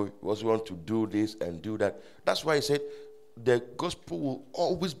so we also want to do this and do that. That's why he said the gospel will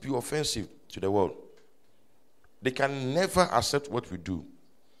always be offensive to the world. They can never accept what we do.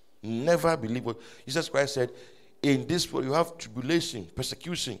 Never believe what Jesus Christ said. In this world you have tribulation,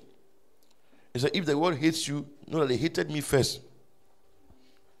 persecution. He said, if the world hates you, know that they hated me first.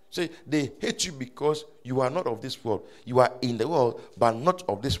 Say, they hate you because you are not of this world. You are in the world, but not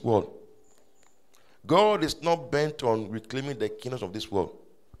of this world. God is not bent on reclaiming the kingdoms of this world.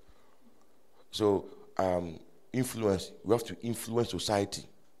 So, influence. We have to influence society.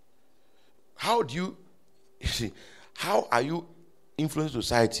 How are you influencing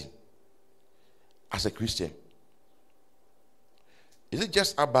society as a Christian? Is it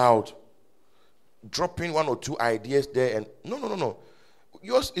just about dropping one or two ideas there and no.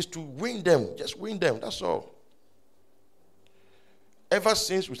 Yours is to win them. Just win them. That's all. Ever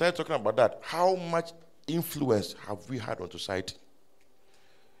since we started talking about that, how much influence have we had on society?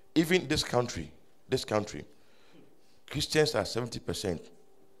 Even this country, Christians are 70%,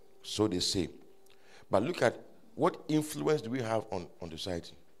 so they say. But look at what influence do we have on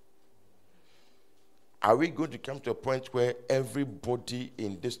society. Are we going to come to a point where everybody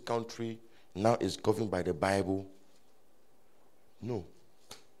in this country now is governed by the Bible? No.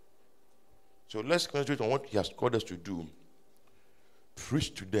 So let's concentrate on what he has called us to do.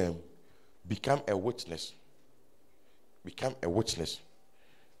 Preach to them. Become a witness. Become a witness.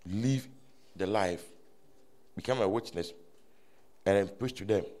 Live the life. Become a witness. And then preach to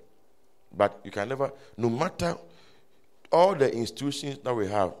them. But you can never, no matter all the institutions that we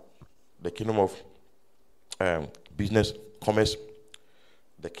have, the kingdom of business, commerce,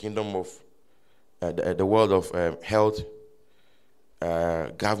 the kingdom of the world of health,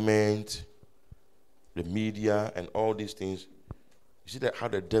 government, the media, and all these things. You see that how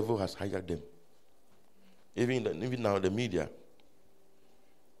the devil has hired them. Even now, the media.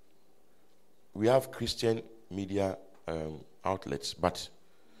 We have Christian media outlets, but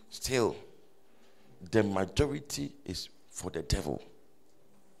still, the majority is for the devil.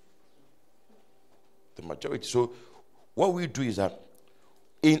 The majority. So, what we do is that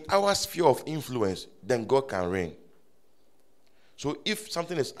in our sphere of influence, then God can reign. So, if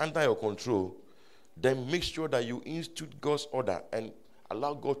something is under your control, then make sure that you institute God's order and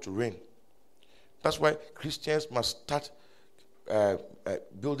allow God to reign. That's why Christians must start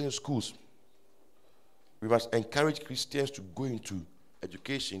building schools. We must encourage Christians to go into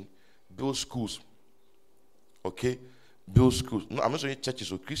education, build schools. Okay? Build schools. No, I'm not saying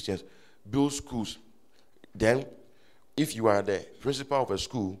churches or Christians. Build schools. Then, if you are the principal of a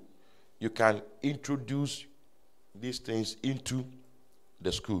school, you can introduce these things into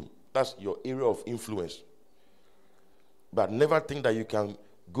the school. That's your area of influence. But never think that you can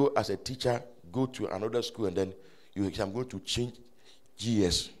go as a teacher, go to another school, and then you say, I'm going to change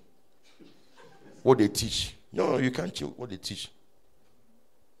GS. What they teach. No, you can't change what they teach.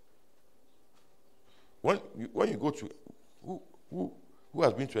 When you go to, who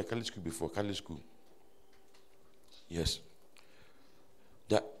has been to a Catholic school before? Catholic school. Yes.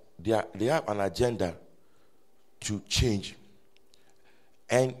 They have an agenda to change.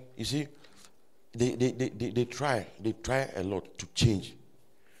 And you see, they try a lot to change.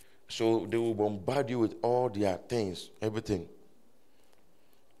 So they will bombard you with all their things, everything.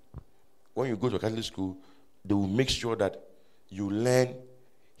 When you go to a Catholic school, they will make sure that you learn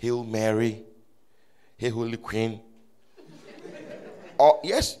Hail Mary, Hail Holy Queen. Or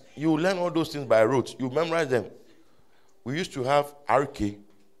yes, you learn all those things by rote. You memorize them. We used to have RK,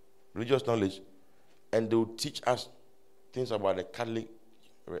 religious knowledge, and they would teach us things about the Catholic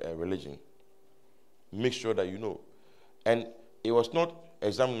religion. Make sure that you know. And it was not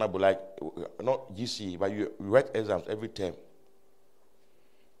examinable, like not GCE, but you write exams every term.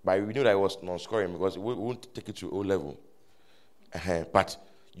 But we knew that it was non-scoring because we won't take it to O level. But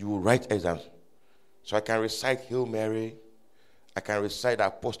you will write exams. So I can recite Hail Mary. I can recite the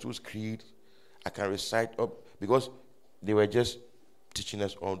Apostles' Creed. I can recite up because they were just teaching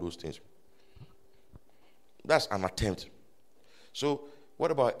us all those things. That's an attempt. So what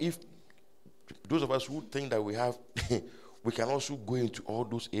about if those of us who think that we have, we can also go into all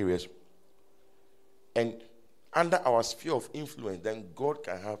those areas and under our sphere of influence, then God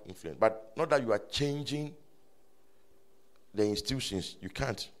can have influence. But not that you are changing the institutions. You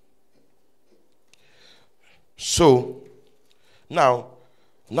can't. So, now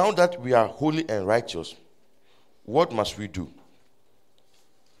that we are holy and righteous, what must we do?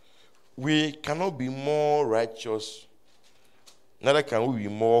 We cannot be more righteous, neither can we be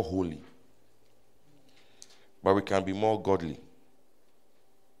more holy. But we can be more godly.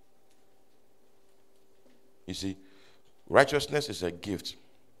 You see, righteousness is a gift.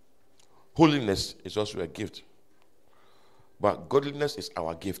 Holiness is also a gift. But godliness is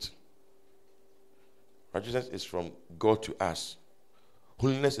our gift. Righteousness is from God to us.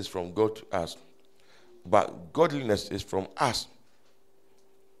 Holiness is from God to us. But godliness is from us.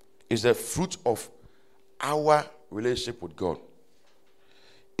 It's the fruit of our relationship with God.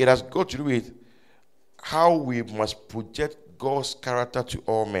 It has got to do with how we must project God's character to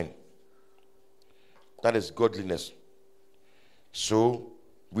all men. That is godliness. So,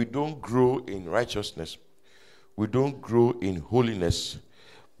 we don't grow in righteousness. We don't grow in holiness,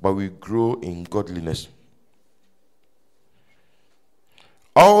 but we grow in godliness.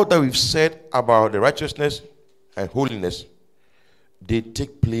 All that we've said about the righteousness and holiness, they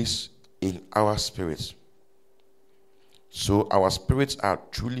take place in our spirits. So our spirits are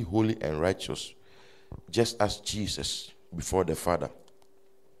truly holy and righteous, just as Jesus before the Father.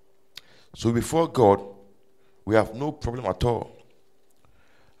 So before God, we have no problem at all.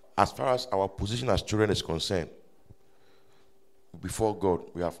 As far as our position as children is concerned, before God,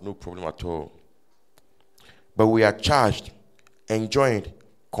 we have no problem at all. But we are charged, enjoined,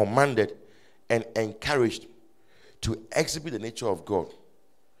 commanded, and encouraged to exhibit the nature of God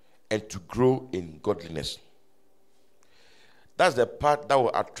and to grow in godliness. That's the part that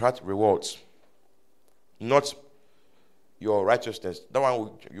will attract rewards, not your righteousness. That one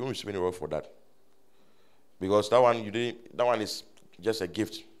you won't receive any reward for that, because that one you didn't. That one is just a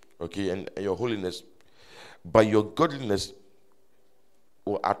gift, okay, and your holiness. But your godliness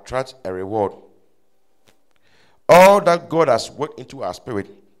will attract a reward. All that God has worked into our spirit,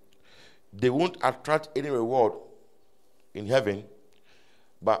 they won't attract any reward in heaven,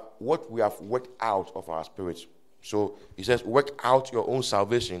 but what we have worked out of our spirits. So he says, work out your own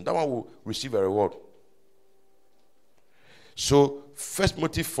salvation. That one will receive a reward. So 1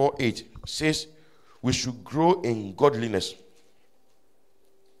 Timothy 4:8 says we should grow in godliness.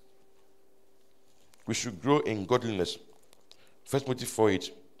 We should grow in godliness. 1 Timothy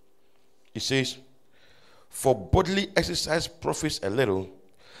 4:8. It says, for bodily exercise profits a little,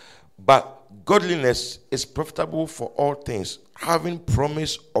 but godliness is profitable for all things, having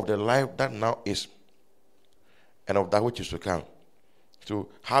promise of the life that now is, and of that which is to come. So,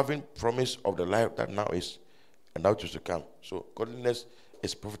 having promise of the life that now is, and that which is to come. So, godliness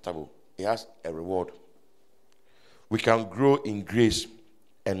is profitable. It has a reward. We can grow in grace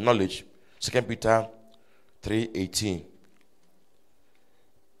and knowledge. 2 Peter 3:18.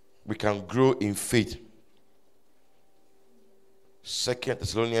 We can grow in faith. 2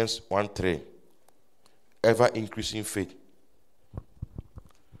 Thessalonians 1:3. Ever increasing faith.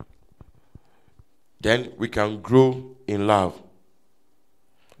 Then we can grow in love.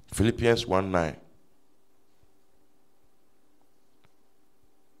 Philippians 1:9.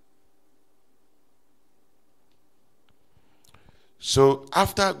 So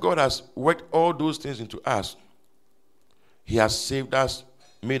after God has worked all those things into us, he has saved us,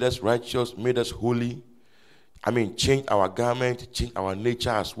 made us righteous, made us holy. Changed our garment, changed our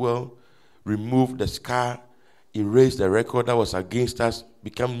nature as well, removed the scar, erased the record that was against us,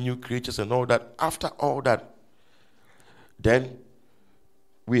 become new creatures and all that. After all that, then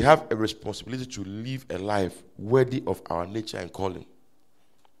we have a responsibility to live a life worthy of our nature and calling.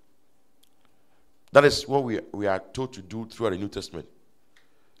 That is what we are told to do throughout the New Testament.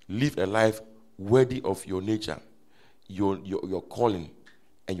 Live a life worthy of your nature, your calling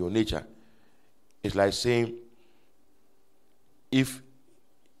and your nature. It's like saying, if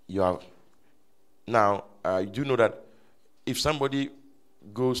you have now, you do know that if somebody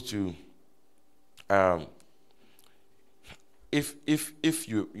goes to, if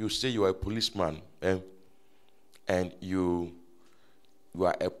you say you are a policeman, and you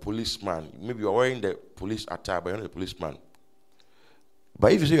are a policeman, maybe you are wearing the police attire, but you're not a policeman.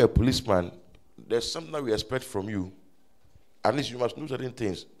 But if you say you're a policeman, there's something that we expect from you. At least you must know certain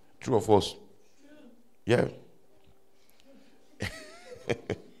things. True or false? Yeah.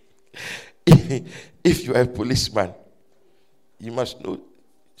 If you are a policeman, you must know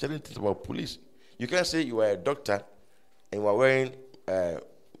certain things about police. You can't say you are a doctor and you are wearing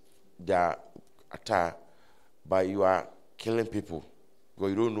their attire, but you are killing people because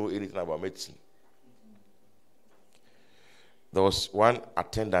you don't know anything about medicine. There was one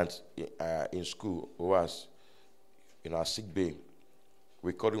attendant in school who was in our sick bay.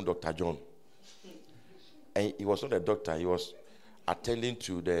 We called him Dr. John. And he was not a doctor. He was attending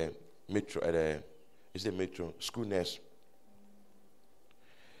to the metro school nurse.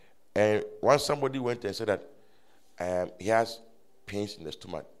 And once somebody went and said that he has pains in the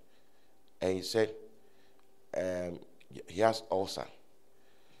stomach, and he said he has ulcer.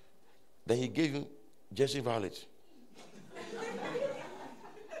 Then he gave him Jesse Violet.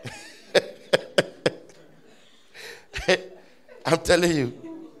 I'm telling you,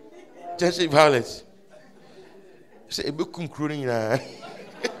 Jesse Violet. Say a book concluding.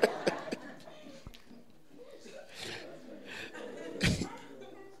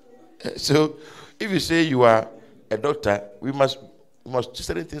 So, if you say you are a doctor, we must say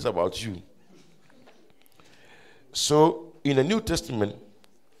certain things about you. So, in the New Testament,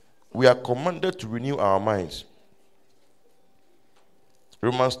 we are commanded to renew our minds.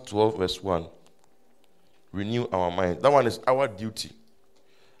 Romans 12, verse 1. Renew our mind. That one is our duty.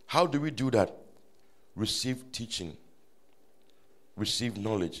 How do we do that? Receive teaching. Receive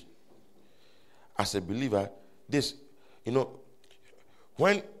knowledge. As a believer,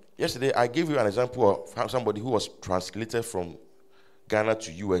 when yesterday I gave you an example of somebody who was translated from Ghana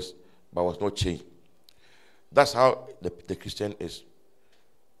to US but was not changed. That's how the Christian is.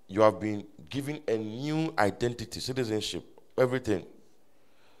 You have been given a new identity, citizenship, everything.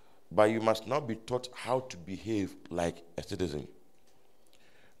 But you must now be taught how to behave like a citizen.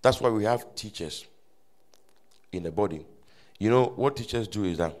 That's why we have teachers. in the body. You know what teachers do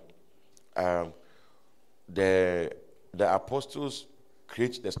is that the apostles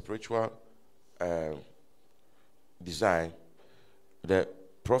create the spiritual design. The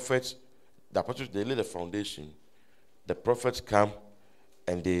prophets, the apostles, they lay the foundation. The prophets come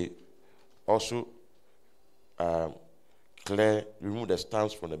and they also remove the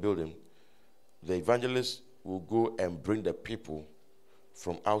stones from the building. The evangelists will go and bring the people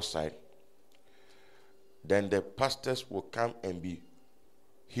from outside. Then the pastors will come and be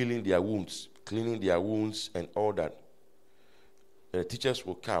healing their wounds, cleaning their wounds and all that. The teachers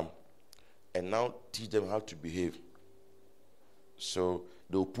will come and now teach them how to behave. So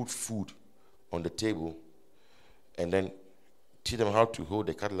they'll put food on the table and then teach them how to hold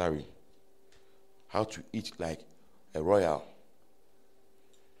the cutlery, how to eat like a royal.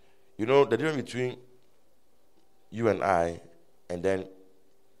 You know, the difference between you and I and then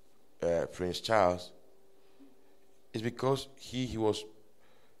Prince Charles is because he was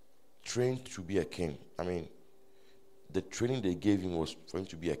trained to be a king. I mean, the training they gave him was for him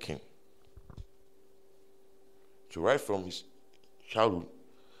to be a king. So right from his childhood,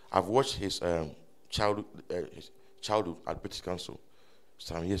 I've watched his childhood at British Council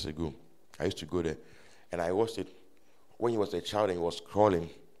some years ago. I used to go there, and I watched it when he was a child and he was crawling.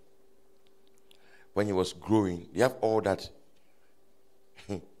 When he was growing, you have all that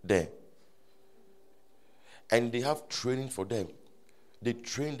there. And they have training for them. They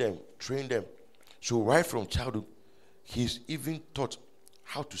train them. So right from childhood, he's even taught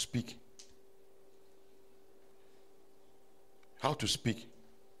how to speak. How to speak.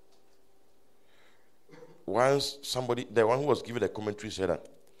 Once somebody, the one who was giving the commentary said that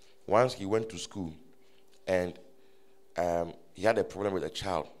once he went to school and he had a problem with a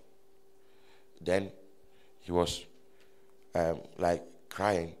child. Then he was like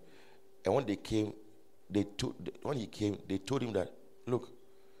crying. And when they came, they told him that, look,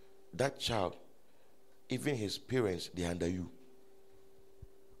 that child, even his parents, they are under you.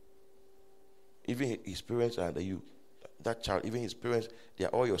 Even his parents are under you. That child, even his parents, they are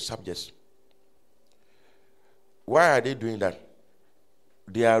all your subjects. Why are they doing that?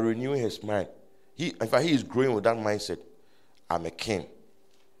 They are renewing his mind. In fact, he is growing with that mindset. I'm a king.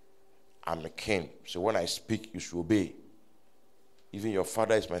 I'm a king. So when I speak, you should obey. Even your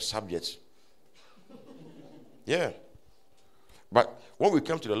father is my subject. Yeah. But when we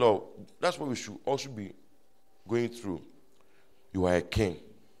come to the law, that's what we should also be going through. You are a king.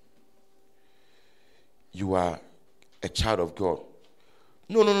 You are a child of God.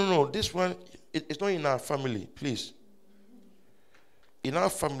 No. This one, it's not in our family, please. In our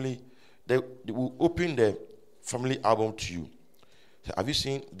family, they will open the family album to you. Have you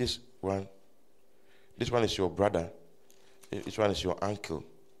seen this one? This one is your brother. This one is your uncle.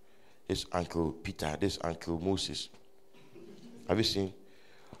 This Uncle Peter. This Uncle Moses. Have you seen?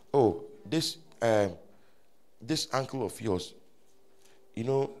 Oh, this uncle of yours. You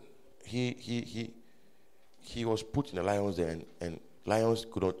know, he was put in the lions there, and lions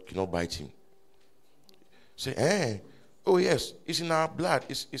could not bite him. Say, oh yes, it's in our blood.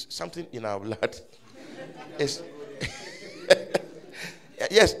 It's something in our blood. It's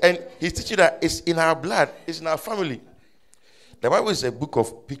yes, and he's teaching that it's in our blood. It's in our family. The Bible is a book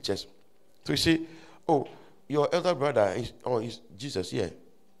of pictures. So you say, oh, your elder brother is Jesus, yeah.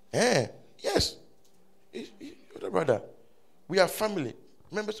 Yes. He's elder brother. We are family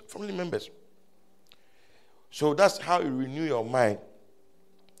members. So that's how you renew your mind.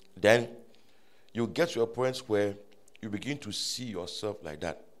 Then you get to a point where you begin to see yourself like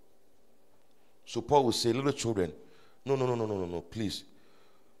that. So Paul will say, little children, no, please.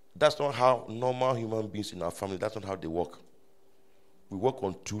 That's not how normal human beings in our family, that's not how they walk. We walk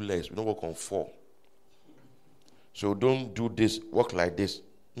on 2 legs, we don't walk on 4. So don't do this, walk like this.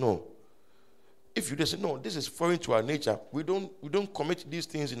 No. If you just say, no, this is foreign to our nature, we don't commit these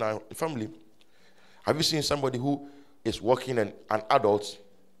things in our family. Have you seen somebody who is walking, an adult,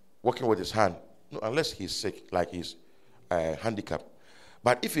 walking with his hand? No, unless he's sick, like he's handicapped.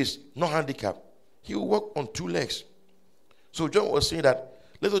 But if he's not handicapped, he will walk on 2 legs. So John was saying that,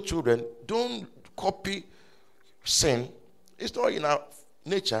 little children, don't copy sin. It's not in our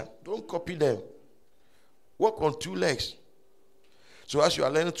nature. Don't copy them. Walk on 2 legs. So as you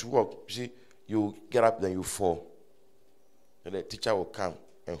are learning to walk, you see, you get up, then you fall. And the teacher will come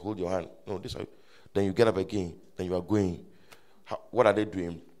and hold your hand. No, then you get up again, then you are going. What are they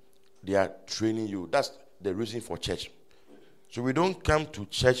doing? They are training you. That's the reason for church. So we don't come to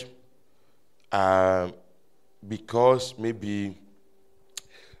church because maybe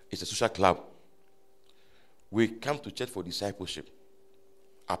it's a social club. We come to church for discipleship,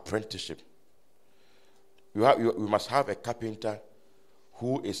 apprenticeship. You must have a carpenter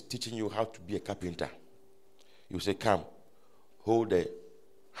who is teaching you how to be a carpenter. You say, come, hold the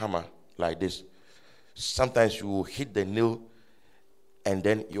hammer like this. Sometimes you will hit the nail and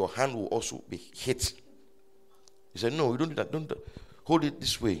then your hand will also be hit. You say, no, you don't do that. Don't hold it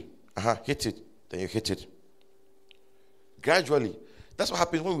this way. Hit it. Then you hit it. Gradually, that's what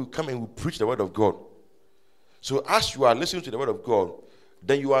happens when we come and we preach the word of God. So as you are listening to the word of God,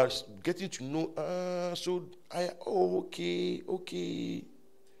 then you are getting to know, okay.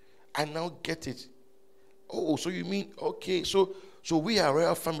 I now get it. Oh, so you mean, okay, so we are a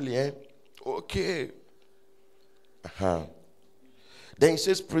royal family, eh? Okay. Then it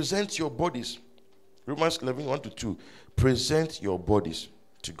says, present your bodies. Romans 11, 1-2. Present your bodies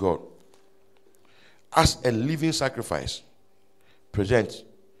to God as a living sacrifice. Present.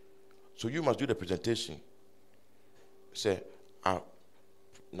 So you must do the presentation. Say,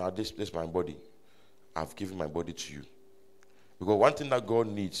 now this is my body. I've given my body to you. Because one thing that God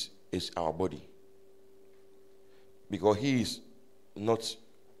needs is our body. Because he is not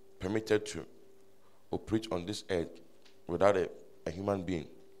permitted to operate on this earth without a human being.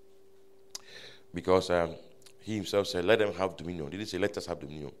 Because he himself said, let them have dominion. He didn't say, let us have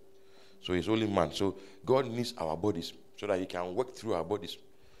dominion. So he's only man. So God needs our bodies so that he can work through our bodies.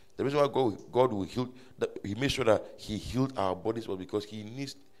 The reason why God will heal, he made sure that he healed our bodies was because he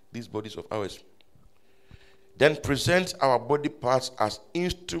needs these bodies of ours. Then present our body parts as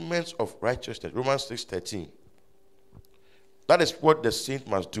instruments of righteousness. Romans 6:13. That is what the saint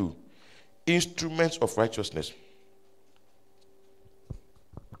must do. Instruments of righteousness.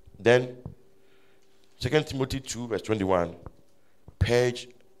 Then 2 Timothy 2 verse 21. Purge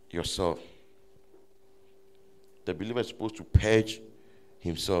yourself. The believer is supposed to purge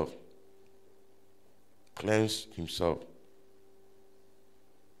himself. Cleanse himself.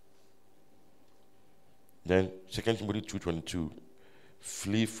 Then 2 Timothy 2:22.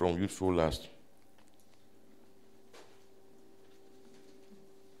 Flee from youthful lust.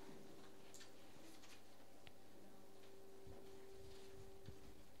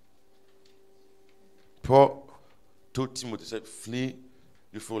 Paul told Timothy, said, flee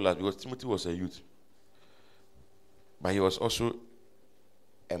youthful lust, because Timothy was a youth. But he was also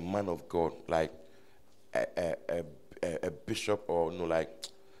a man of God, like a bishop, or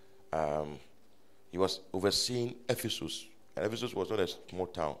he was overseeing Ephesus. And Ephesus was not a small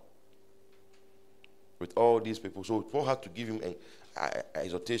town with all these people. So Paul had to give him an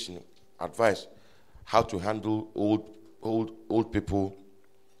exhortation, advice, how to handle old people.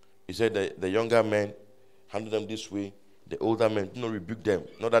 He said that the younger men, handle them this way. The older men, do not rebuke them.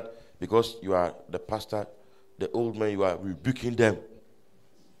 Not that because you are the pastor, the old men, you are rebuking them.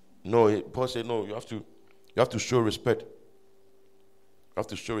 No, Paul said, no, you have to show respect. You have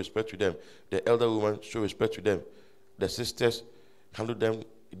to show respect to them. The elder woman, show respect to them. The sisters, handle them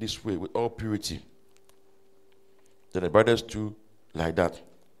this way with all purity. Then the brothers too, like that.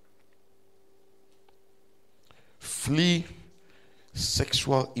 Flee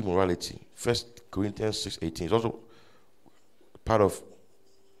sexual immorality. 1 Corinthians 6:18. It's also part of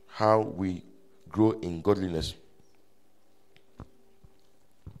how we grow in godliness.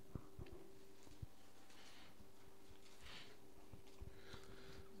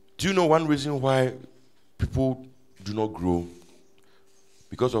 Do you know one reason why people do not grow?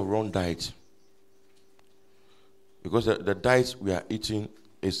 Because of wrong diet. Because the diet we are eating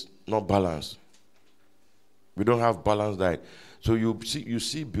is not balanced. We don't have balanced diet. So you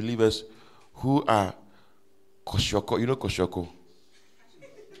see believers who are kwashiorkor. You know kwashiorkor?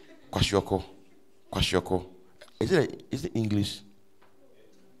 Kwashiorkor. Is it English?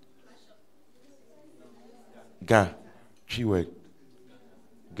 Ga. Three word.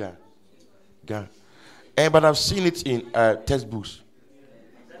 Ga. But I've seen it in textbooks.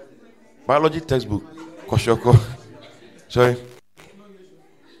 Biology textbook. Kwashiorkor. Sorry.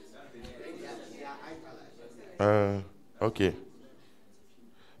 Okay.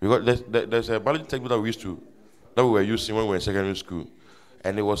 Because there's a biology textbook that we were using when we were in secondary school,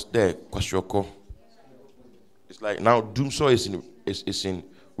 and it was there, kwashiorkor. It's like now Doomso is in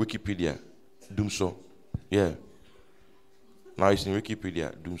Wikipedia. Doomso. Yeah. Now it's in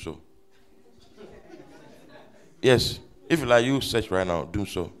Wikipedia, Doomso. Yes. If you like, you search right now,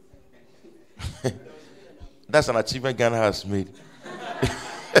 Doomso. That's an achievement Ghana has made.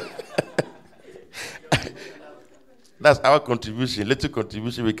 That's our contribution, little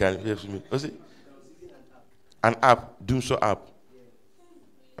contribution we can give. What's it? An app, Doomso app.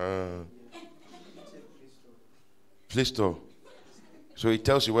 Play Store. So it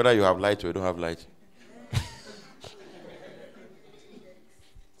tells you whether you have light or you don't have light.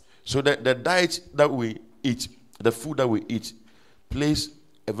 So the diet that we eat, the food that we eat, plays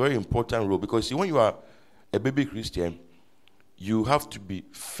a very important role. Because see, when you are a baby Christian, you have to be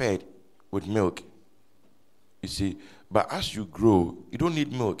fed with milk. You see, but as you grow, you don't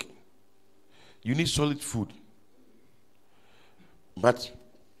need milk. You need solid food. But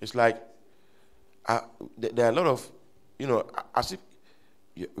it's like there are a lot of, as if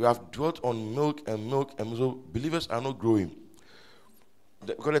you have dwelt on milk, and so believers are not growing.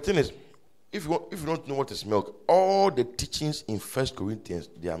 Because the thing is, if you don't know what is milk, all the teachings in 1 Corinthians,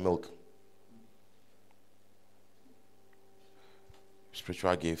 they are milk.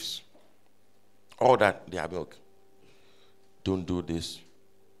 Spiritual gifts, all that, they are milk. Don't do this,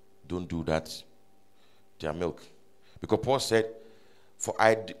 don't do that. They are milk. Because Paul said, for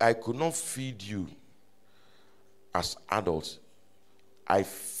I could not feed you as adults. I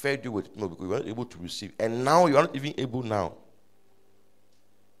fed you with milk because you weren't able to receive. And now you are not even able now.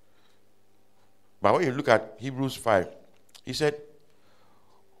 But when you look at Hebrews 5, he said,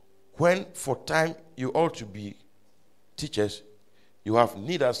 when for time you ought to be teachers, you have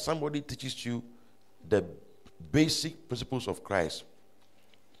need that somebody teaches you the basic principles of Christ.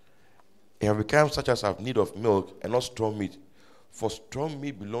 You have become such as have need of milk and not strong meat. For strong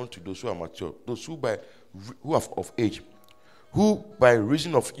meat belongs to those who are mature, those who are of age, who by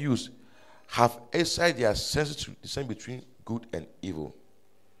reason of use have exercised their senses to discern between good and evil.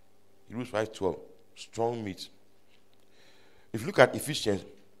 Hebrews 5:12, strong meat. If you look at Ephesians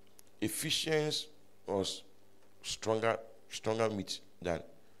was stronger meat than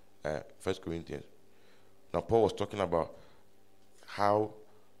 1 Corinthians. Now Paul was talking about how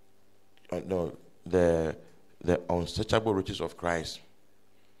the unsearchable riches of Christ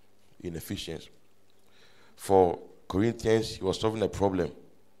in Ephesians. For Corinthians, he was solving a problem.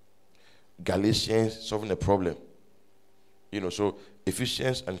 Galatians, solving a problem. So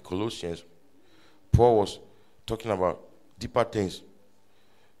Ephesians and Colossians, Paul was talking about deeper things.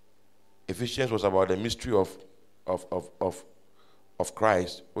 Ephesians was about the mystery of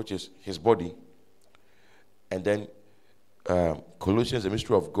Christ, which is his body. And then Colossians, the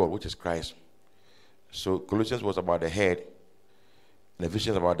mystery of God, which is Christ. So Colossians was about the head, and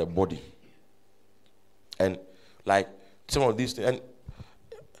Ephesians about the body. And like some of these things, and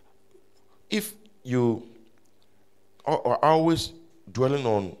if you are always dwelling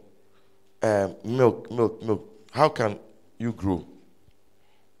on milk, how can you grow?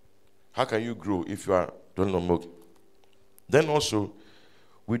 How can you grow if you are dwelling on milk? Then also,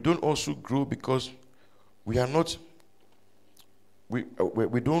 we don't also grow because we are not. We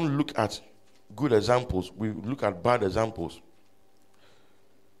don't look at good examples. We look at bad examples.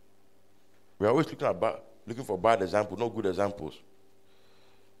 We are always looking for bad examples, not good examples.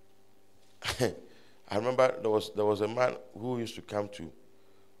 I remember there was a man who used to come to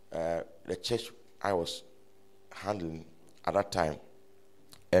the church I was handling at that time,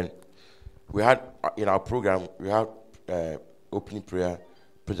 and we had in our program we had opening prayer,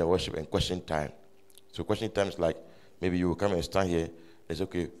 praise and worship, and question time. So question time is like maybe you will come and stand here. It's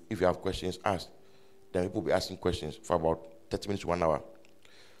okay if you have questions, ask. Then people will be asking questions for about 30 minutes to 1 hour.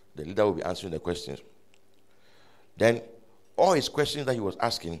 The leader will be answering the questions. Then all his questions that he was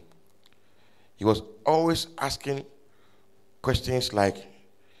asking, he was always asking questions like,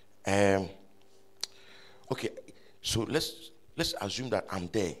 okay, so let's assume that I'm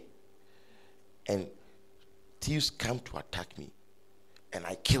there and thieves come to attack me and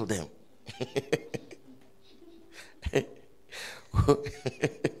I kill them.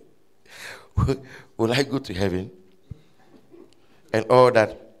 Will I go to heaven? And all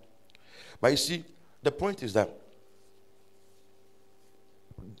that. But you see, the point is that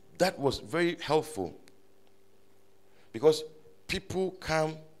was very helpful because people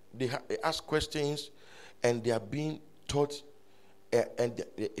come, they ask questions, and they are being taught and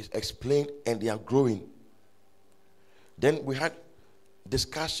it's explained, and they are growing. Then we had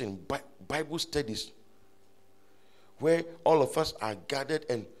discussion, Bible studies, where all of us are gathered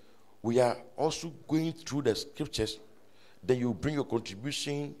and we are also going through the scriptures. Then you bring your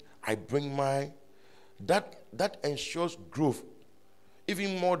contribution, I bring mine. That ensures growth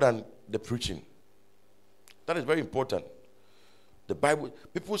even more than the preaching. That is very important. The Bible,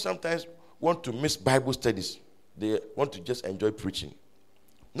 people sometimes want to miss Bible studies. They want to just enjoy preaching.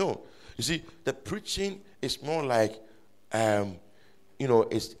 No, you see, the preaching is more like,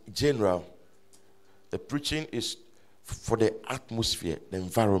 it's general. The preaching is for the atmosphere, the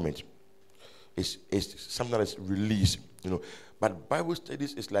environment. It's something that is released, But Bible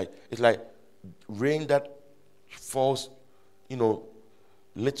studies is like rain that falls,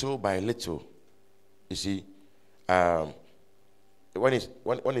 little by little. You see,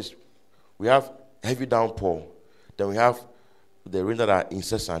 we have heavy downpour. Then we have the rain that are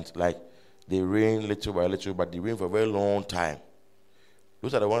incessant, like they rain little by little, but they rain for a very long time.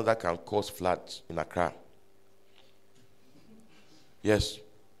 Those are the ones that can cause floods in Accra. Yes.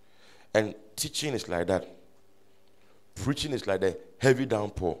 And teaching is like that. Preaching is like the heavy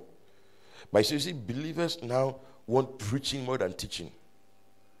downpour. But you see, believers now want preaching more than teaching.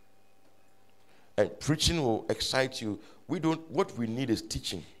 And preaching will excite you. What we need is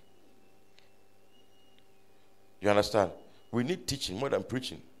teaching. You understand? We need teaching more than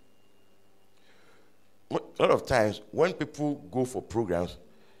preaching. A lot of times, when people go for programs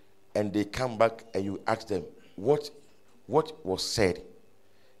and they come back and you ask them, what was said,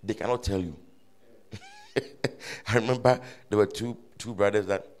 they cannot tell you. I remember there were two brothers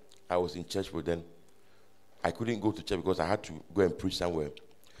that I was in church with them. I couldn't go to church because I had to go and preach somewhere.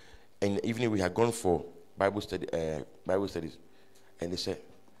 And in the evening, we had gone for Bible studies. And they said,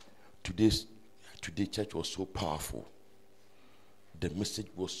 today church was so powerful. The message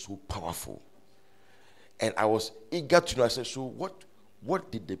was so powerful. And I was eager to know. I said, so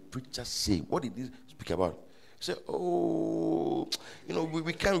what did the preacher say? What did he speak about? He said,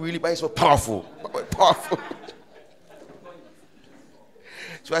 we can't really, but it's so powerful. Powerful.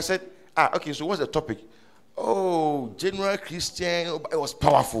 So I said, okay, so what's the topic? General Christian, it was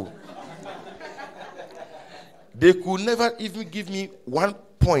powerful. They could never even give me 1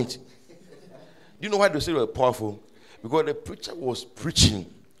 point. Do you know why they say it was powerful? Because the preacher was preaching.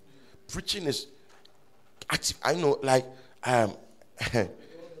 Preaching is active. I know, like,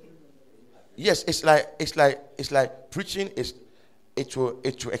 yes, it's like preaching is it will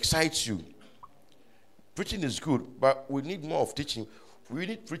excite you. Preaching is good, but we need more of teaching. We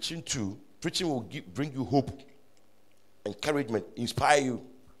need preaching too. Preaching will bring you hope, encouragement, inspire you,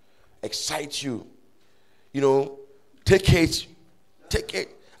 excite you. Take it.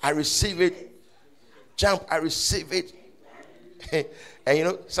 I receive it. Jump, I receive it.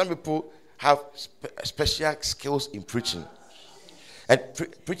 And some people have special skills in preaching. And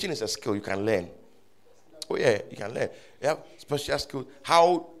preaching is a skill you can learn. Oh yeah, you can learn. You have special skills.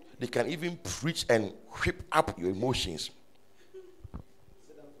 How they can even preach and whip up your emotions.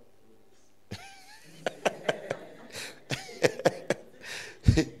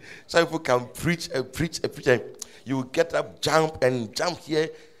 Some people can preach. And you will get up, jump here,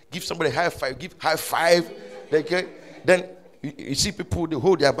 give somebody a high five, give high five. Then you see people, they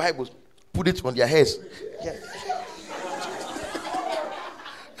hold their Bibles, put it on their heads. Yeah.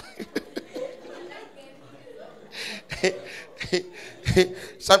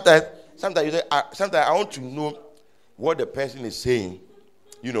 Sometimes you say, sometimes I want to know what the person is saying,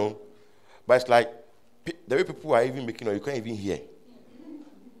 but it's like the way people are even making noise, you can't even hear.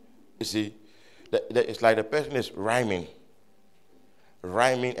 You see, it's like the person is rhyming,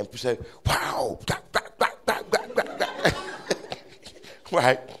 and people say, "Wow!"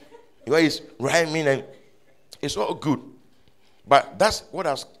 Right? He's rhyming, and it's all good, but that's what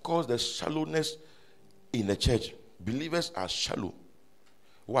has caused the shallowness in the church. Believers are shallow.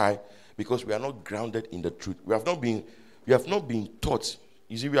 Why? Because we are not grounded in the truth. We have not been taught.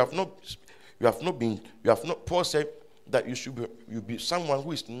 You see, Paul said that you be someone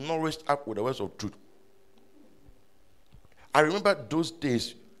who is nourished up with the words of truth. I remember those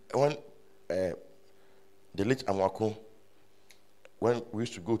days when the late Amwako, when we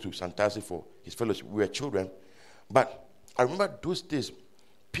used to go to Santasi for his fellowship, we were children. But I remember those days,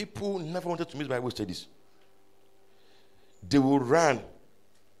 people never wanted to miss Bible studies. They will run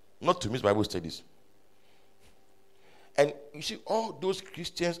not to miss Bible studies. And you see, all those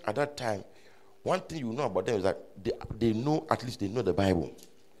Christians at that time, one thing you know about them is that they know, at least they know the Bible.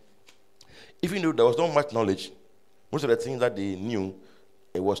 Even though there was not much knowledge, most of the things that they knew,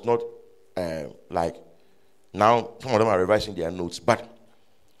 it was not like now some of them are revising their notes, but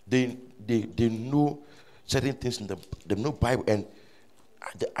they know certain things in the know Bible, and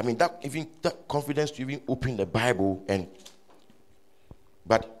that confidence to even open the Bible.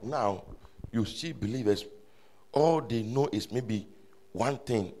 But now you see believers, all they know is maybe one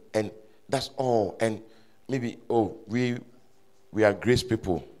thing, and that's all. And maybe we are grace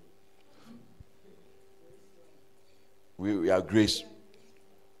people. We are grace.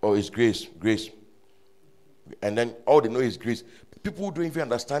 Oh, it's grace. And then all they know is grace. People who don't even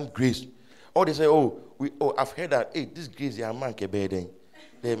understand grace. Or they say, I've heard that, hey, this grace, yeah, man,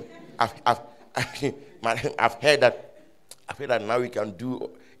 I've heard that now we can do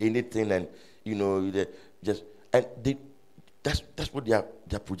anything, and that's what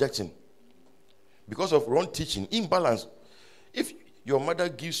they're projecting. Because of wrong teaching, imbalance. If your mother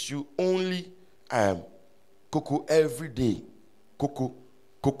gives you only cocoa every day, cocoa,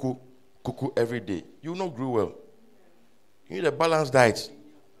 cuckoo every day, you will not grow well. You need a balanced diet.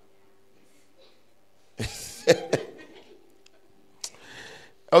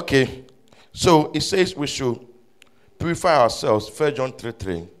 Okay. So it says we should purify ourselves. 1 John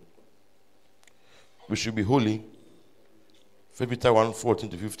 3:3. We should be holy. 1 Peter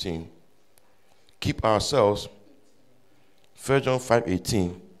 1:14-15. Keep ourselves. 1 John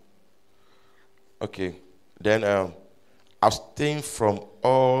 5:18. Okay. Then abstain from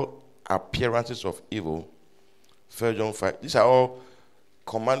all appearances of evil. 1 John 5. These are all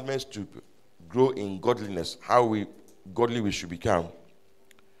commandments to grow in godliness. How godly we should become.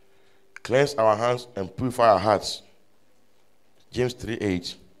 Cleanse our hands and purify our hearts. James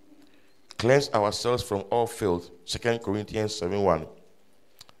 3:8. Cleanse ourselves from all filth. 2 Corinthians 7:1.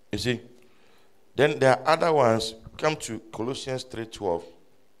 You see, then there are other ones. Come to Colossians 3:12.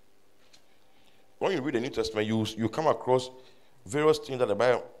 When you read the New Testament, you come across various things that the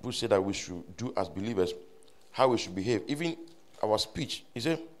Bible says that we should do as believers, how we should behave, even our speech. He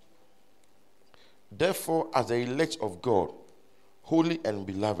said, therefore, as the elect of God, holy and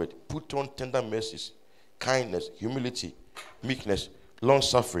beloved, put on tender mercies, kindness, humility, meekness,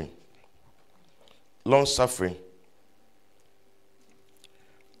 long-suffering,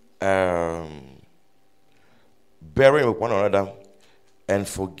 bearing with one another and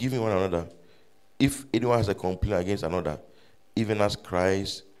forgiving one another. If anyone has a complaint against another, even as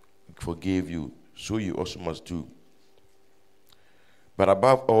Christ forgave you, so you also must do. But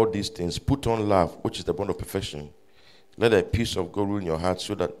above all these things, put on love, which is the bond of perfection. Let the peace of God rule in your heart,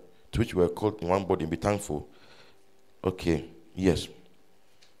 so that to which we are called in one body, be thankful. Okay, yes.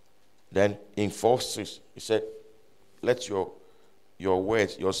 Then in 4:6, he said, let your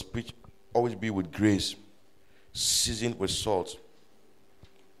words, your speech always be with grace, seasoned with salt.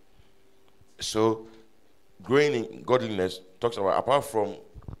 So, growing in godliness talks about, apart from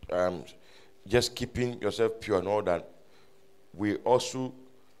just keeping yourself pure and all that, we also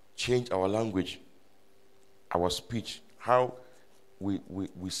change our language, our speech, how we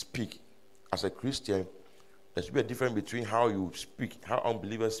speak. As a Christian, there should be a difference between how you speak, how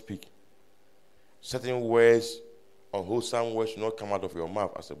unbelievers speak. Certain words, unwholesome words, should not come out of your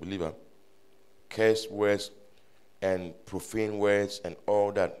mouth as a believer. Curse words and profane words and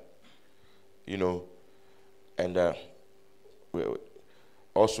all that. You know, and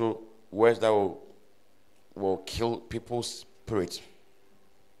also words that will kill people's spirit,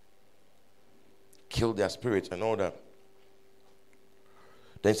 kill their spirit and all that.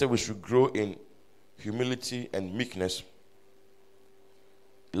 Then he said we should grow in humility and meekness,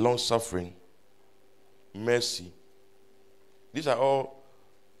 long-suffering, mercy. These are all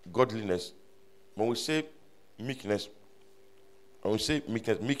godliness. When we say meekness,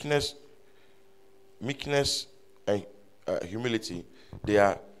 meekness and humility, they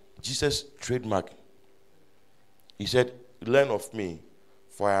are Jesus' trademark. He said, learn of me,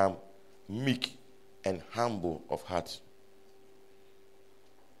 for I am meek and humble of heart.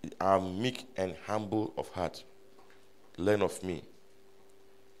 I am meek and humble of heart. Learn of me.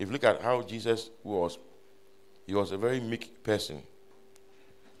 If you look at how Jesus was, he was a very meek person.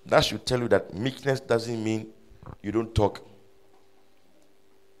 That should tell you that meekness doesn't mean you don't talk.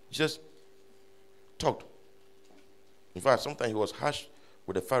 Jesus talked. In fact, sometimes he was harsh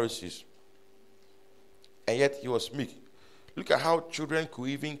with the Pharisees, and yet he was meek. Look at how children could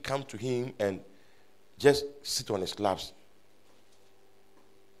even come to him and just sit on his laps.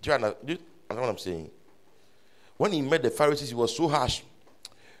 Do you understand what I'm saying? When he met the Pharisees, he was so harsh.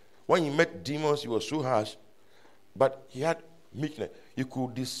 When he met demons, he was so harsh. But he had meekness. He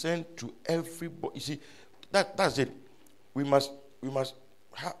could descend to everybody. You see, that's it. We must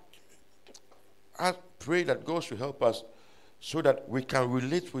pray that God should help us so that we can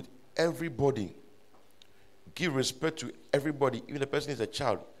relate with everybody. Give respect to everybody. Even the person is a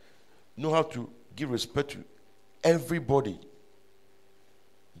child. Know how to give respect to everybody.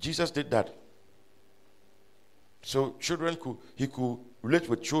 Jesus did that. So he could relate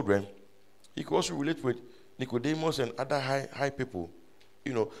with children. He could also relate with Nicodemus and other high people.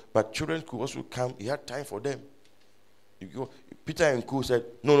 You know, but children could also come. He had time for them. Peter and Co said,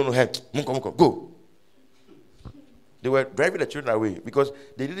 no, hey, go. They were driving the children away because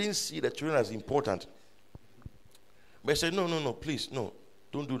they didn't see the children as important. But he said, no, please, no,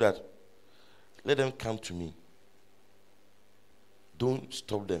 don't do that. Let them come to me. Don't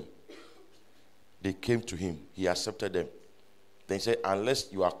stop them. They came to him. He accepted them. Then he said,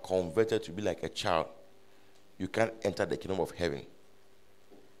 unless you are converted to be like a child, you can't enter the kingdom of heaven.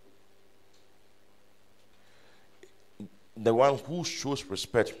 The one who shows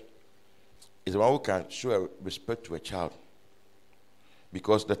respect is the one who can show respect to a child.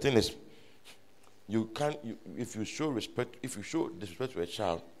 Because the thing is, You can't. If you show respect, if you show disrespect to a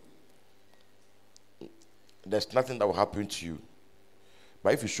child, there's nothing that will happen to you.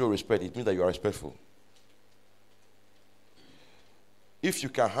 But if you show respect, it means that you are respectful. If you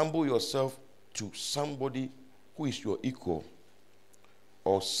can humble yourself to somebody who is your equal,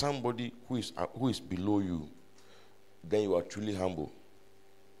 or somebody who is below you, then you are truly humble.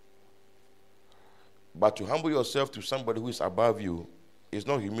 But to humble yourself to somebody who is above you is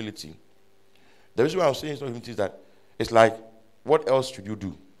not humility. The reason why I'm saying it's not humility is that it's like, what else should you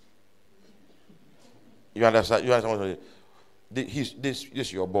do? You understand? You understand what I'm saying? This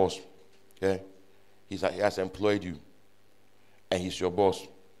is your boss. Okay? He has employed you. And he's your boss.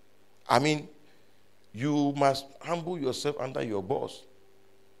 I mean, you must humble yourself under your boss.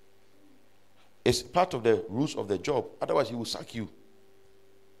 It's part of the rules of the job. Otherwise, he will sack you.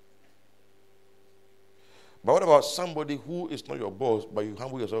 But what about somebody who is not your boss, but you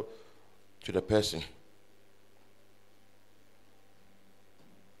humble yourself to the person?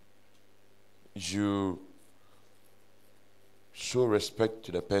 You show respect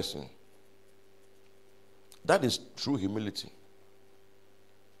to the person. That is true humility.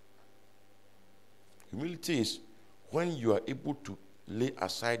 Humility is when you are able to lay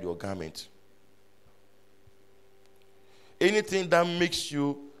aside your garment. Anything that makes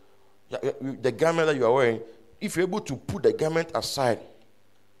you, the garment that you are wearing, if you're able to put the garment aside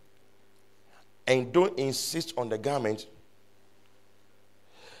and don't insist on the garment,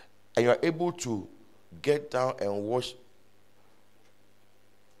 and you are able to get down and wash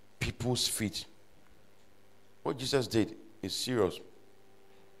people's feet. What Jesus did is serious.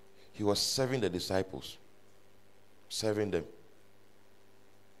 He was serving the disciples, serving them,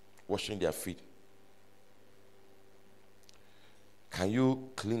 washing their feet. Can you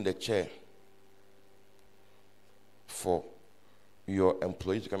clean the chair for your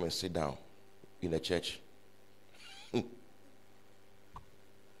employee to come and sit down in the church?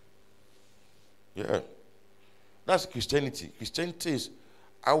 Yeah. That's Christianity. Christianity is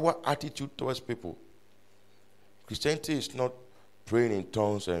our attitude towards people. Christianity is not praying in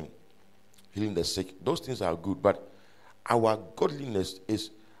tongues and healing the sick. Those things are good, but our godliness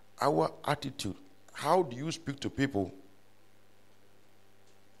is our attitude. How do you speak to people?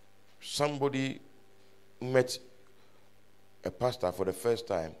 Somebody met a pastor for the first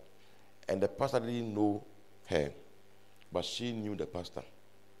time, and the pastor didn't know her, but she knew the pastor.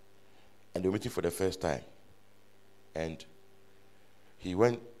 And they were meeting for the first time. And he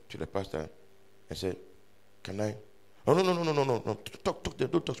went to the pastor and said, "Can I?" "No. Talk to them.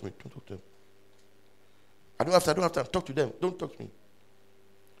 Don't talk to me. Don't talk to them. I don't have time. Talk to them. Don't talk to me."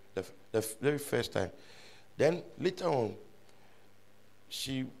 The very first time. Then later on,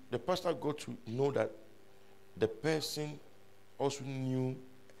 the pastor got to know that the person also knew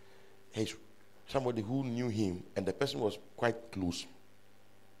somebody who knew him, and the person was quite close.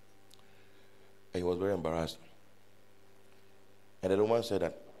 And he was very embarrassed. And the woman said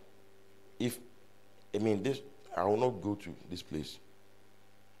that, I will not go to this place.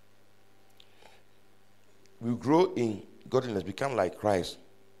 We grow in godliness, become like Christ.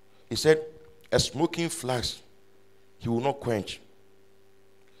 He said, a smoking flax, he will not quench.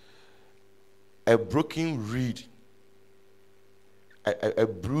 A broken reed, a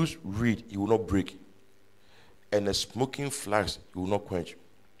bruised reed, he will not break. And a smoking flax, he will not quench.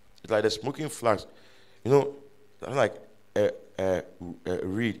 It's like the smoking flax, that's like a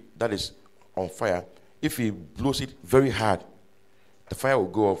reed that is on fire. If he blows it very hard, the fire will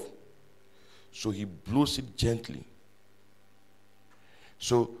go off. So he blows it gently.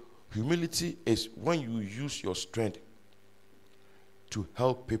 So humility is when you use your strength to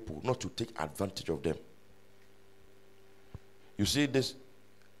help people, not to take advantage of them. You see this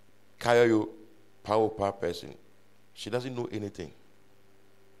Kayo power person, she doesn't know anything.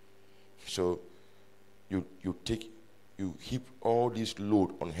 So you heap all this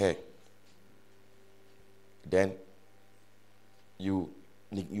load on her. Then you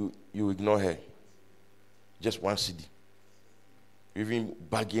ignore her. Just one CD. You even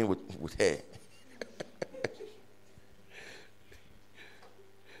bargain with her.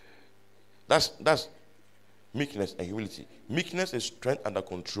 That's meekness and humility. Meekness is strength under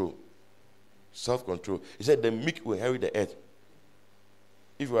control. Self-control. He said the meek will inherit the earth.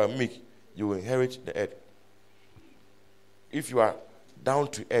 If you are meek, you will inherit the earth. If you are down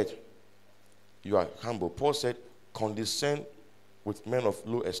to earth, you are humble. Paul said, condescend with men of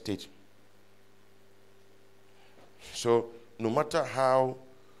low estate. So, no matter how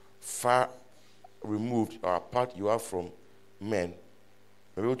far removed or apart you are from men,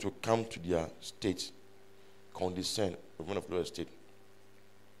 you're able to come to their state, condescend with men of low estate.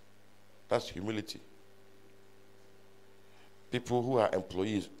 That's humility. People who are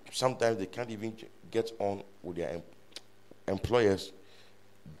employees, sometimes they can't even get on with their employers,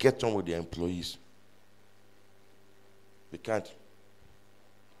 get on with their employees. They can't.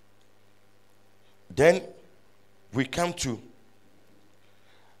 Then we come to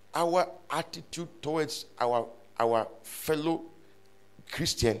our attitude towards our fellow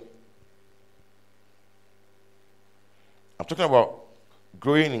Christian. I'm talking about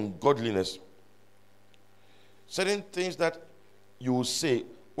growing in godliness. Certain things that you will say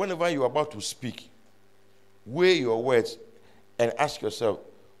whenever you're about to speak, weigh your words and ask yourself,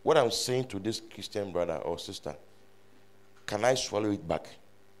 what I'm saying to this Christian brother or sister, can I swallow it back?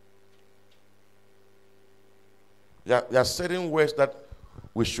 There are certain words that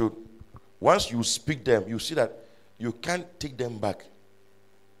we should, once you speak them, you see that you can't take them back.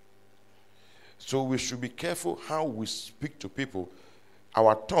 So we should be careful how we speak to people.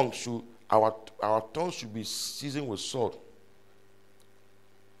 Our tongue should be seasoned with salt.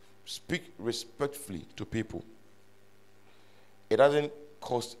 Speak respectfully to people. It doesn't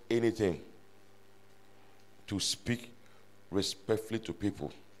cost anything to speak respectfully to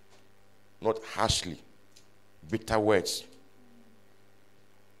people, not harshly, bitter words.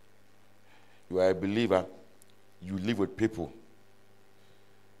 You are a believer, you live with people.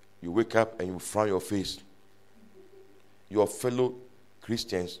 You wake up and you frown your face. Your fellow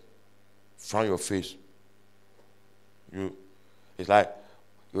Christians frown your face. It's like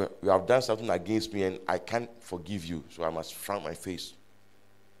you have done something against me and I can't forgive you, so I must frown my face.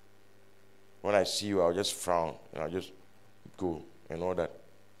 When I see you, I'll just frown and I'll just go and all that.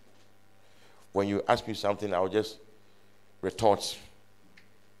 When you ask me something, I'll just retort.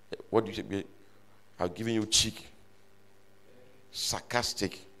 What do you say? I'm giving you cheek.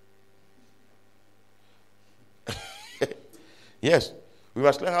 Sarcastic. Yes, we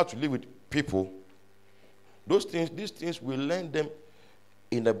must learn how to live with people. These things, we learn them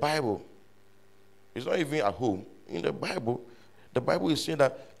in the Bible. It's not even at home. In the Bible is saying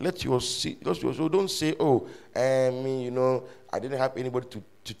that so don't say, I didn't have anybody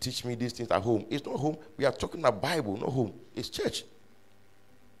to teach me these things at home. It's not home. We are talking about Bible, not home. It's church.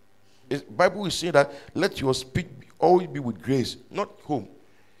 Bible is saying that let your speech always be with grace, not home.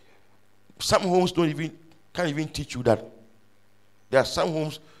 Some homes can't even teach you that. There are some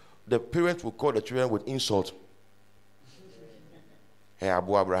homes the parents will call the children with insult. Hey,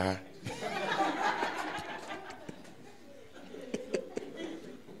 Abu Abraham.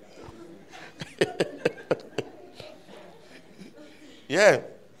 Yeah.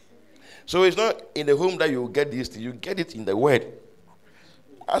 So it's not in the home that you get this thing. You get it in the word.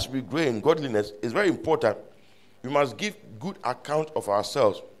 As we grow in godliness, it's very important. We must give good account of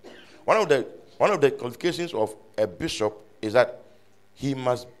ourselves. One of the qualifications of a bishop is that he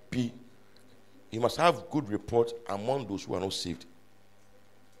must have good report among those who are not saved.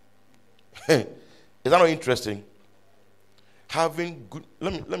 Is that not interesting? Having good.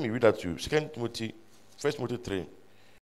 Let me read that to you. 1 Timothy 3.